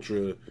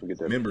ultra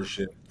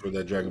membership for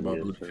that Dragon Ball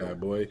Budokai,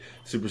 boy.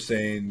 Super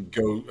Saiyan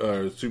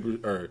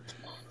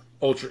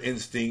Ultra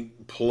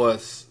Instinct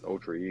plus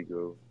Ultra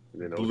Ego,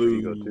 and then Blue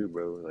Ultra Ego too,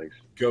 bro. Like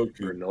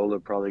Goku.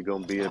 Granola probably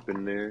gonna be up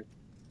in there.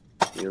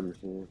 You know what I'm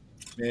saying?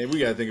 Man, we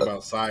gotta think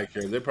about side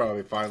characters. They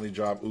probably finally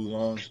drop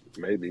Oolong.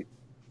 Maybe.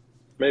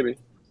 But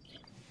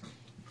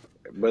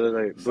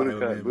like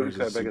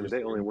Budokai back in the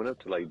day only went up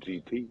to like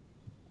GT.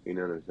 You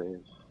know what I'm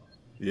saying?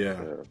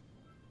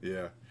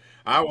 Yeah.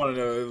 I want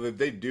to know if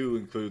they do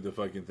include the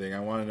fucking thing. I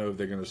want to know if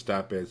they're going to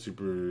stop at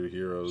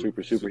superhero.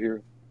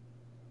 Superhero.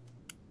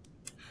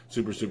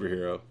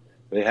 Superhero.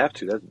 They have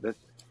to. That's.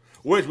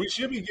 Which we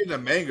should be getting a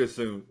manga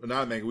soon.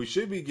 Not a manga. We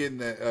should be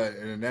getting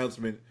an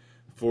announcement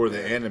for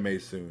the anime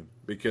soon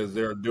because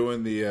they're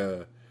doing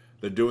the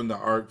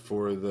arc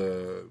for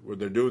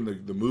they're doing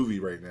the movie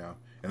right now,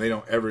 and they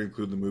don't ever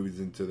include the movies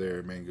into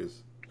their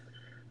mangas.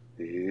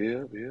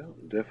 Yeah,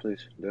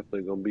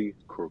 definitely gonna be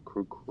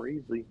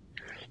crazy.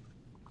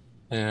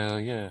 Hell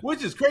yeah.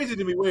 Which is crazy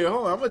to me. Wait,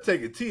 hold on. I'm gonna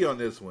take a T on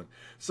this one.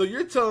 So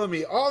you're telling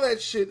me all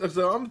that shit.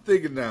 So I'm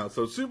thinking now.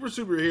 So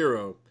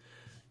superhero,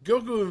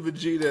 Goku and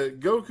Vegeta.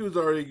 Goku's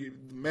already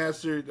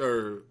Master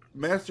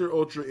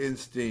Ultra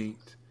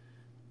Instinct,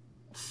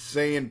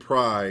 Saiyan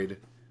Pride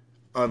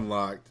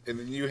unlocked, and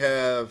then you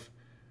have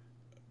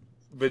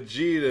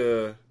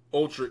Vegeta.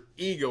 Ultra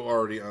Ego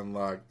already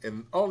unlocked,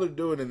 and all they're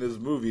doing in this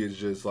movie is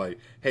just like,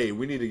 hey,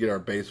 we need to get our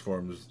base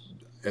forms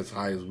as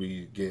high as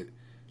we get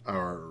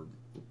our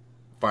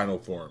final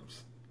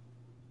forms.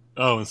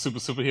 Oh, and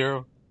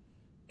superhero?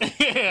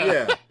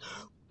 Yeah.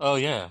 Oh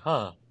yeah,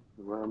 huh?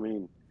 Well, I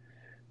mean,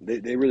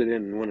 they really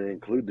didn't want to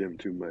include them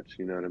too much.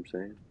 You know what I'm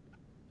saying?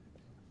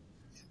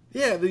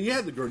 Yeah, you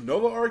had the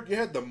granola arc, you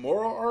had the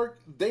Moro arc.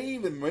 They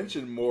even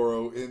mentioned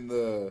Moro in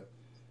the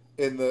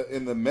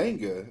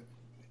manga.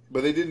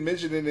 But they didn't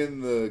mention it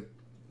in the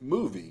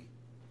movie.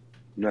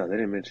 No, they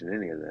didn't mention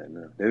any of that.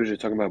 No, they were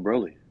just talking about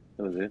Broly.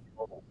 That was it.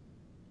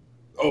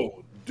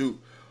 Oh, dude.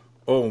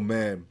 Oh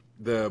man,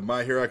 the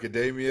My Hero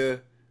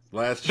Academia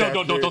last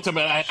chapter. Don't tell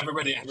me. I haven't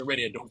read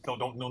it. Don't.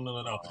 No.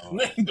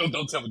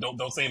 Don't tell me.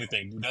 Don't say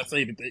anything. Do not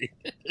say anything.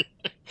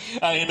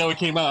 I didn't know it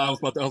came out. I was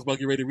about to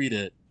get ready to read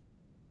it.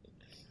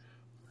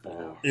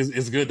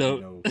 It's good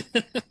though.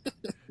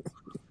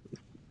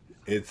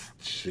 It's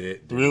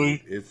shit. Dude.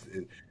 Really?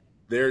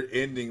 They're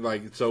ending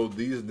so.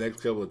 These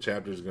next couple of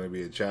chapters are going to be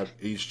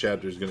each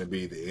chapter is going to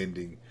be the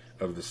ending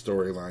of the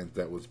storylines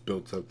that was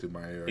built up to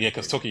My Hero. Yeah,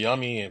 because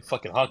Tokiyami and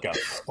fucking Hawk got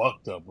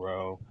fucked up,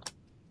 bro.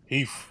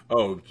 You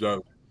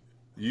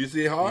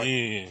see Hawk?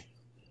 Yeah.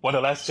 Well, the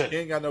last check. He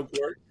ain't got no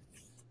quirk.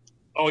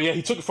 Oh yeah,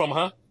 he took it from,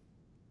 huh?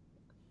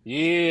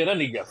 Yeah, that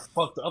nigga got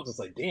fucked up. I'm just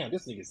like, damn,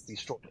 this nigga's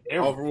destroyed everything.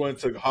 All for one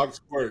took Hawk's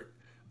quirk.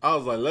 I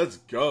was like, let's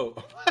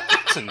go.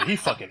 He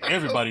fucking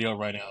everybody up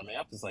right now, man.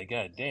 I'm just like,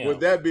 god damn. With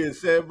that being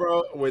said,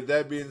 bro, I'm going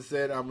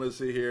to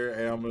sit here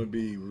and I'm going to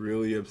be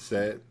really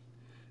upset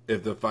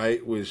if the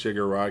fight with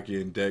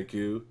Shigaraki and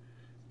Deku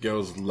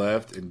goes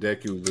left and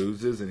Deku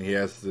loses and he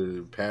has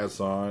to pass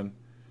on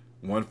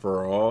one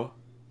for all.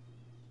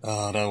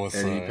 Oh, that was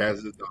and he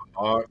passes it to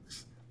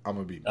Hawks. I'm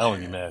going to be mad. I would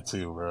be mad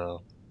too,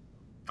 bro.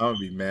 I'm going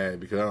to be mad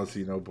because I don't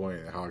see no point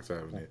in Hawks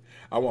having it.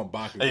 I want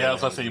Bakugo. Yeah, I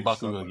was about to say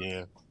Bakugo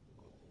again.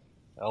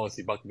 I want to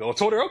see Bakugo. Oh,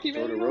 Todoroki,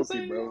 man.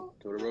 Todoroki, bro.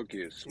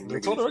 Todoroki is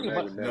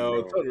Todoroki.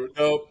 No,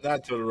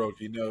 not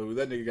Todoroki. No,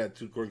 that nigga got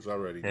 2 quirks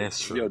already. That's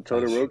true. Yo,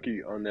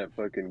 Todoroki on that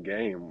fucking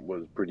game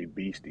was pretty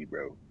beastie,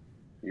 bro.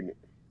 You know?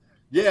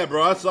 Yeah,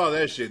 bro, I saw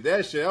that shit.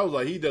 I was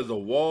like, he does a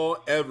wall,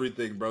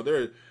 everything, bro.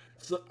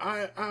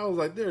 I was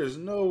like, there's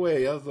no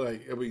way. I was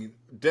like,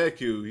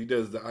 Deku, he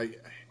does the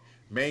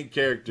main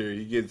character.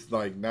 He gets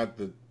not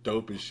the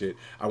dopest shit.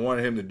 I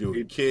wanted him to do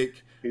a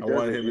kick. I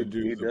wanted him to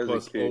do the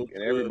plus kick, ultra.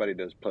 and everybody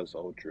does plus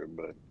ultra,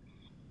 but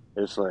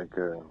it's like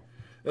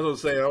That's what I'm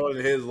saying. I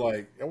wanted his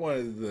I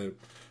wanted the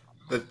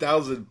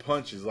 1,000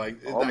 punches, like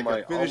All like a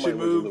Might finishing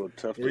was a move. little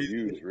tough to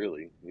use,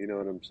 really. You know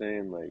what I'm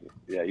saying? Like,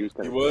 yeah, he was He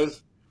kind of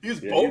was yeah, he was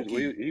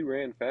bulky. he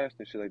ran fast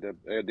and shit like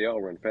that. They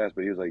all run fast,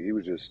 but he was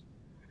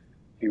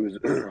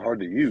hard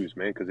to use,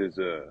 man, because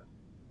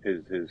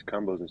his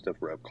combos and stuff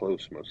were up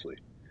close mostly.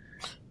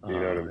 You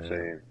know what I'm Yeah.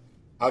 saying?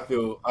 I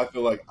feel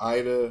like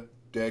Ida,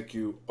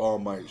 Deku, All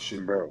Might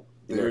should Bro,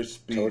 their look,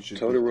 speed should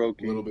be a little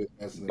Todoroki, bit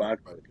faster than Bak,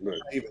 everybody. look,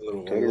 Not even a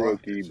little, a lot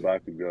Todoroki,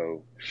 faster.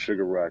 Bakugo,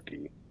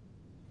 Shigaraki,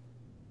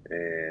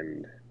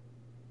 and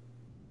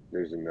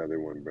there's another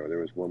one, bro. There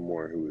was one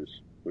more who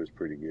was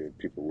pretty good.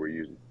 People were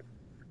using.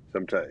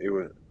 Sometimes it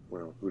was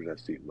who did I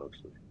see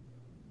mostly?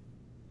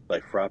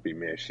 Like Froppy,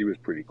 man, she was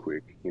pretty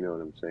quick. You know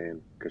what I'm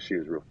saying? Because she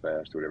was real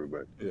fast or whatever.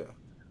 But Yeah.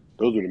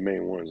 those were the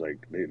main ones.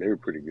 Like they were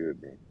pretty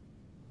good, man.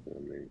 You know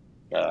what I mean,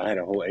 I had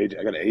a whole I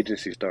got an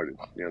agency started.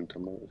 You know what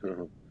I'm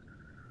talking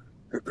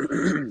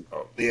about?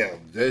 Oh, yeah.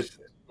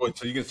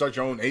 So you can start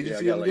your own Yeah, I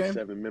agency got in the like game?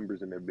 7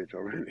 members in that bitch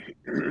already.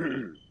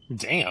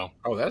 Damn.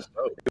 Oh, that's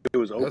dope. It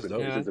was That's open.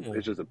 dope. Yeah.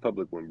 It's just a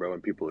public one, bro,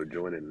 and people are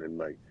joining. And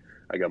like,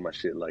 I got my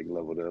shit like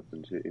leveled up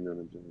and shit. You know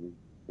what I'm saying?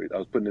 I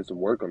was putting in some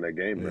work on that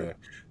game, bro. Yeah.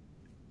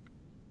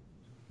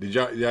 Did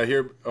y'all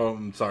hear?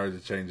 I'm sorry to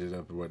change it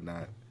up and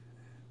whatnot.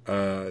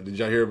 Did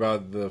y'all hear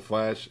about the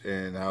Flash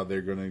and how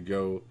they're gonna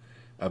go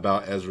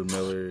about Ezra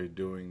Miller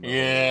doing?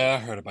 Yeah,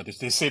 I heard about this.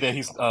 They say that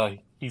he's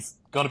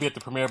gonna be at the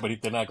premiere, but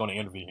they're not gonna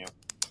interview him.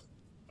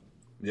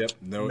 Yep,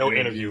 no No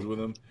interviews interview. with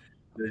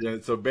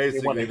him. So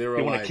basically, they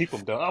were want to like, keep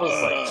him though. I was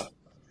like,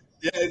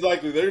 yeah,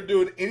 exactly. They're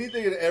doing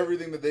anything and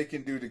everything that they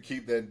can do to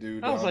keep that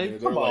dude down there. They're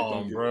come like, on,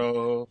 don't get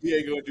bro. He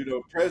ain't gonna do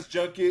no press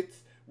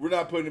junkets. We're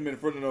not putting him in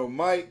front of no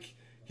mic.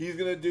 He's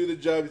gonna do the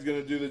job. He's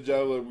gonna do the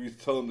job like we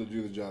tell him to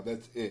do the job.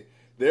 That's it.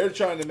 They're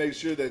trying to make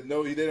sure that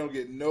they don't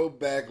get no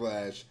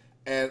backlash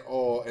at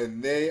all,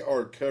 and they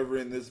are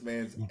covering this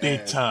man's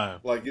Big ass time.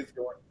 like it's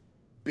going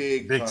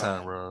big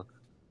time, bro.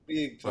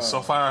 big time. But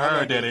so far, I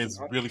heard that it's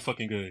really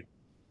fucking good.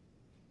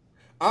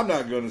 I'm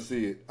not going to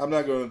see it. I'm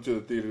not going to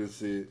the theater to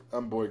see it.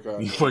 I'm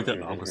boycotting. I'm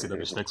gonna see that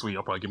bitch next week.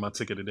 I'll probably get my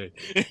ticket today.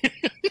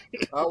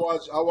 I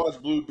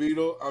watch Blue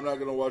Beetle. I'm not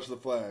going to watch The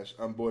Flash.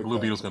 I'm boycotting. Blue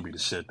Beetle's gonna be the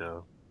shit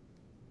though.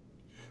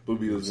 Blue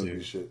Beetle's going to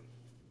be shit.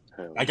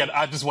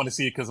 I just want to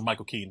see it because of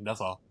Michael Keaton.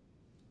 That's all.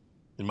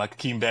 And Michael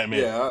Keaton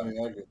Batman. Yeah, I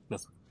mean,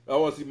 I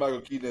want to see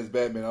Michael Keaton as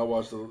Batman. I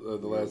watched the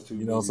last two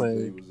movies that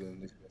he was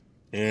in.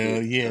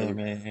 Hell yeah,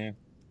 man.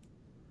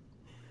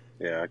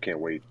 Yeah, I can't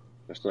wait.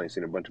 I still ain't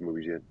seen a bunch of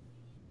movies yet.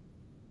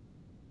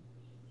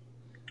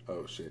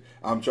 Oh shit!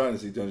 I'm trying to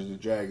see Dungeons and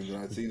Dragons, and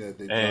I see that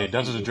they. Hey,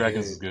 Dungeons and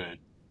Dragons is good.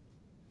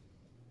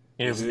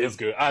 It's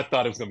good. I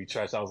thought it was gonna be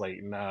trash. I was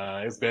like, nah,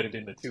 it's better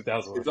than the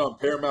 2000. It's on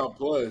Paramount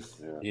Plus.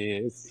 Yeah,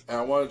 and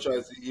I want to try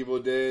to see Evil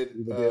Dead.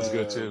 Evil Dead's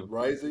good too.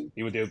 Rising.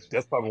 Evil Dead.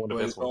 That's probably one of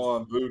the best ones.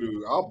 On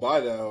Voodoo. I'll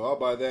buy that. I'll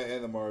buy that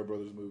and the Mario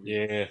Brothers movie.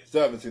 Yeah.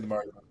 Still haven't seen the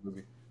Mario Brothers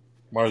movie.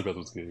 Mario Brothers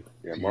was good.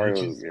 Yeah,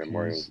 Mario's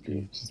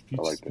good.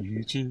 I like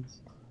that shit.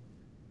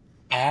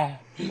 I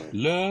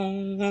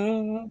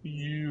love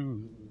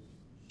you.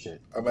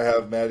 Shit. I'm gonna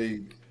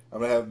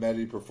have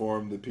Maddie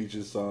perform the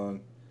Peaches song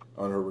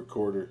on her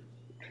recorder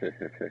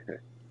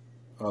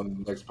on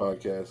the next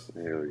podcast.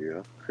 Hell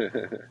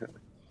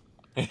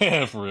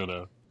Yeah, for real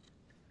though.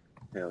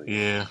 Hell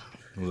yeah.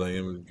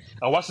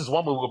 I watched this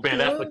one movie with Ben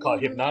Affleck called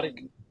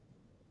Hypnotic.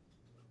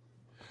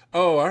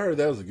 Oh, I heard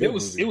that was a good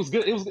movie. It was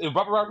good. It was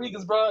Robert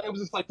Rodriguez, bro. It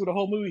was just like through the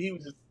whole movie, he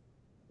was just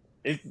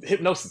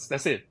hypnosis.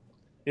 That's it.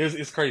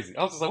 It's crazy.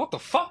 I was just like, what the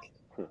fuck?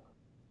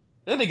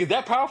 That nigga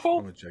that powerful?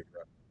 I'm gonna check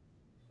that.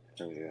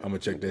 Yeah. I'm gonna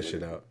check that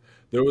shit out.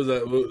 There was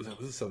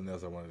something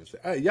else I wanted to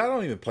say. Y'all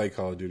don't even play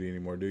Call of Duty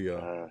anymore, do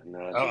y'all?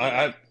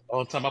 No.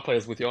 All the time I play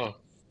is with y'all.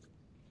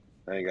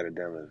 I ain't got it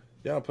downloaded.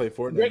 Y'all don't play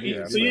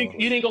Fortnite. So you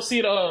didn't go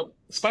see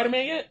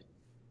Spider-Man yet?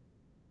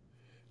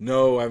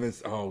 No, I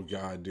haven't. Oh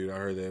god, dude, I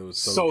heard that it was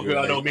so good.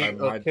 I know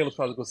Caleb's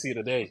probably gonna see it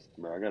today.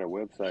 Bro, I got a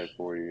website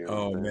for you.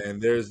 Oh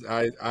man,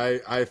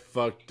 I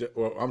fucked.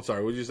 Well, I'm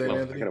sorry. What did you say,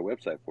 Anthony? I got a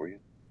website for you.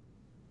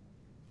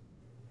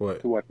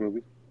 What? To watch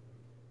movies.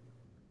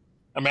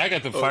 I mean, I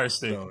got the Fire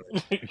Stick. No.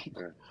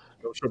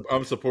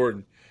 I'm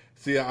supporting.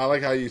 See, I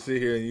like how you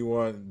sit here and you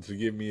want to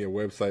give me a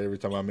website every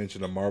time I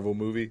mention a Marvel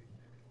movie,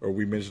 or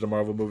we mention a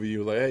Marvel movie.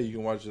 You're like, hey, you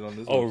can watch it on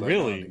this. Oh, website.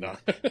 really? No.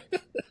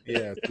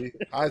 Yeah, see,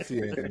 I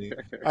see Anthony.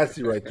 I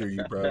see right through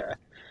you, bro.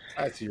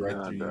 I see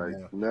right through you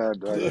now. No,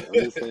 dog. I'm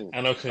just saying. I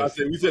know.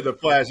 We said The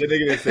Flash. That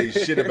nigga didn't say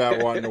shit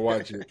about wanting to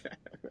watch it.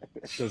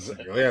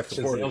 Yeah,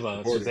 support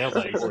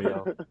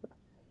it.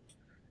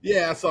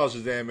 Yeah, I saw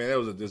Shazam, man. That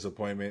was a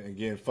disappointment.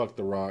 Again, fuck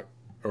The Rock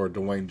or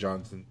Dwayne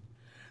Johnson.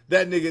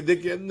 That nigga,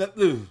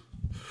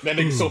 that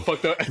nigga's so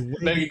fucked up.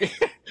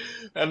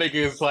 That nigga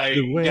is like,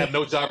 got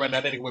no job right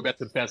now. That nigga went back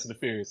to the Fast and the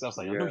Furious. I was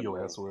like, I know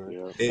your ass were.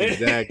 Yeah.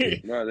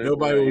 Exactly.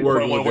 Nobody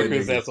will want to work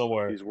his ass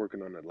somewhere. He's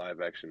working on a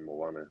live action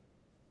Moana.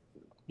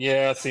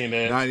 Yeah, I seen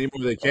that. Not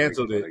anymore. They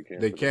canceled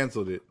it. They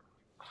canceled it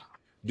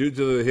due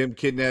to him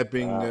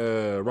kidnapping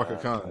Raka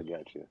Khan. I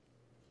got you.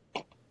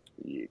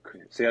 Yeah,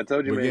 see, I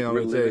told you, man.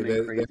 We're living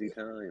in crazy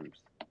times.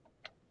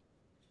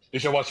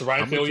 Did you watch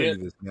Ryan I'm gonna Field tell yet?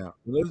 you this now.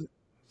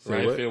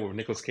 Ryan Field with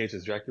Nicolas Cage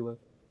as Dracula.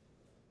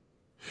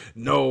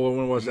 No, I want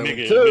to watch that one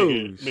Nigga,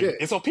 too. nigga, Shit,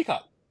 it's on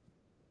Peacock.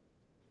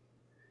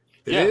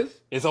 it Yeah, is.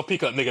 it's on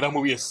Peacock, nigga. That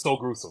movie is so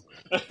gruesome.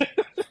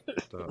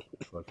 Stop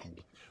fucking.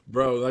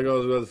 Bro, like I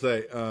was about to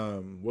say,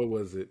 what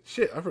was it?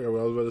 Shit, I forgot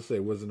what I was about to say.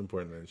 It wasn't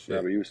important then. Nah,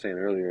 Shit. but you were saying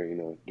earlier, you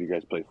know, do you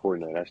guys play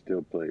Fortnite? I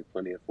still play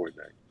plenty of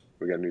Fortnite.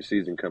 We got a new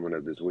season coming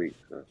up this week.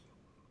 So.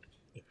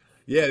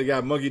 Yeah, they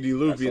got Monkey D.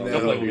 Luffy in that.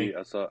 Don't play with me.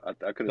 I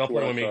could have Don't sworn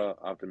play I with me. saw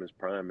Optimus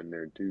Prime in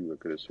there too.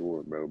 I could have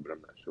sworn, bro, but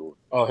I'm not sure.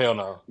 Oh hell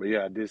no! But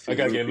yeah, I did see. I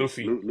gotta get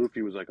Luffy.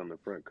 Luffy was like on the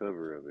front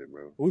cover of it,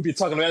 bro. We've been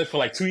talking about it for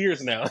like 2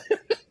 years now.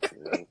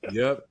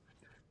 Yep.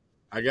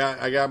 I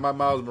got my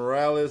Miles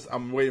Morales.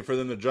 I'm waiting for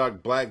them to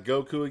drop Black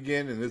Goku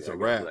again, and it's a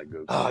wrap.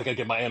 Oh, I gotta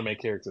get my anime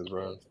characters,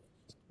 bro.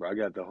 Bro, I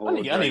got the whole.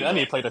 I need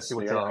to play that shit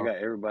with y'all. I got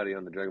everybody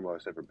on the Dragon Ball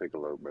except for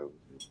Piccolo, bro.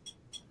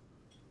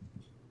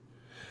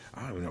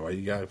 I don't even know why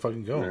you got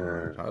fucking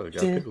Gohan. I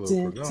got Piccolo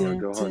for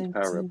Gohan. Gohan's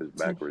power up is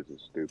backwards and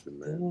stupid,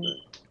 man.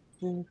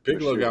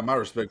 Piccolo got my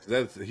respect.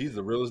 He's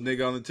the realest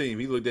nigga on the team.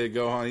 He looked at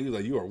Gohan. He was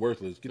like, "You are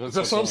worthless."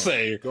 That's what I'm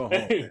saying. Go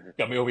home.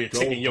 Got me over here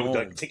taking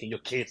your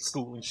kids to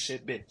school and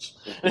shit, bitch.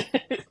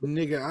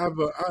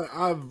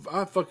 Nigga,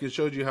 I fucking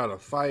showed you how to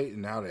fight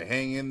and how to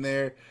hang in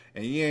there,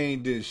 and you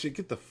ain't did shit.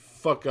 Get the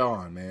fuck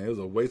on, man. It was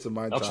a waste of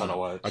my time. I'm trying to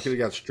watch. I could have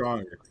got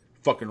stronger.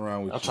 Fucking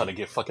around with. I'm trying to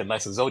get fucking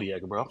nice and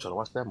Zodiac, bro. I'm trying to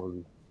watch that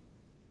movie.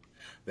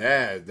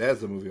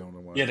 That's the movie I want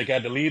to watch. Yeah, the guy,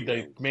 the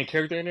main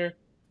character in there,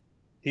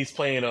 he's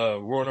playing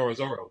Roronoa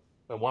Zoro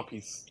in One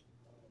Piece.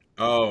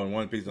 Oh, and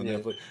One Piece on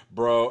Netflix,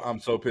 bro. I'm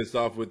so pissed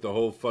off with the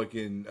whole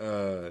fucking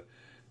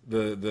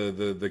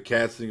the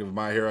casting of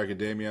My Hero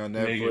Academia on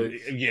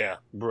Netflix. Yeah,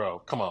 bro,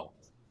 come on.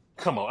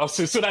 I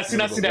see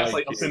that.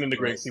 Like, I'm sitting in the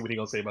grave. See what he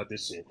gonna say about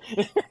this shit.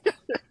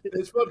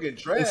 It's fucking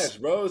trash,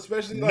 bro.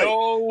 Especially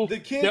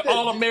the kid. They're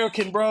all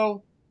American,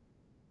 bro.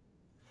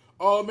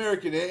 All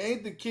American. It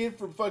ain't the kid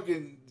from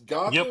fucking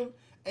Gotham. Yep.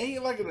 Ain't he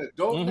like an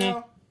adult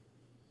now?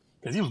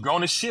 Because he was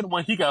grown as shit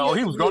when he got.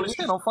 He was grown as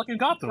shit on fucking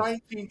Gotham.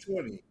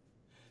 1920.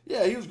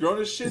 Yeah, he was grown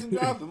as shit in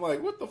Gotham.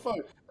 Like, what the fuck?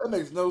 That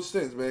makes no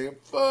sense, man.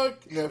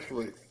 Fuck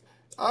Netflix.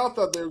 I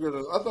thought they were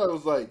gonna. I thought it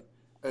was like,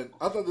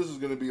 I thought this was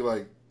gonna be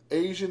like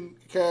Asian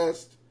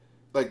cast,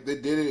 like they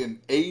did it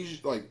in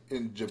Asia, like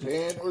in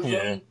Japan or something.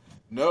 Yeah.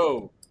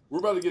 No, we're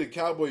about to get a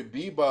Cowboy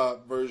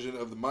Bebop version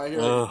of the My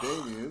Hero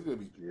Academia. It's gonna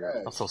be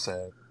trash. I'm so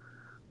sad.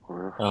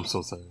 Well, I'm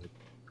so sad.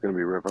 it's gonna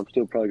be rough. I'm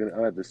still probably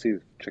gonna. I have to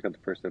check out the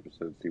first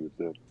episode, see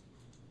what's up.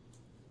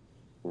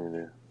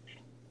 Yeah.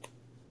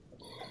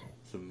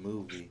 It's a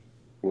movie.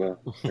 Well,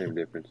 same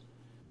difference.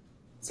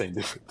 Same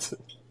difference.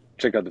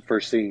 Check out the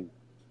first scene,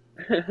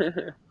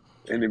 and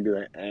then be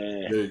like,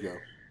 eh. There you go.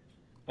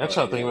 I'm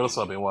trying to think what else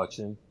I've been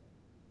watching.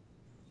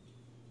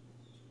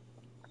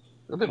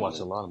 I've been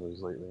watching a lot of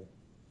movies lately.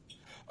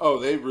 Oh,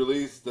 they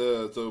released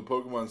so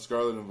Pokemon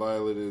Scarlet and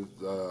Violet is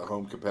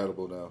home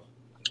compatible now.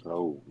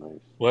 Oh,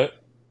 nice. What?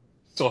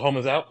 So Home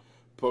is out?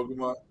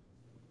 Pokemon,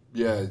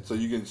 yeah. So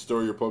you can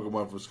store your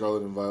Pokemon from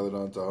Scarlet and Violet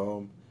onto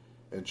Home,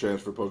 and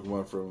transfer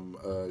Pokemon from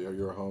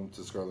your Home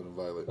to Scarlet and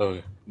Violet.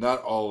 Okay.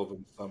 Not all of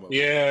them. Some of them.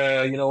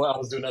 Yeah, you know what? I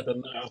was doing that. I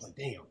was like,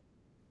 damn.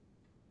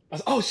 I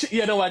was, oh shit!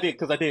 Yeah, no, I did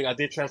because I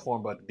did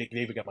transform, but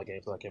David got my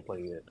game, so I can't play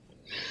it yet.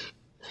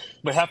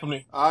 But half of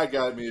me, I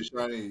got me a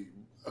shiny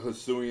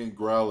Hisuian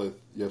Growlithe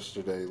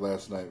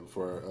last night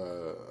before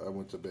I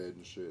went to bed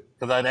and shit.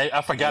 because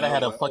I forgot I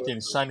had a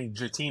fucking shiny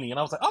Dratini, and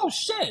I was like, oh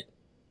shit!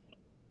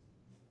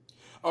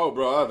 Oh,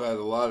 bro, I've had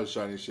a lot of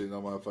shiny shit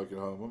on my fucking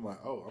Home. I'm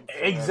like, oh, I'm so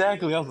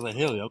Exactly. happy. I was like,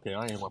 hell yeah, okay,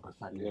 I ain't want to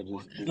shiny Yeah,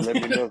 anymore. just let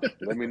me know.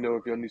 Let me know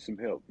if y'all need some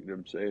help. You know what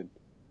I'm saying?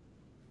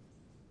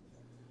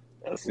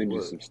 I'll send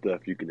you some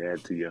stuff you can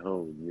add to your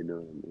home. You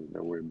know,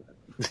 don't worry about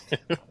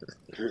it.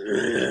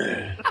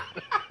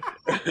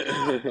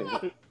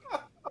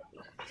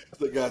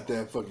 I got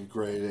that fucking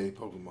grade A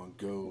Pokemon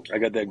Go. I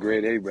got that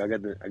grade A, bro. I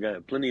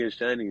got plenty of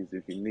shinies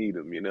if you need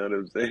them. You know what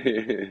I'm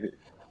saying?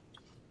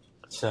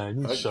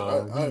 Shiny.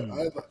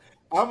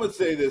 I'm gonna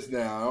say this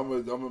now.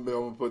 I'm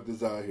gonna put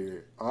this out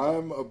here.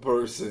 I'm a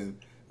person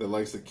that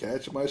likes to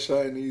catch my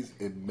shinies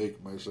and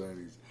make my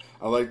shinies.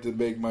 I like to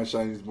make my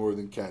shinies more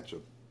than catch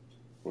them.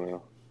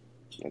 Well,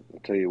 I'll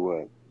tell you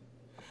what.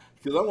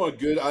 Because I want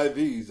good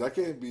IVs. I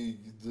can't be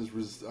 3,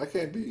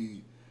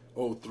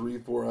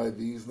 4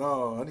 IVs.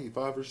 No, I need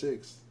 5 or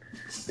 6.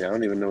 Yeah, I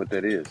don't even know what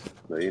that is,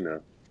 but you know,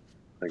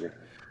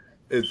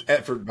 It's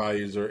effort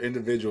values or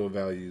individual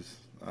values.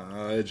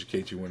 I'll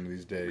educate you one of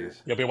these days.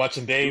 Y'all been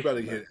watching Dave? We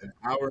about to hit an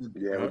hour.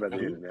 Yeah, we're about to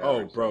hit an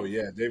hour. Oh, bro,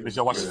 yeah. Did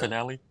y'all watch the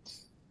finale?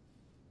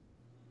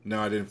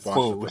 No, I didn't watch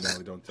the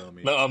finale. Don't tell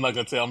me. No, I'm not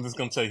gonna tell. I'm just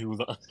gonna tell you who was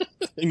on.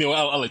 You know,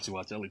 I'll let you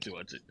watch it. I'll let you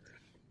watch it.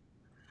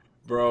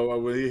 Bro,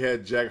 when he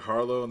had Jack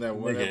Harlow in that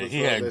one episode, he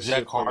had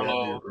Jack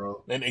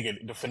Harlow. And again,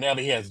 the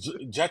finale, he has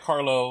Jack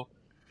Harlow,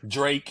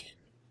 Drake,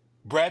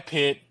 Brad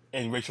Pitt,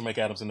 and Rachel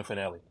McAdams in the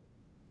finale.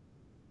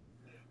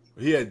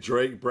 He had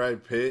Drake,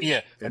 Brad Pitt,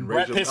 and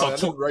Rachel, Pitt's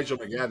on Rachel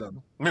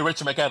McAdams. I mean,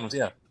 Rachel McAdams,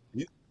 yeah.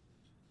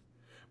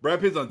 Brad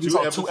Pitt's on two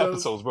episodes? 2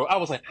 episodes, bro. I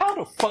was like, how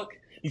the fuck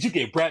did you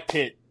get Brad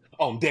Pitt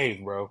on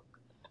Dave, bro.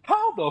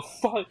 How the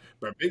fuck?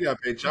 Brad Pitt got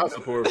paid child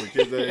support for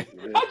kids.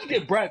 How'd you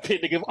get Brad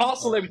Pitt, nigga? All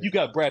celebrities, you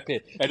got Brad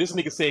Pitt, and this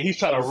nigga said he's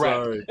trying to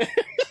rap. Sorry.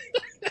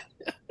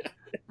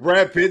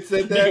 Brad Pitt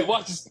said that. Nigga,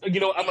 watch this. You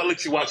know, I'm gonna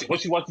let you watch it.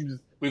 Once you watch it,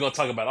 we're gonna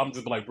talk about it. I'm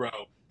just like, bro,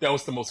 that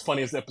was the most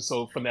funniest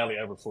episode finale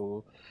ever,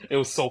 fool. It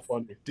was so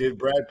funny. Did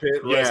Brad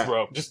Pitt rap? Yes,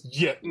 bro.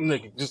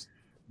 Nigga, just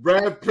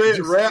Brad Pitt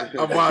rap.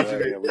 I'm watching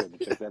Yeah, it. we have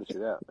to check that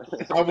shit out.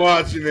 I'm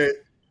watching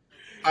it.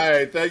 All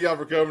right, thank y'all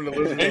for coming to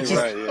listen to It's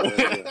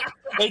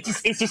me.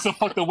 just, it's just a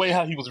fucked way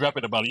how he was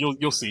rapping about it.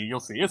 You'll see.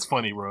 It's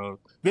funny, bro.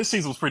 This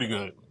season was pretty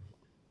good.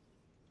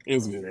 It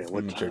was good. Man,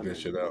 Let me check that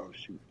shit out. Oh,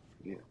 shoot.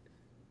 Yeah.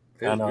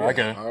 I know. I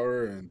can.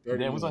 Hour and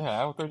 30 Yeah, it was like minutes.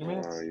 an hour, 30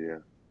 minutes. Oh, yeah.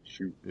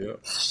 Shoot.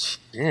 Yep.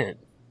 Shit.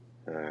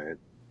 All right.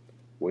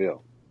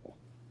 Well.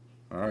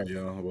 All right,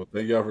 y'all. Well,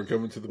 thank y'all for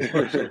coming to the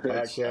Marshall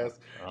podcast.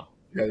 Oh,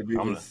 Got to be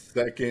I'm- the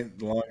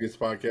second longest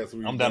podcast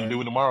we've I'm done. down to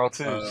do it tomorrow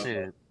too.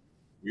 Shit.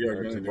 We are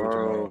going to do it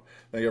tomorrow.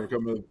 Thank y'all for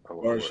coming to the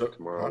Marshall.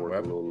 Tomorrow I work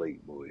a little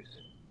late, boys.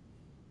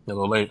 A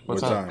little late. What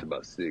time? It's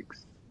about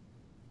 6.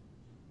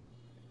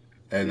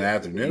 In the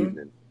afternoon?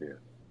 Evening. Yeah.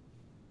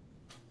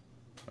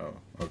 Oh,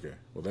 okay.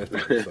 Well, that's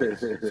pretty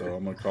sucks. So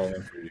I'm going to call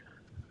in for you.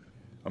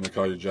 I'm going to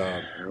call your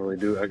job.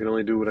 I can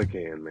only do what I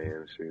can,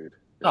 man. Shoot.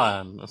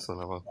 That's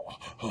another.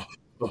 Oh,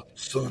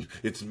 son,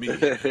 it's me. I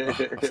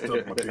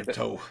stubbed my big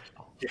toe.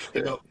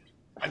 Get up.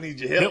 I need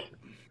your help.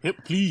 Help,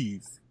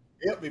 please.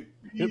 Help me,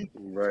 please.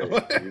 Right.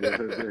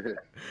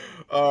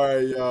 All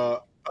right,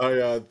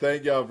 y'all.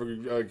 Thank y'all for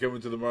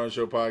coming to the Martin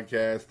Show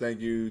podcast.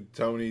 Thank you,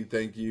 Tony.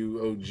 Thank you,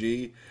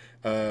 OG.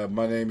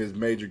 My name is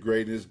Major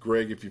Greatness,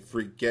 Greg, if you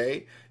freak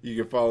gay. You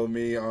can follow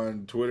me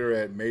on Twitter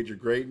at Major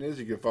Greatness.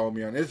 You can follow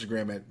me on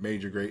Instagram at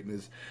Major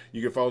Greatness.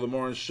 You can follow the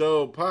Martin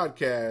Show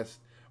podcast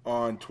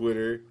on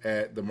Twitter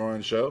at the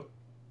Martin Show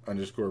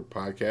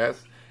 _podcast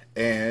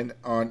and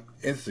on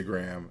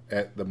Instagram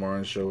at the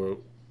Martin Show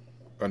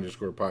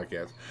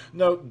 _podcast.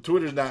 No,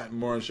 Twitter's not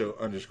Moran Show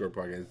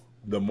 _podcast.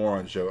 The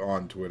Moran Show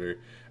on Twitter.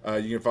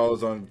 You can follow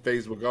us on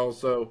Facebook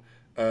also.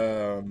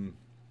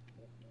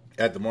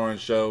 At the Moran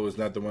Show is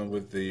not the one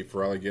with the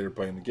for alligator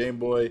playing the Game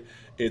Boy.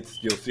 You'll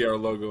see our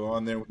logo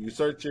on there when you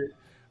search it.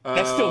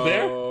 That's still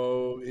there?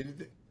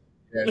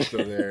 Yeah, it's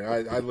still there.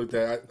 I looked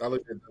at it the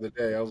other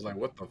day. I was like,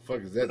 "What the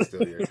fuck is that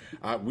still here?"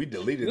 We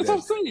deleted That's that.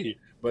 what I'm saying.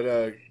 But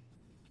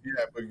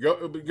yeah, but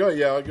go.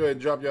 Yeah, I'll go ahead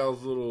and drop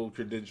y'all's little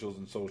credentials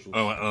and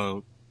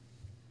socials.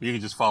 You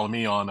can just follow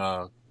me on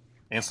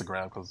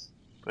Instagram because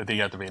I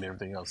deactivated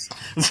everything else.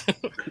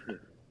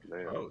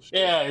 Oh, shit.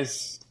 Yeah, I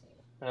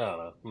don't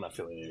know. I'm not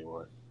feeling it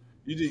anymore.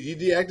 You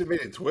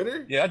deactivated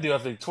Twitter? Yeah, I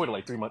deactivated Twitter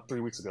like 3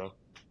 weeks ago.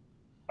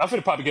 I'm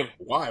finna probably give.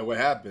 Why? What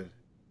happened?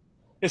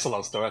 It's a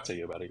long story. I'll tell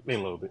you about it in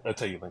a little bit. I'll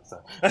tell you next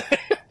time.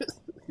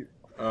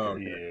 Oh,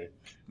 Yeah.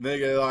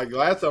 nigga! Like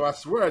last time, I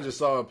swear I just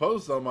saw a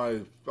post on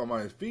my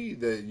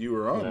feed that you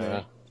were on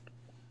there.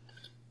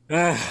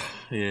 Yeah.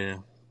 Yeah.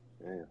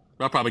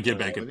 I'll probably get it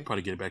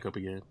back up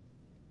again.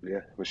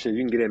 Yeah. Well, shit,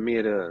 you can get at me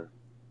at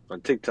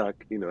on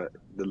TikTok. You know,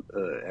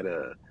 at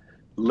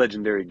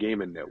Legendary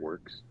Gaming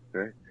Networks,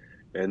 right?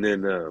 And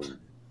then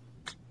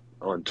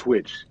on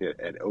Twitch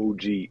at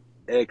OGXXLGN.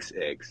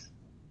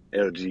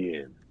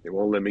 They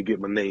won't let me get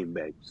my name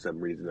back for some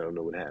reason. I don't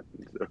know what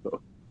happened.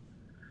 So.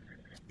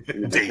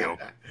 Damn.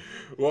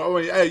 Well,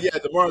 I mean, hey, yeah,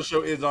 the Moran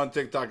Show is on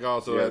TikTok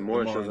also. Yeah, at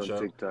more the shows Moran on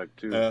TikTok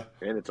too,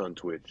 and it's on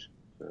Twitch.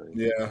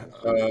 Yeah,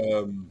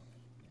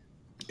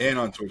 and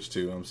on Twitch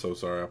too. I'm so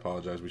sorry. I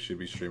apologize. We should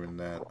be streaming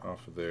that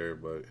off of there,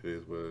 but it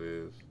is what it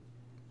is.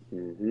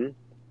 Mm-hmm.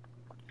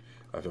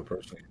 I feel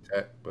personally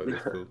attacked, but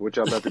it's cool. What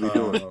y'all about to be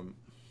doing?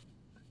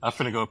 I'm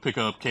finna go pick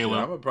up Kayla.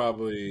 I'm gonna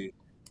probably,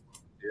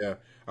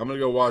 I'm gonna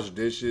go wash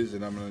dishes,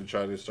 and I'm gonna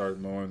try to start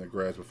mowing the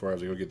grass before I have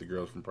to go get the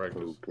girls from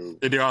practice. Cool.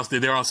 They're all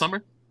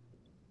summer?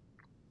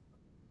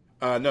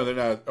 No, they're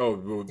not. Oh,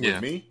 with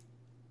me?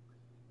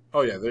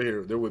 Oh yeah, they're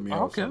here. They're with me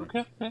all summer.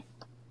 Okay.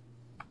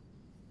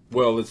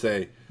 Well, let's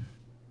say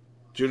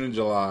June and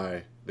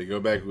July. They go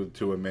back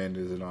to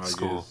Amanda's in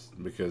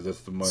August because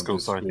that's the month School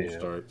that school starts, yeah.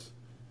 starts.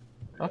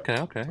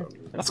 Okay.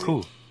 That's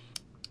cool.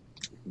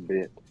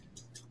 Bit.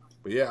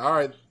 But yeah, all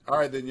right.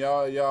 Then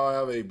y'all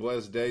have a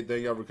blessed day.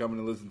 Thank y'all for coming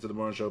to listen to the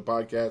Morning Show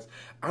podcast.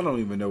 I don't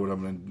even know what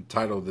I'm going to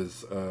title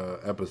this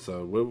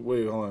episode.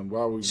 Wait, hold on.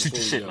 While we Shoot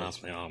the shit.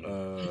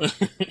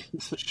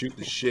 Shoot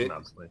the shit.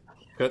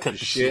 Cut the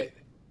shit.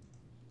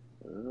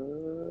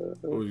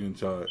 What was you going to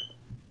tell it?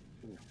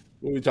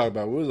 What we talk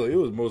about? It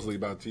was mostly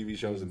about TV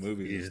shows and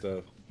movies and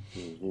stuff.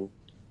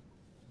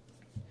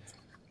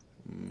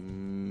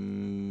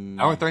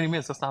 Hour and 30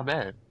 minutes. That's not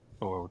bad.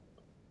 Or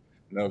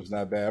no, it's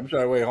not bad. I'm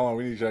trying to wait. Hold on.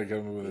 We need to try to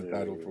come up with a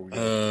title before we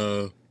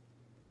go.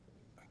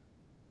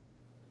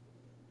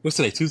 What's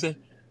today? Tuesday?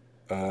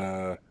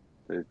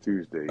 It's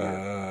Tuesday.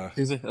 Yeah.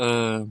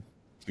 Tuesday?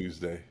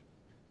 Tuesday.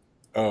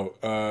 Oh,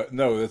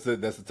 no, that's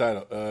it. That's the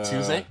title.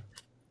 Tuesday?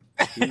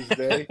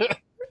 Tuesday?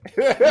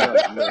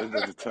 No,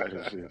 that's the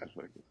title.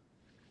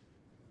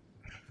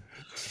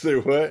 Say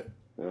what?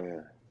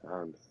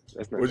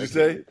 That's not, What'd you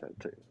say?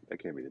 That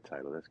can't be the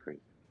title. That's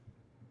crazy.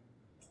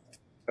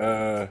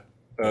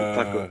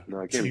 Taco. No,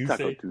 it can't be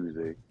Taco Tuesday?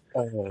 Tuesday.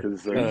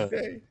 Cause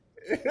Tuesday.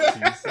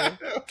 Tuesday?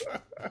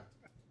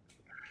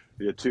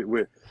 Yeah,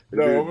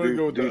 No, I'm gonna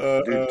go with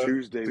do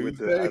Tuesday with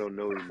the Tuesday. I don't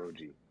know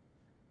emoji.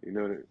 You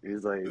know,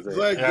 it's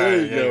like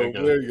there you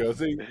go. There you go.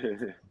 See,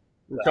 we're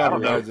I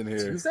don't know. compromising here.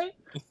 Tuesday?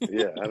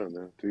 yeah, I don't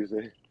know,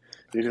 Tuesday.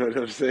 You know what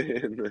I'm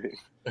saying? Like,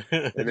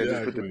 and then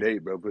just put the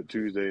date, bro. Put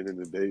Tuesday and then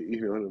the date.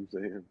 You know what I'm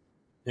saying?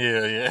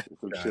 Yeah.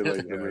 Some shit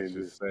like that. I mean,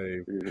 just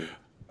say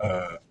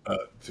yeah.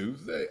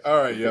 Tuesday. All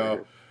right,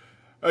 y'all.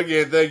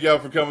 Again, thank y'all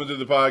for coming to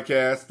the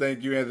podcast.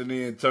 Thank you,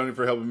 Anthony and Tony,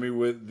 for helping me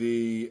with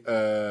the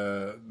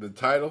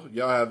title.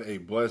 Y'all have a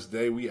blessed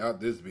day. We out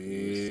this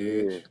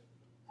bitch.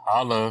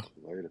 Holla.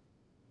 Later.